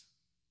is.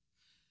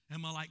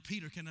 Am I like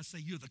Peter? Can I say,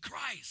 you're the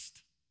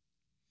Christ,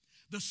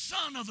 the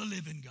Son of the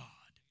living God?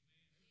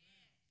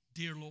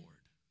 Dear Lord,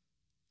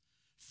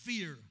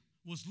 fear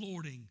was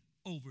lording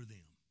over them.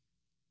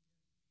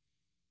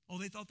 Oh,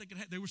 they thought they could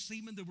have, they were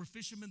seamen, they were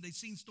fishermen, they'd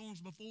seen storms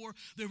before,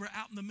 they were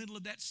out in the middle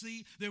of that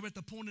sea, they were at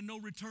the point of no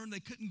return, they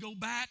couldn't go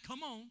back.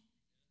 Come on.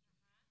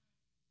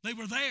 They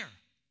were there.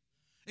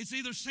 It's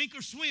either sink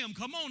or swim.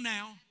 Come on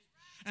now.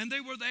 And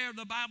they were there,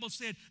 the Bible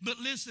said, but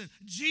listen,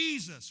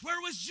 Jesus, where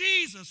was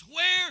Jesus?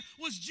 Where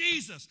was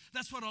Jesus?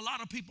 That's what a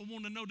lot of people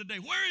want to know today.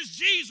 Where is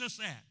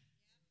Jesus at?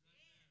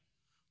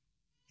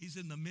 He's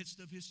in the midst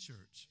of his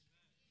church.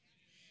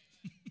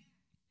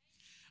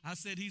 I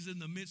said he's in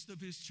the midst of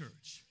his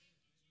church.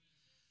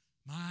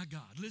 My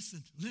God,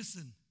 listen,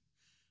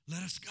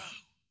 let us go.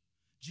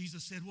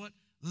 Jesus said what?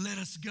 Let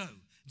us go.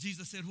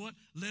 Jesus said what?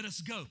 Let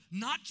us go.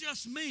 Not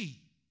just me.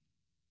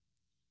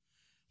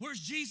 Where's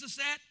Jesus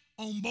at?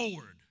 On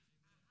board.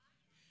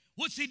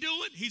 What's he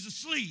doing? He's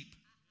asleep.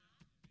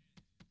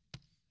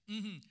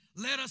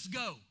 Let us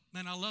go.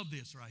 Man, I love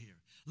this right here.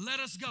 Let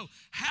us go.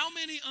 How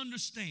many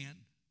understand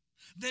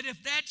that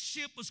if that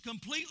ship was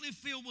completely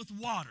filled with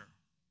water,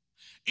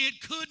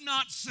 it could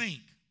not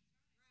sink?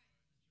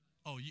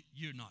 Oh,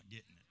 you're not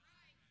getting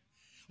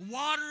it.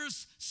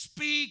 Waters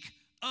speak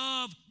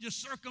of your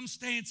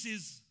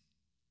circumstances,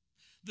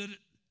 the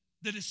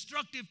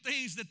destructive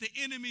things that the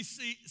enemy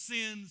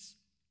sends,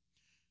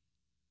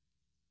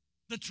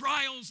 the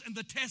trials and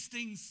the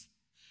testings,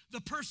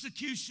 the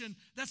persecution.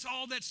 That's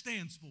all that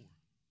stands for.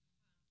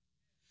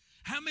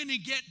 How many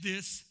get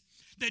this?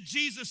 That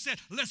Jesus said,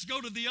 let's go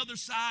to the other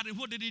side. And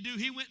what did he do?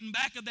 He went in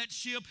back of that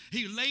ship.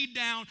 He laid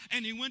down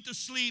and he went to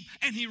sleep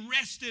and he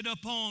rested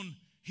upon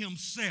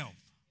himself.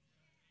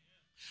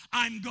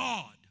 I'm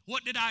God.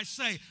 What did I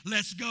say?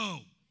 Let's go.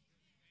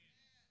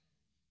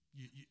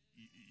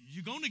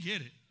 You're going to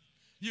get it.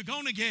 You're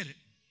going to get it.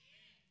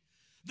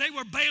 They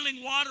were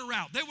bailing water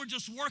out. They were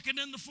just working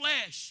in the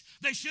flesh.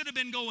 They should have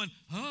been going,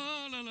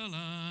 oh, la, la,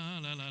 la,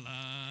 la, la,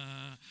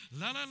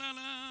 la, la, la,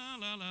 la,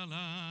 la, la,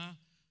 la.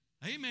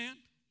 Amen.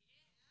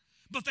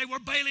 But they were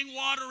bailing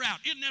water out.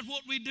 Isn't that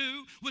what we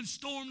do? When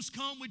storms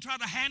come, we try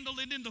to handle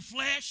it in the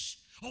flesh.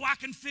 Oh, I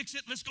can fix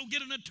it. Let's go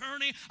get an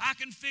attorney. I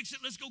can fix it.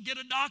 Let's go get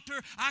a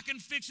doctor. I can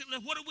fix it.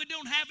 What if we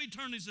don't have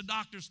attorneys and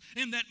doctors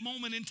in that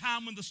moment in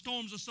time when the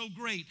storms are so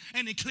great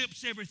and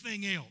eclipse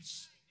everything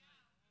else?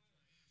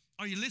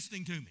 Are you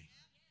listening to me?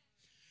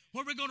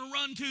 Where are we going to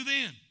run to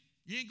then?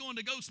 You ain't going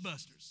to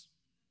Ghostbusters.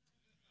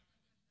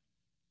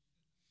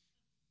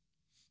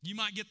 You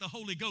might get the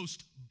Holy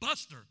Ghost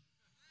buster.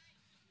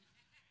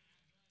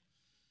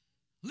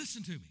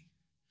 Listen to me.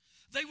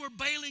 They were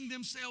bailing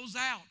themselves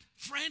out,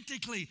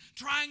 frantically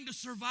trying to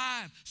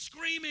survive,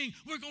 screaming,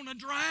 we're going to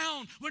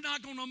drown. We're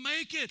not going to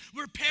make it.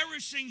 We're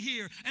perishing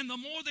here. And the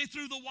more they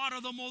threw the water,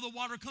 the more the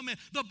water come in.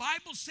 The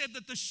Bible said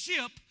that the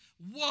ship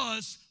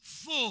was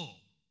full.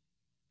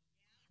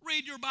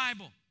 Read your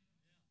Bible.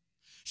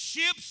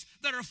 Ships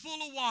that are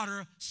full of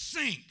water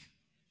sink.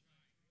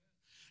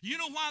 You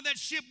know why that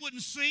ship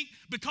wouldn't sink?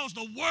 Because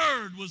the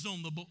word was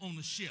on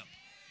the ship.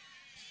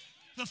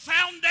 The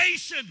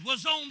foundation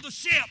was on the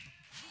ship.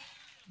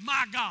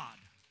 My God.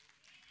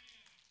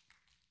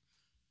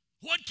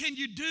 What can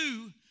you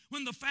do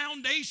when the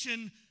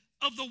foundation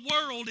of the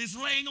world is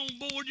laying on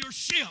board your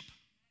ship?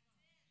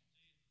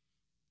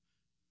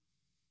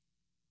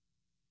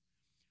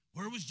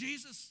 Where was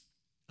Jesus?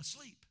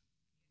 Asleep.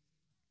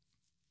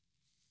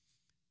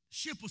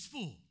 Ship was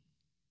full.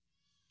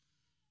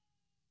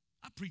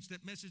 I preached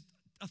that message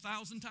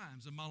 1,000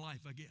 times in my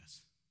life, I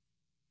guess.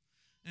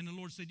 And the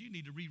Lord said, you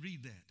need to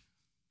reread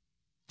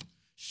that.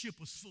 Ship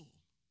was full.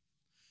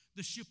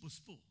 The ship was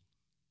full.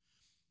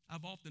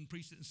 I've often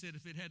preached it and said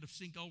if it had to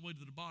sink all the way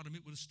to the bottom,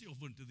 it would have still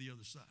went to the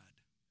other side.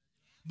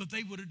 But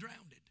they would have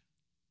drowned it.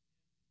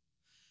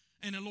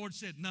 And the Lord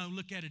said, no,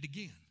 look at it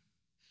again.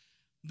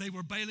 They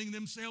were bailing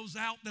themselves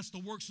out. That's the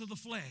works of the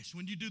flesh.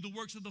 When you do the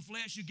works of the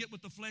flesh, you get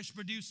what the flesh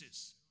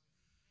produces.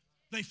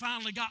 They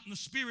finally got in the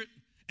spirit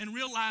and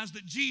realized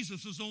that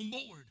Jesus was on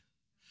board.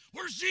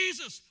 Where's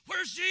Jesus?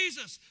 Where's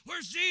Jesus?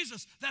 Where's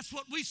Jesus? That's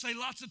what we say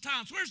lots of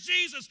times. Where's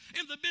Jesus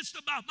in the midst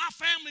of my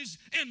family's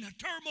in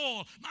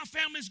turmoil? My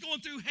family's going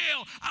through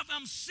hell.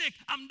 I'm sick.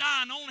 I'm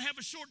dying. I only have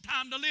a short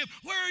time to live.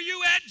 Where are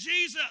you at,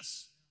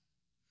 Jesus?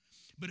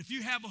 But if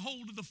you have a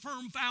hold of the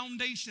firm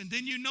foundation,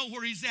 then you know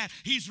where he's at.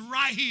 He's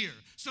right here.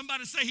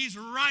 Somebody say, he's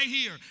right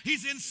here.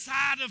 He's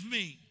inside of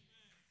me.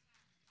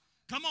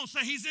 Come on, say,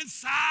 he's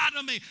inside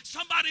of me.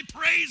 Somebody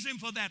praise him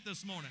for that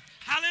this morning.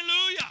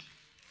 Hallelujah.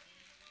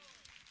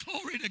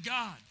 Glory to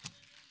God.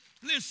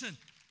 Listen,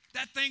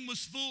 that thing was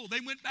full. They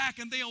went back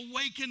and they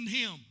awakened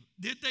him.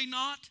 Did they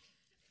not?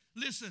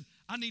 Listen,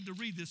 I need to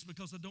read this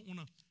because I don't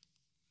want to.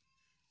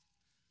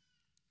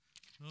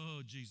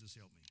 Oh, Jesus,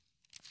 help me.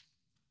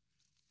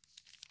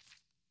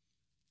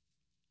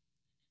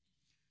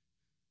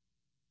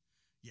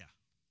 Yeah,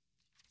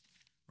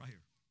 right here.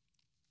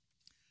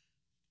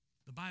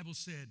 The Bible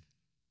said,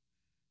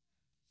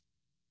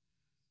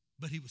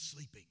 but he was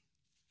sleeping.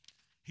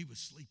 He was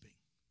sleeping.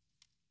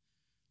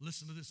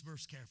 Listen to this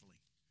verse carefully.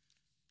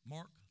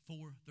 Mark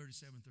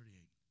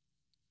 4:37-38.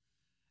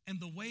 And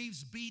the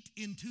waves beat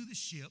into the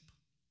ship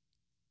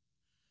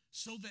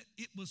so that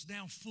it was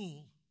now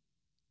full.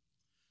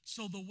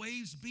 So the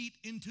waves beat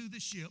into the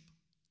ship.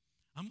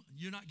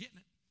 You're not getting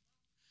it.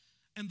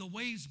 And the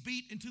waves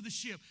beat into the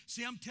ship.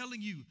 See, I'm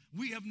telling you,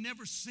 we have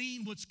never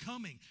seen what's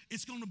coming.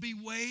 It's going to be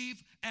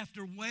wave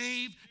after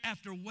wave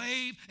after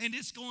wave, and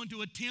it's going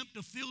to attempt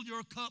to fill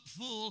your cup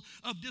full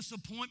of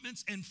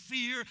disappointments and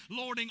fear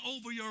lording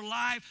over your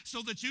life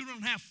so that you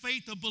don't have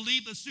faith to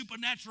believe the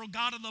supernatural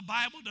God of the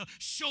Bible to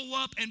show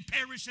up and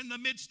perish in the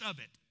midst of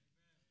it.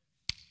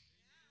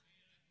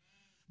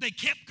 They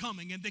kept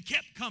coming and they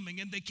kept coming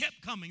and they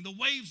kept coming. The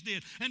waves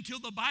did, until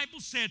the Bible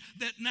said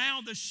that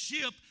now the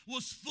ship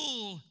was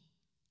full.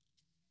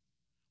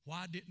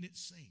 Why didn't it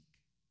sink?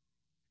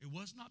 It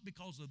was not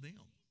because of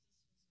them.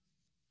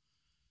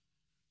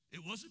 It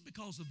wasn't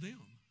because of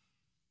them.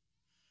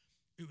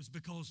 It was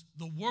because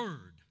the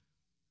Word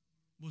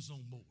was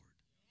on board.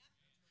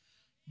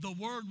 The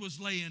Word was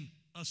laying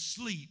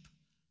asleep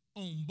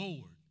on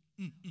board.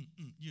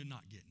 You're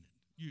not getting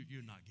it.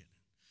 You're not getting it.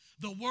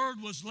 The Word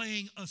was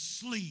laying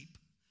asleep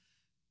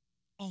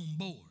on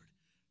board.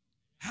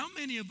 How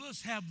many of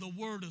us have the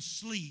Word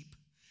asleep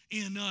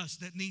in us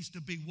that needs to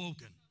be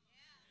woken?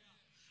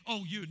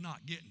 Oh, you're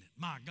not getting it.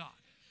 My God.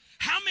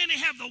 How many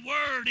have the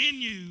Word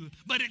in you,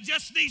 but it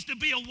just needs to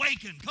be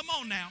awakened? Come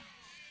on now.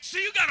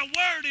 See, you got a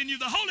Word in you.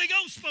 The Holy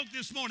Ghost spoke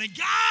this morning.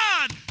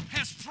 God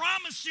has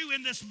promised you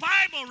in this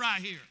Bible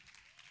right here.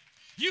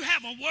 You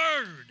have a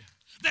Word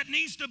that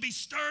needs to be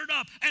stirred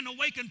up and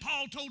awakened.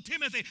 Paul told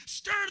Timothy,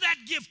 stir that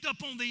gift up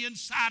on the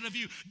inside of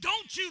you.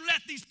 Don't you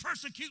let these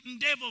persecuting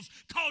devils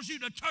cause you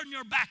to turn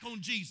your back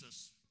on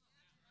Jesus.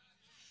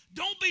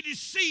 Don't be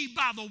deceived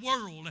by the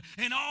world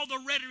and all the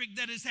rhetoric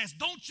that it has.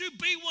 Don't you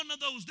be one of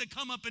those that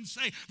come up and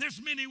say,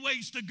 there's many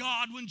ways to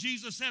God, when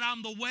Jesus said,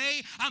 I'm the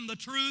way, I'm the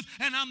truth,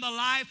 and I'm the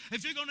life.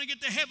 If you're going to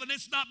get to heaven,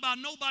 it's not by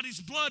nobody's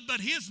blood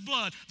but his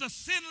blood, the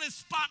sinless,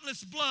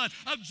 spotless blood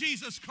of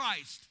Jesus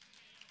Christ.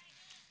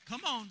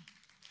 Come on.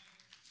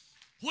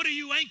 What are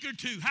you anchored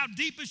to? How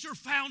deep is your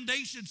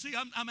foundation? See,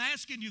 I'm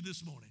asking you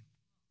this morning.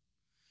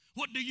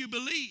 What do you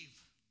believe?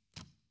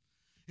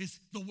 Is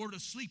the Word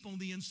asleep on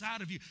the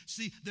inside of you?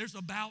 See, there's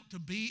about to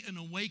be an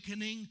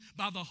awakening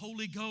by the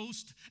Holy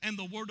Ghost and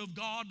the Word of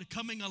God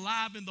coming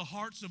alive in the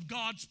hearts of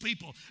God's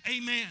people.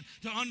 Amen.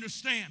 To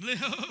understand.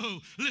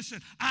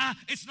 Listen,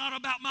 it's not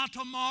about my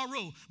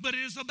tomorrow, but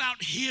it is about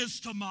his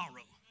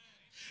tomorrow.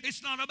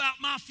 It's not about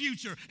my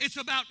future. It's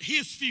about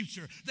his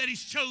future that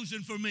he's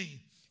chosen for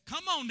me.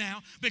 Come on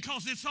now,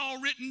 because it's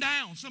all written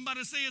down.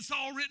 Somebody say it's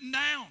all written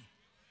down.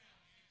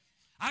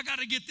 I got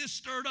to get this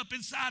stirred up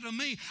inside of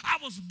me. I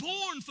was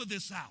born for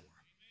this hour.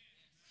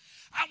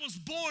 I was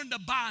born to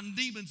bind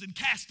demons and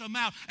cast them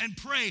out and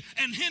pray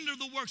and hinder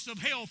the works of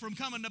hell from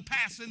coming to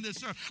pass in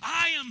this earth.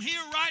 I am here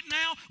right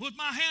now with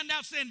my hand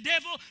out saying,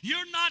 devil,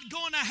 you're not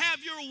going to have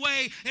your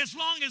way as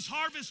long as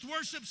Harvest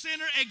Worship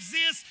Center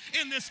exists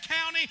in this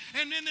county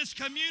and in this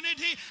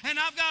community. And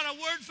I've got a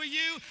word for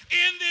you.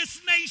 In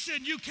this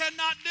nation, you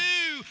cannot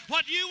do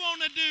what you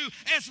want to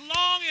do as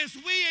long as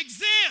we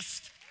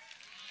exist.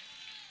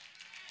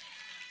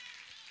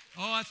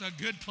 Oh, that's a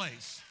good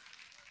place.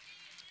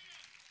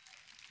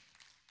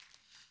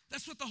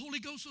 That's what the Holy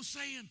Ghost was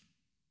saying.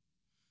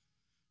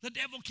 The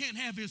devil can't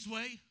have his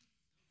way.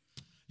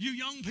 You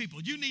young people,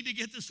 you need to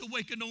get this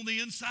awakened on the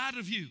inside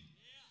of you.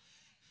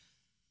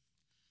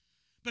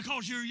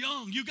 Because you're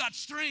young, you got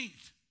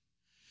strength.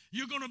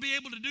 You're going to be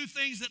able to do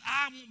things that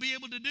I won't be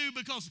able to do,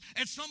 because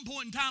at some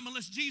point in time,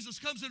 unless Jesus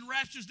comes and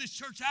raptures this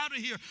church out of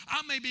here,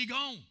 I may be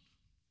gone.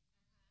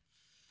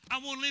 I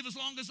want to live as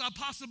long as I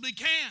possibly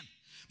can.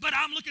 But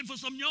I'm looking for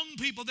some young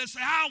people that say,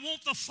 I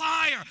want the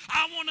fire.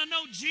 I want to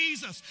know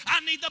Jesus.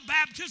 I need the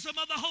baptism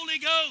of the Holy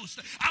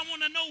Ghost. I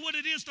want to know what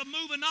it is to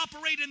move and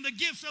operate in the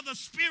gifts of the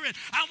Spirit.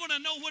 I want to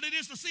know what it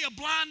is to see a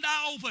blind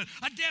eye open,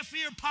 a deaf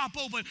ear pop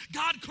open.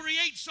 God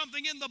creates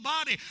something in the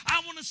body.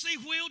 I want to see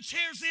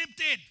wheelchairs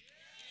emptied.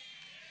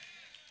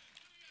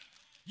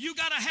 You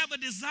got to have a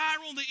desire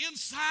on the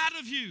inside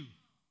of you.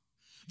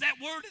 That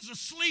word is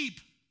asleep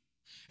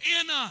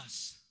in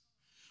us.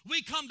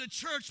 We come to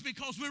church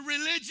because we're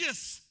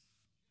religious.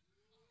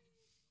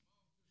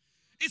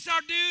 It's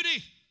our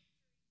duty.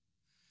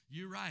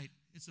 You're right.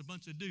 It's a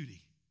bunch of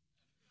duty.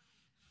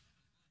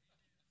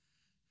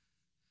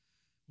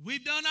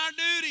 We've done our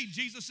duty.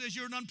 Jesus says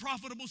you're an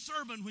unprofitable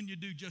servant when you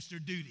do just your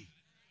duty.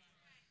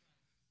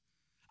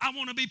 I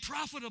want to be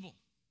profitable.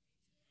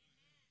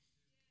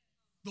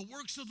 The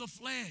works of the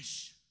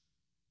flesh.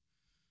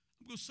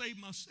 I'm going to save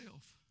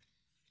myself.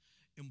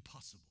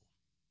 Impossible.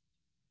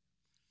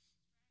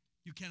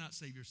 You cannot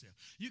save yourself.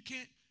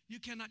 You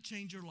cannot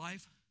change your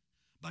life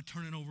by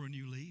turning over a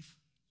new leaf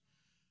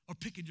or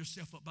picking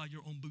yourself up by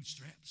your own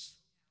bootstraps.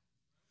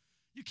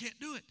 You can't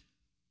do it.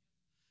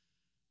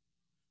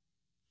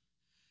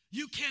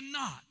 You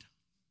cannot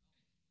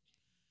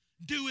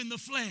do in the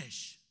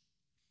flesh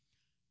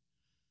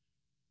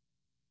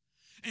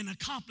and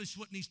accomplish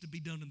what needs to be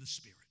done in the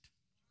spirit.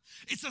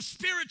 It's a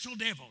spiritual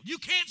devil. You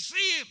can't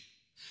see him.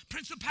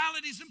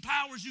 Principalities and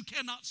powers you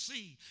cannot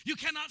see. You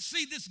cannot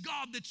see this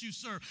God that you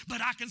serve.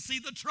 But I can see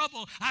the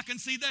trouble. I can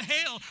see the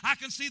hell. I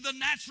can see the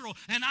natural.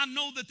 And I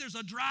know that there's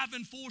a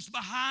driving force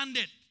behind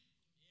it.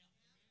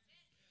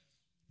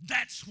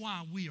 That's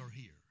why we are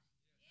here.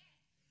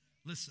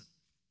 Listen.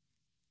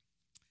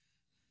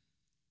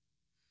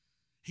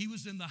 He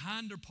was in the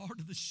hinder part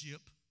of the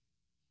ship,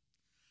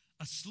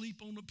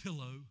 asleep on a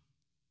pillow.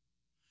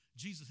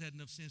 Jesus had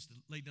enough sense to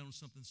lay down on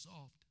something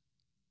soft.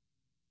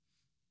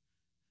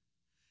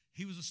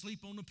 He was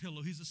asleep on a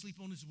pillow. He was asleep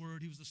on his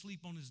word. He was asleep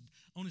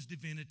on his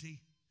divinity.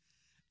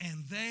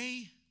 And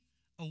they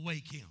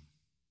awake him.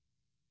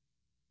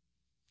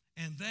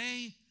 And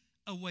they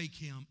awake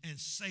him and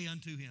say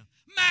unto him,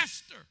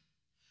 Master,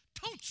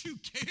 don't you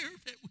care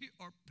that we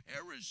are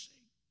perishing?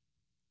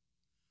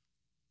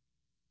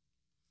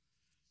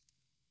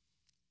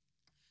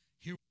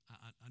 Here,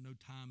 I know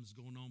time is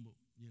going on, but,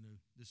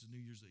 this is New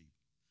Year's Eve.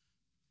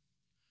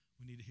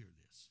 We need to hear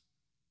this.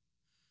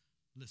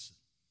 Listen.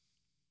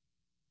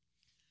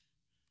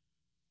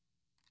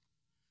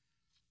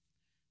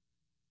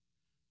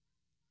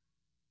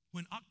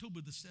 When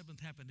October the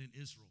 7th happened in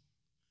Israel,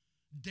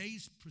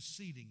 days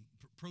preceding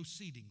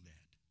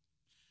that,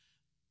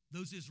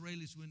 those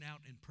Israelis went out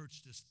and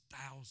purchased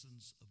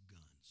thousands of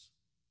guns.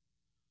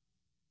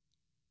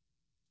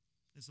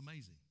 It's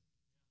amazing.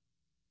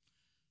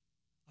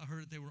 I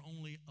heard that they were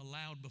only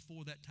allowed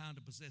before that time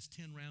to possess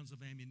 10 rounds of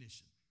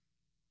ammunition.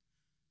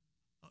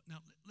 Now,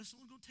 listen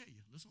what I'm going to tell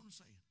you. Listen what I'm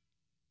saying.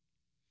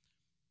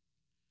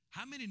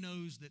 How many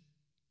knows that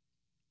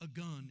a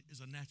gun is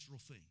a natural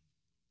thing?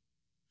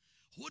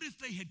 What if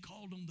they had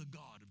called on the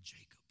God of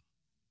Jacob?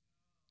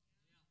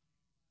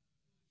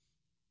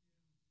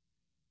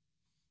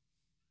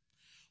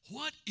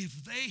 What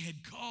if they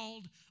had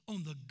called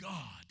on the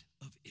God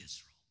of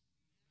Israel?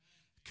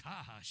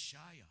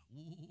 Kahashaya.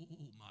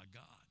 Oh, my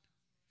God.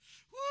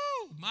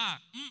 Woo, my.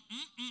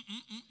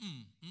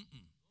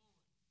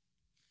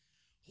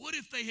 What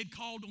if they had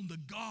called on the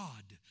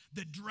God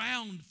that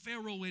drowned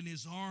Pharaoh and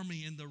his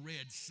army in the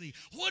Red Sea?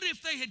 What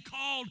if they had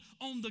called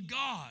on the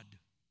God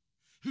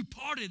who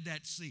parted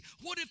that sea?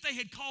 What if they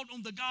had called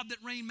on the God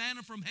that rained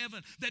manna from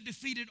heaven, that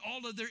defeated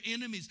all of their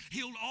enemies,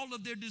 healed all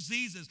of their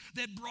diseases,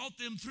 that brought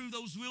them through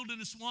those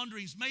wilderness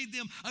wanderings, made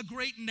them a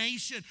great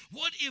nation?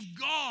 What if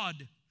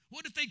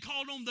they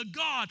called on the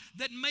God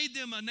that made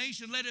them a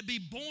nation, let it be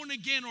born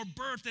again or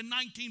birthed in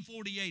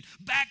 1948,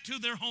 back to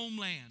their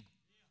homeland?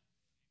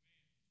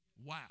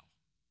 Wow.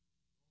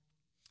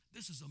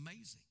 This is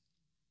amazing.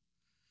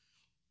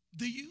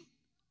 Do you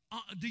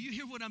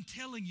hear what I'm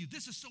telling you?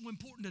 This is so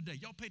important today.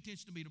 Y'all pay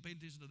attention to me. Don't pay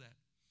attention to that.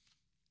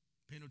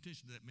 Pay no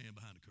attention to that man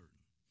behind the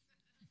curtain.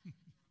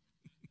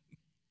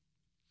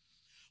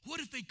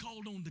 What if they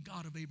called on the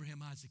God of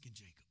Abraham, Isaac, and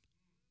Jacob?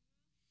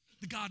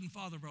 The God and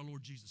Father of our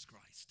Lord Jesus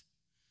Christ.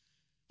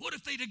 What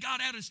if they'd have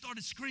got out and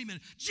started screaming,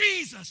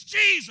 Jesus,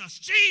 Jesus,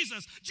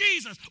 Jesus,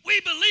 Jesus.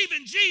 We believe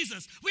in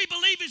Jesus. We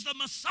believe he's the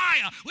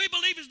Messiah. We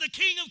believe he's the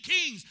King of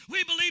Kings.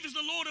 We believe he's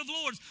the Lord of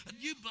Lords.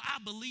 I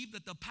believe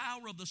that the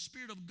power of the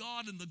Spirit of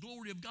God and the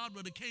glory of God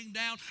would have came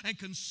down and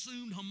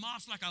consumed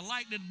Hamas like a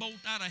lightning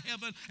bolt out of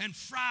heaven and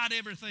fried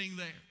everything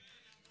there.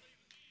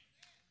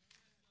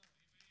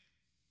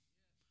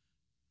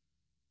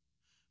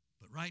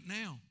 But right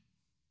now,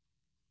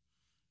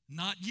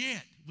 not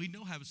yet. We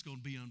know how it's going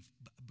to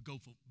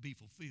be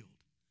fulfilled.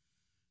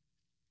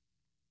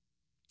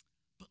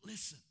 But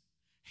listen,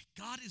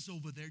 God is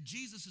over there.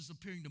 Jesus is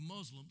appearing to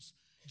Muslims.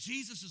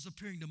 Jesus is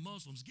appearing to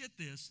Muslims. Get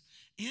this.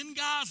 In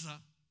Gaza,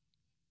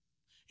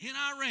 in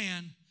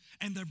Iran,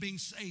 and they're being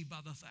saved by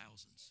the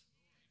thousands.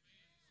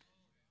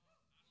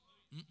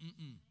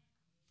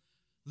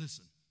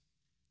 Listen.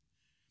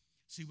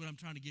 See, what I'm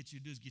trying to get you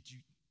to do is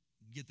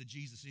get the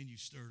Jesus in you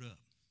stirred up.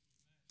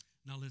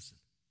 Now listen.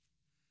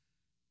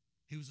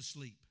 He was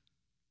asleep.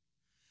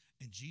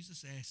 And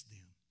Jesus asked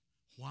them,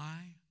 why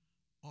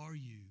are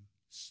you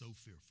so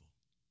fearful?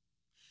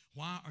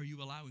 Why are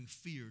you allowing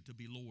fear to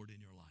be Lord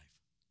in your life?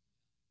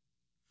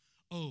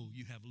 Oh,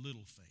 you have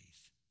little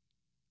faith.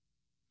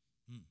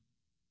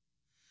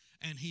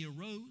 And he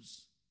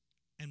arose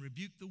and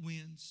rebuked the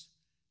winds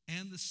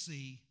and the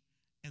sea,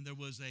 and there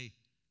was a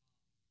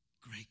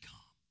great calm.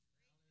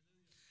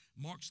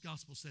 Mark's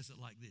gospel says it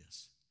like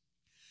this.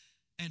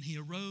 And he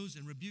arose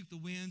and rebuked the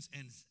winds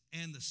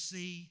and the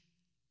sea,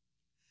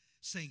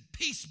 saying,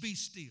 peace be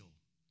still.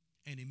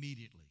 And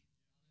immediately,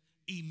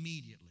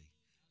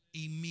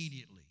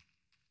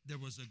 there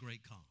was a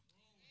great calm.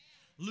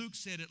 Luke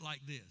said it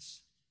like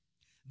this.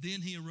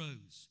 Then he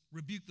arose,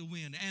 rebuked the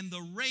wind and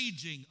the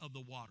raging of the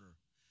water,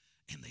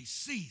 and they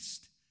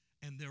ceased,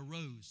 and there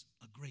rose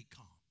a great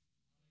calm.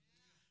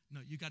 No,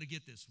 you got to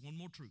get this. One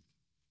more truth.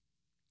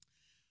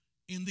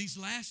 In these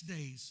last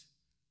days,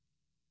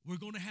 we're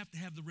going to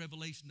have the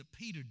revelation that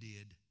Peter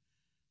did,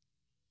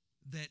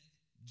 that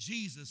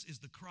Jesus is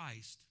the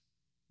Christ,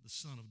 the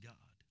Son of God.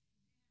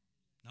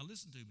 Now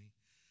listen to me.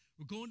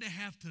 We're going to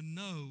have to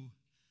know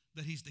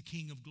that he's the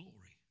King of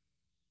glory.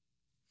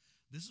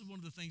 This is one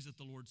of the things that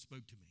the Lord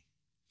spoke to me.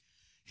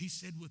 He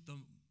said, with the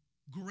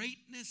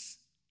greatness,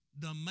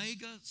 the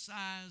mega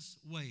size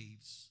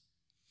waves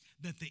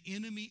that the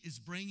enemy is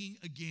bringing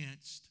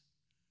against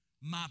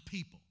my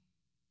people,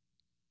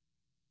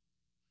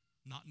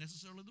 not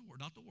necessarily the world,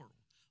 not the world,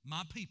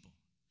 my people,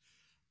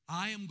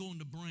 I am going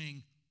to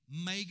bring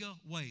mega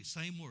waves,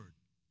 same word,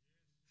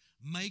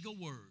 mega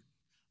word,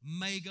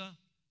 mega,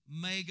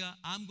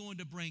 I'm going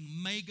to bring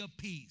mega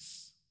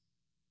peace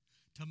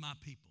to my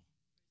people.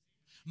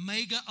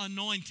 Mega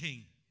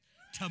anointing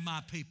to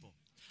my people.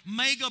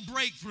 Mega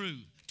breakthrough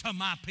to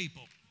my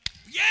people.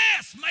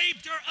 Yes,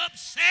 major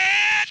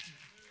upset.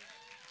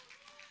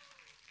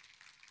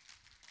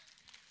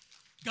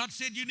 God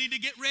said you need to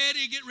get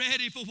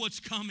ready for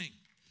what's coming.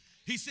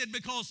 He said,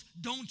 because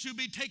don't you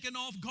be taken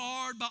off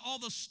guard by all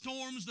the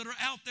storms that are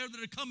out there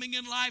that are coming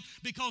in life,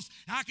 because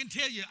I can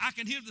tell you, I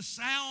can hear the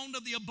sound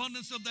of the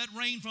abundance of that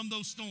rain from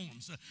those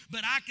storms.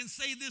 But I can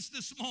say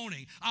this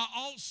morning, I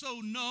also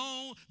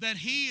know that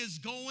he is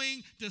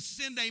going to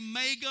send a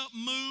mega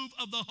move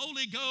of the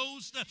Holy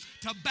Ghost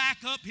to back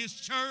up his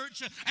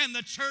church, and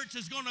the church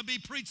is going to be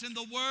preaching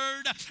the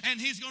word, and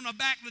he's going to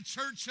back the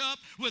church up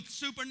with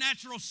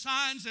supernatural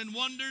signs and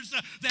wonders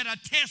that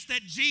attest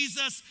that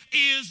Jesus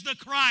is the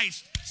Christ.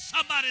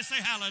 Somebody say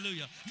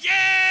hallelujah.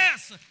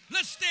 Yes!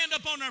 Let's stand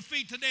up on our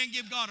feet today and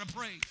give God a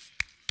praise.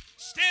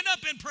 Stand up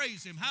and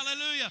praise him.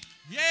 Hallelujah.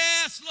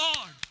 Yes,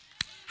 Lord.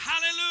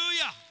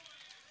 Hallelujah.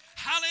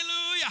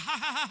 Hallelujah. Ha,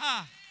 ha, ha,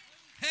 ha.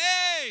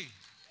 Hey.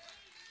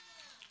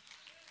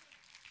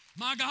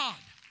 My God.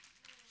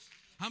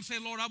 I'm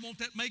saying, Lord, I want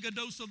that mega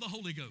dose of the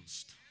Holy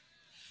Ghost.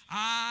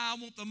 I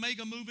want the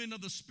mega moving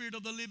of the Spirit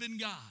of the living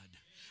God.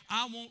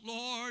 I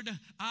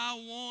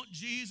want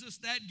Jesus,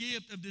 that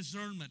gift of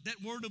discernment,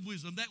 that word of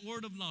wisdom, that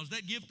word of knowledge,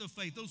 that gift of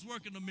faith, those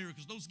working of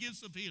miracles, those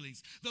gifts of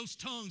healings, those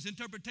tongues,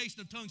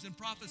 interpretation of tongues and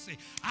prophecy.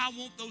 I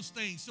want those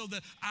things so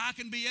that I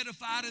can be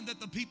edified and that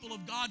the people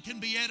of God can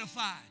be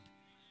edified.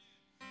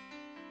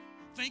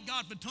 Thank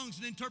God for tongues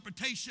and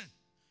interpretation.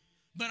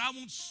 But I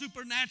want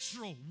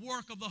supernatural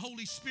work of the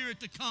Holy Spirit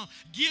to come.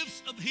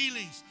 Gifts of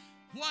healings.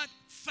 What?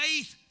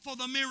 Faith for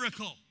the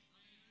miracle.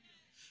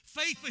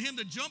 Faith for him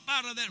to jump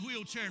out of that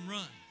wheelchair and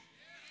run.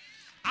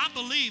 I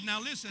believe, now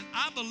listen,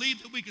 I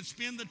believe that we could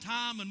spend the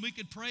time and we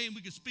could pray and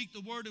we could speak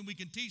the word and we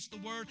can teach the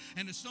word,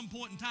 and at some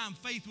point in time,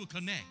 faith will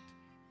connect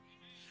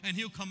and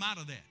he'll come out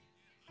of that.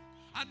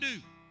 I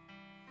do.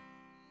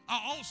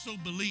 I also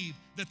believe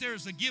that there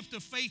is a gift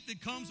of faith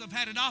that comes. I've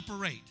had it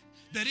operate,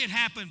 that it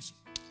happens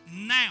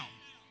now,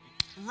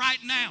 right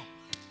now,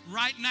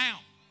 right now.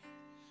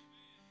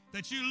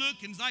 That you look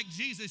and like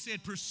Jesus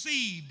said,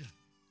 perceived.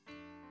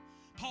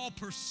 Paul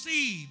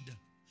perceived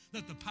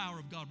that the power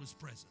of God was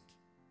present.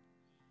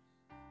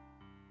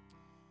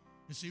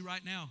 And see,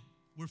 right now,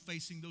 we're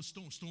facing those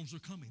storms. Storms are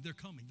coming. They're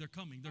coming. They're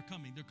coming. They're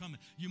coming. They're coming.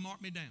 You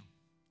mark me down.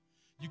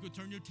 You go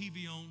turn your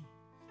TV on,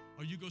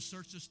 or you go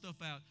search this stuff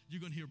out. You're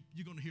going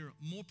to hear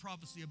more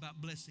prophecy about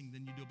blessing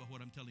than you do about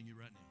what I'm telling you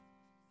right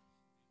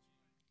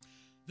now.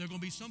 There are going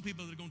to be some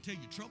people that are going to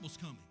tell you trouble's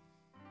coming.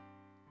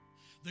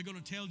 They're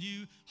going to tell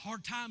you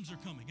hard times are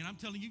coming. And I'm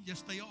telling you,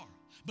 yes, they are.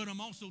 But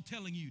I'm also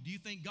telling you, do you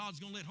think God's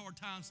going to let hard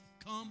times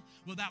come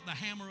without the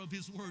hammer of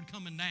his word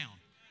coming down?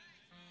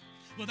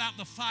 Without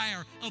the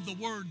fire of the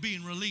word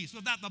being released,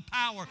 without the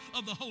power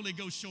of the Holy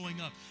Ghost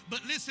showing up.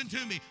 But listen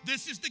to me,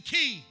 this is the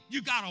key.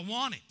 You got to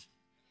want it.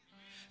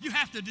 You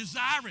have to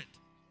desire it.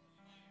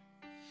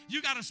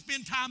 You got to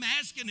spend time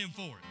asking him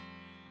for it.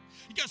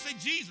 You got to say,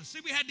 Jesus, see,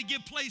 we had to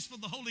give place for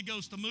the Holy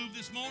Ghost to move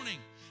this morning.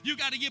 You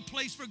got to give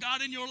place for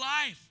God in your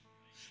life.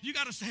 You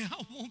got to say,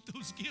 I want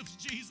those gifts,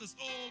 Jesus.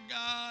 Oh,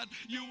 God,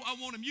 I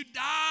want them. You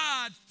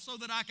died so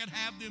that I could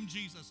have them,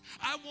 Jesus.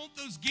 I want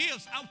those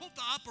gifts. I want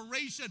the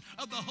operation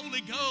of the Holy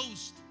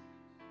Ghost.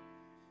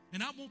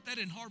 And I want that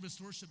in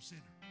Harvest Worship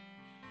Center.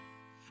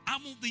 I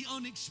want the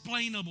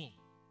unexplainable.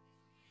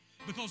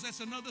 Because that's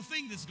another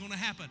thing that's going to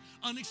happen.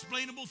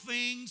 Unexplainable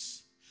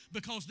things,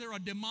 because there are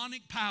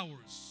demonic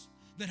powers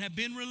that have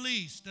been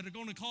released that are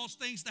going to cause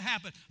things to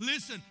happen.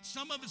 Listen,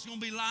 some of it's going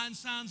to be lying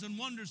signs and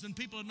wonders, and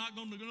people are not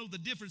going to know the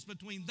difference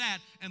between that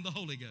and the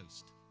Holy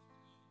Ghost.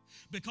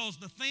 Because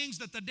the things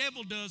that the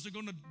devil does are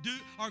going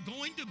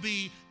to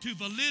be to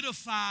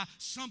validify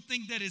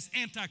something that is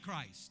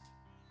antichrist.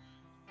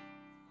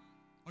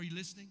 Are you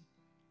listening?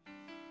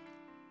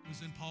 It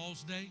was in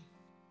Paul's day.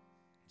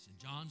 It's in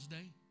John's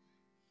day.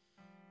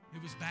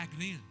 It was back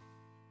then.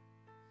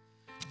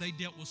 They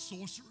dealt with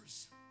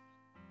sorcerers.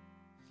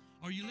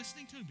 Are you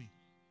listening to me?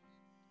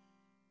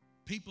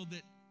 People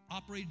that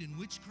operated in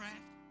witchcraft.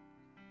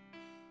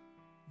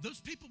 Those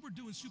people were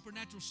doing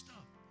supernatural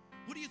stuff.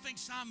 What do you think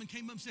Simon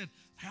came up and said,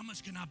 how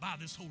much can I buy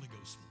this Holy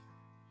Ghost for?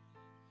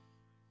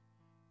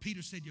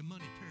 Peter said, your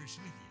money perish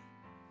with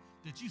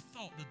you. That you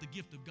thought that the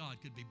gift of God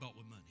could be bought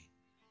with money.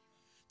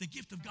 The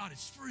gift of God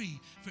is free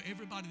for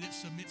everybody that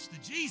submits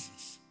to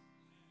Jesus.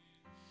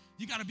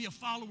 You got to be a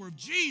follower of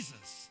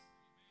Jesus.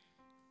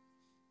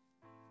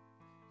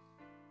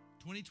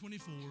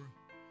 2024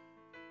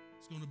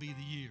 is going to be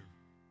the year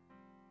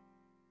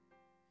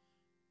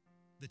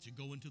that you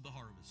go into the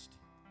harvest.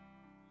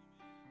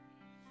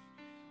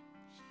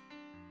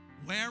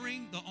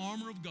 Wearing the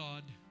armor of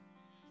God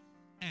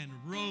and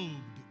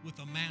robed with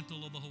the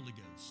mantle of the Holy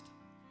Ghost.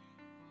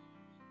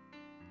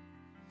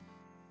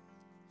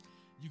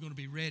 You're going to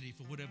be ready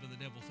for whatever the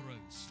devil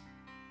throws.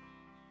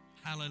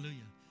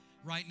 Hallelujah.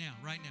 Right now,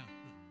 right now.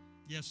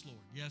 Yes, Lord.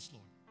 Yes,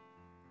 Lord.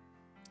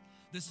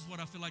 This is what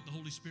I feel like the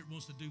Holy Spirit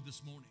wants to do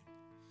this morning.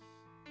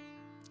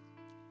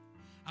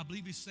 I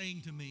believe He's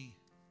saying to me,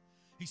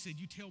 He said,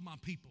 you tell my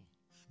people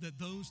that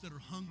those that are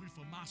hungry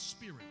for my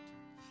spirit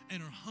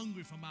and are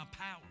hungry for my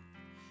power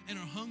and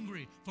are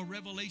hungry for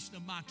revelation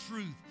of my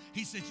truth,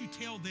 He says, you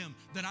tell them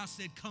that I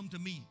said, come to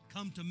me,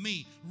 run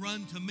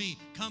to me,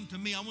 come to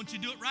me. I want you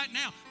to do it right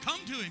now.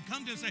 Come to Him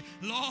and say,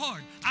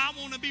 Lord, I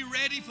want to be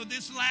ready for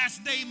this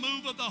last day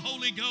move of the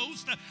Holy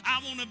Ghost. I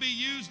want to be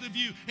used of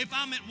you. If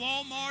I'm at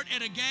Walmart,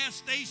 at a gas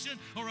station,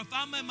 or if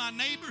I'm in my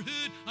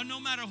neighborhood, or no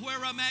matter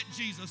where I'm at,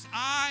 Jesus,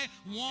 I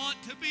want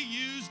to be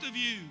used of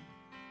you.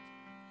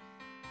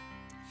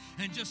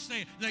 And just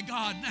say that,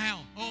 God,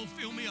 now, oh,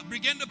 fill me up.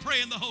 Begin to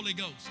pray in the Holy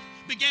Ghost.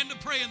 Begin to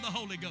pray in the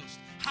Holy Ghost.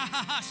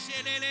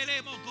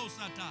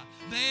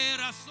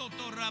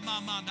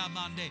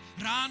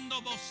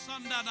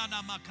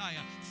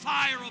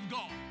 Fire of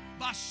God.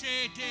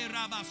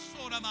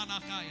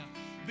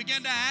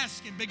 Begin to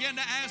ask Him. Begin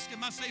to ask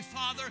Him. I say,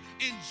 Father,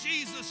 in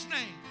Jesus'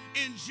 name,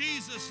 in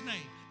Jesus'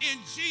 name, in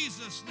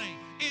Jesus' name,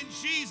 in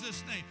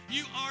Jesus' name,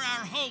 you are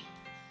our hope.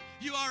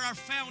 You are our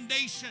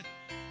foundation.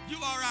 You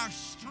are our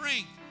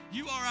strength.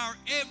 You are our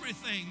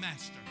everything,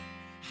 Master.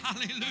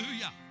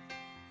 Hallelujah.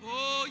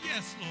 Oh,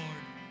 yes, Lord.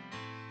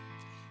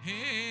 We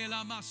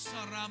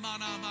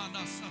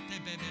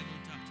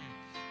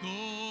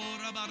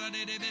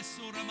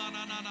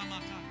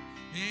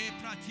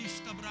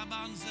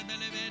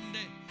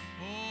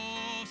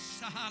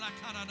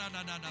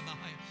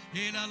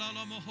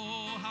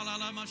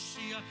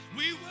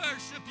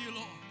worship you,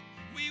 Lord.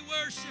 We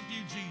worship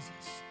you,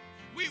 Jesus.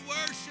 We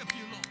worship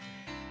you, Lord.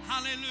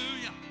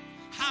 Hallelujah.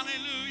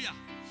 Hallelujah.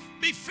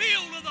 Be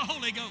filled with the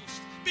Holy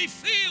Ghost. Be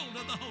filled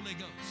with the Holy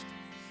Ghost.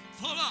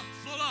 Full up,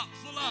 full up,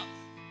 full up.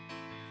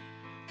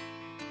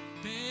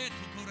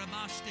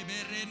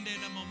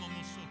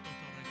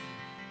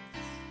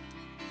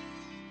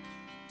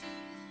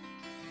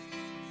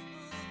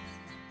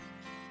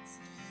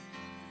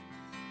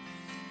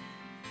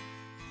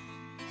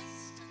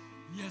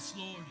 Yes,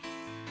 Lord.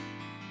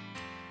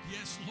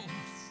 Yes, Lord.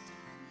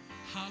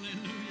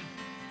 Hallelujah.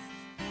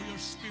 Pour your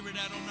spirit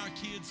out on our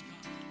kids,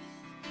 God.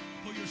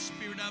 Pour your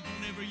spirit out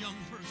on every young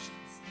person.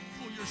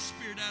 Pour your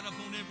spirit out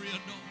upon every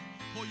adult.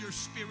 Pour your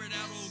spirit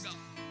out, oh God.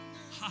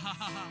 Ha ha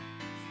ha ha.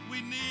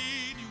 We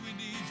need you, we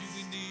need you,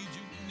 we need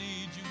you, we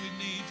need you, we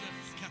need you.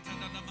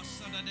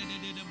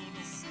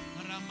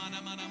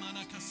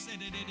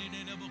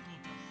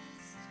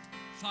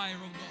 Fire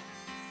of God.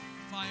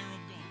 Fire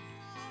of God.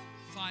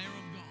 Fire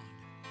of God.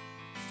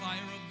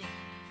 Fire of God.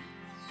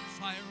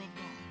 Fire of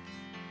God.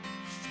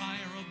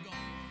 Fire of God.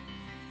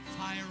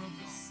 Fire of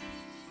God.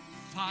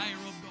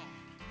 Fire of God.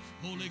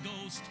 Holy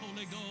Ghost,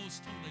 Holy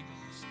Ghost, Holy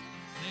Ghost.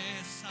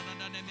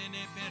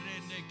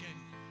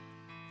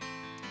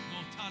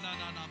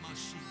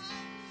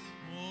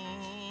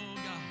 Oh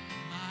God,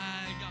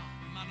 my God.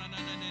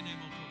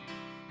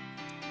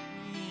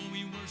 Oh,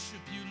 we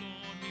worship you,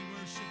 Lord. We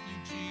worship you,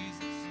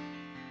 Jesus.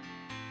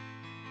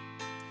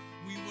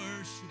 We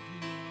worship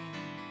you, Lord.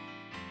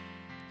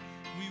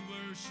 We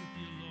worship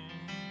you,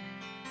 Lord.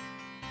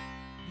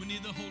 We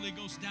need the Holy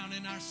Ghost down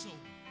in our soul.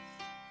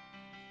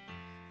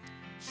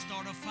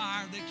 Start a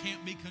fire that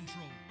can't be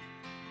controlled.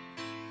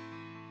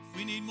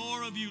 We need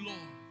more of you,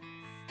 Lord.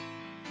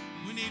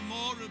 We need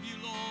more of you,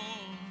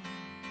 Lord.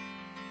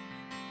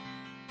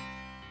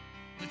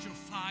 Let your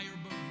fire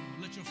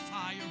burn. Let your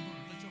fire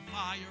burn. Let your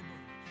fire burn.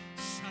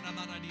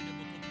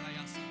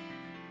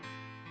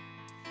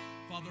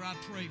 Father, I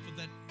pray for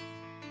that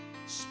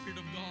Spirit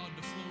of God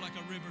to flow like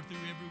a river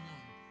through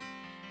everyone.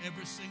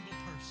 Every single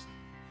person.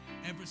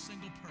 Every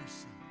single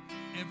person.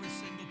 Every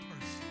single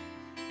person.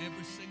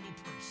 Every single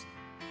person.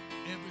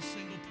 Every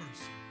single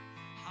person.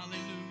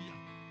 Hallelujah.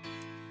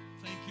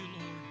 Thank you,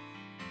 Lord.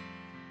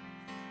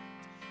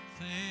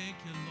 Thank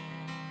you,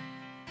 Lord.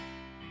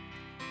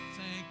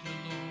 Thank you,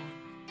 Lord.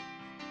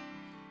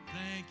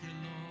 Thank you, Lord.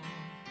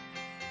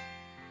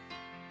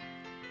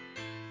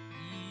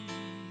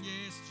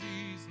 Yes,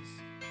 Jesus.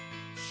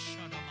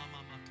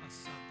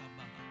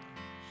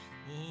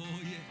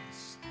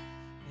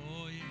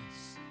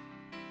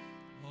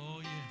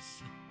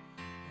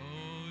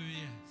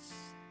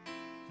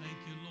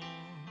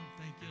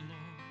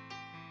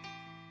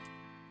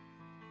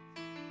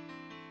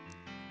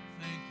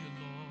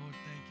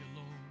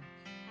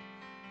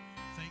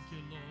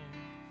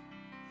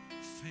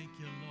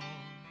 you,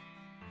 Lord.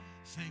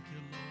 Thank you,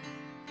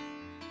 Lord.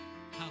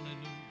 Hallelujah.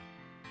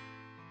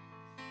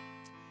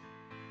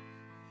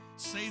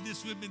 Say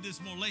this with me this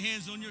morning. Lay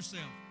hands on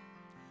yourself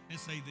and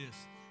say this.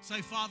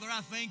 Say, Father,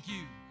 I thank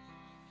you.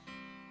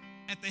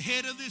 At the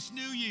head of this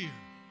new year,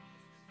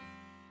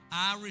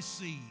 I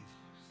receive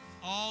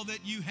all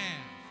that you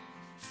have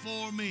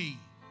for me.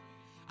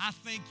 I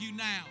thank you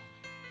now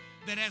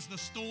that as the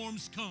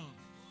storms come,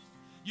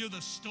 you're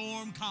the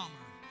storm calmer.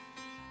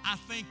 I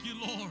thank you,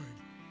 Lord.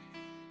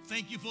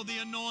 Thank you for the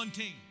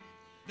anointing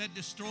that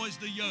destroys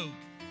the yoke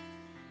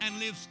and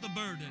lifts the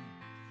burden.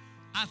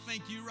 I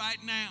thank you right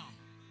now.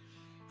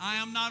 I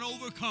am not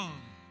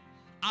overcome.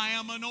 I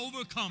am an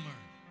overcomer.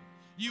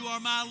 You are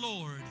my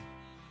Lord.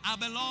 I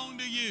belong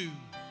to you,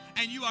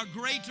 and you are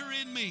greater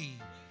in me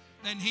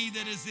than he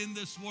that is in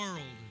this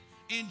world.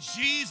 In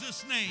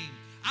Jesus' name,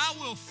 I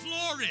will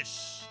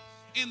flourish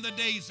in the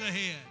days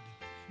ahead.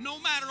 No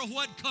matter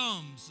what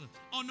comes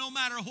or no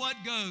matter what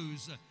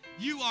goes,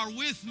 you are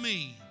with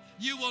me.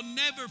 You will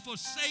never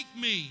forsake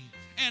me,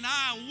 and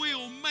I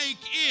will make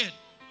it,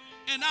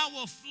 and I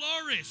will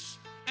flourish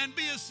and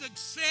be a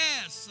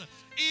success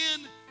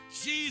in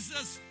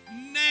Jesus'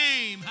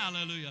 name.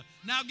 Hallelujah.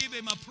 Now give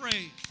him a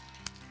praise.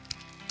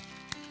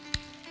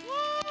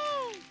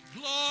 Woo!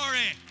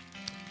 Glory.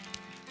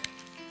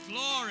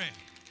 Glory.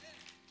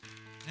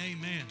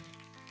 Amen.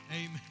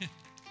 Amen.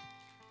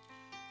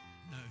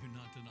 No,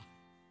 not tonight.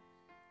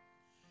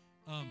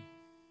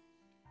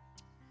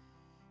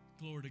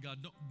 Glory to God.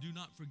 Do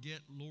not forget,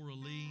 Laura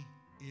Lee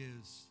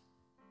is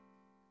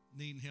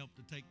needing help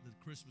to take the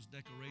Christmas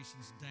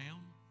decorations down,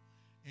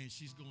 and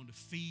she's going to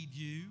feed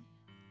you.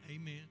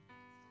 Amen.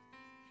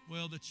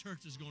 Well, the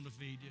church is going to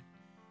feed you,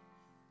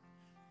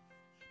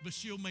 but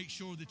she'll make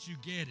sure that you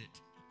get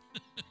it.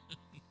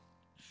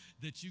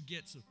 That you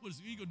get some. What is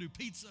it? You going to do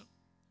pizza?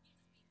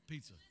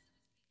 Pizza.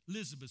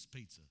 Elizabeth's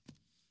Pizza.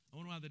 I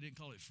wonder why they didn't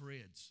call it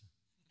Fred's.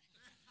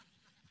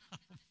 I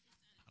don't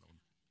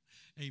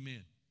know.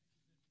 Amen.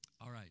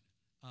 All right.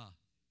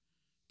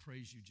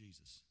 Praise you,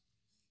 Jesus.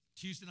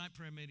 Tuesday night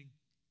prayer meeting,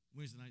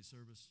 Wednesday night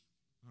service.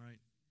 All right.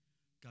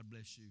 God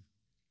bless you.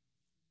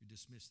 You're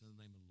dismissed in the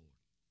name of the Lord.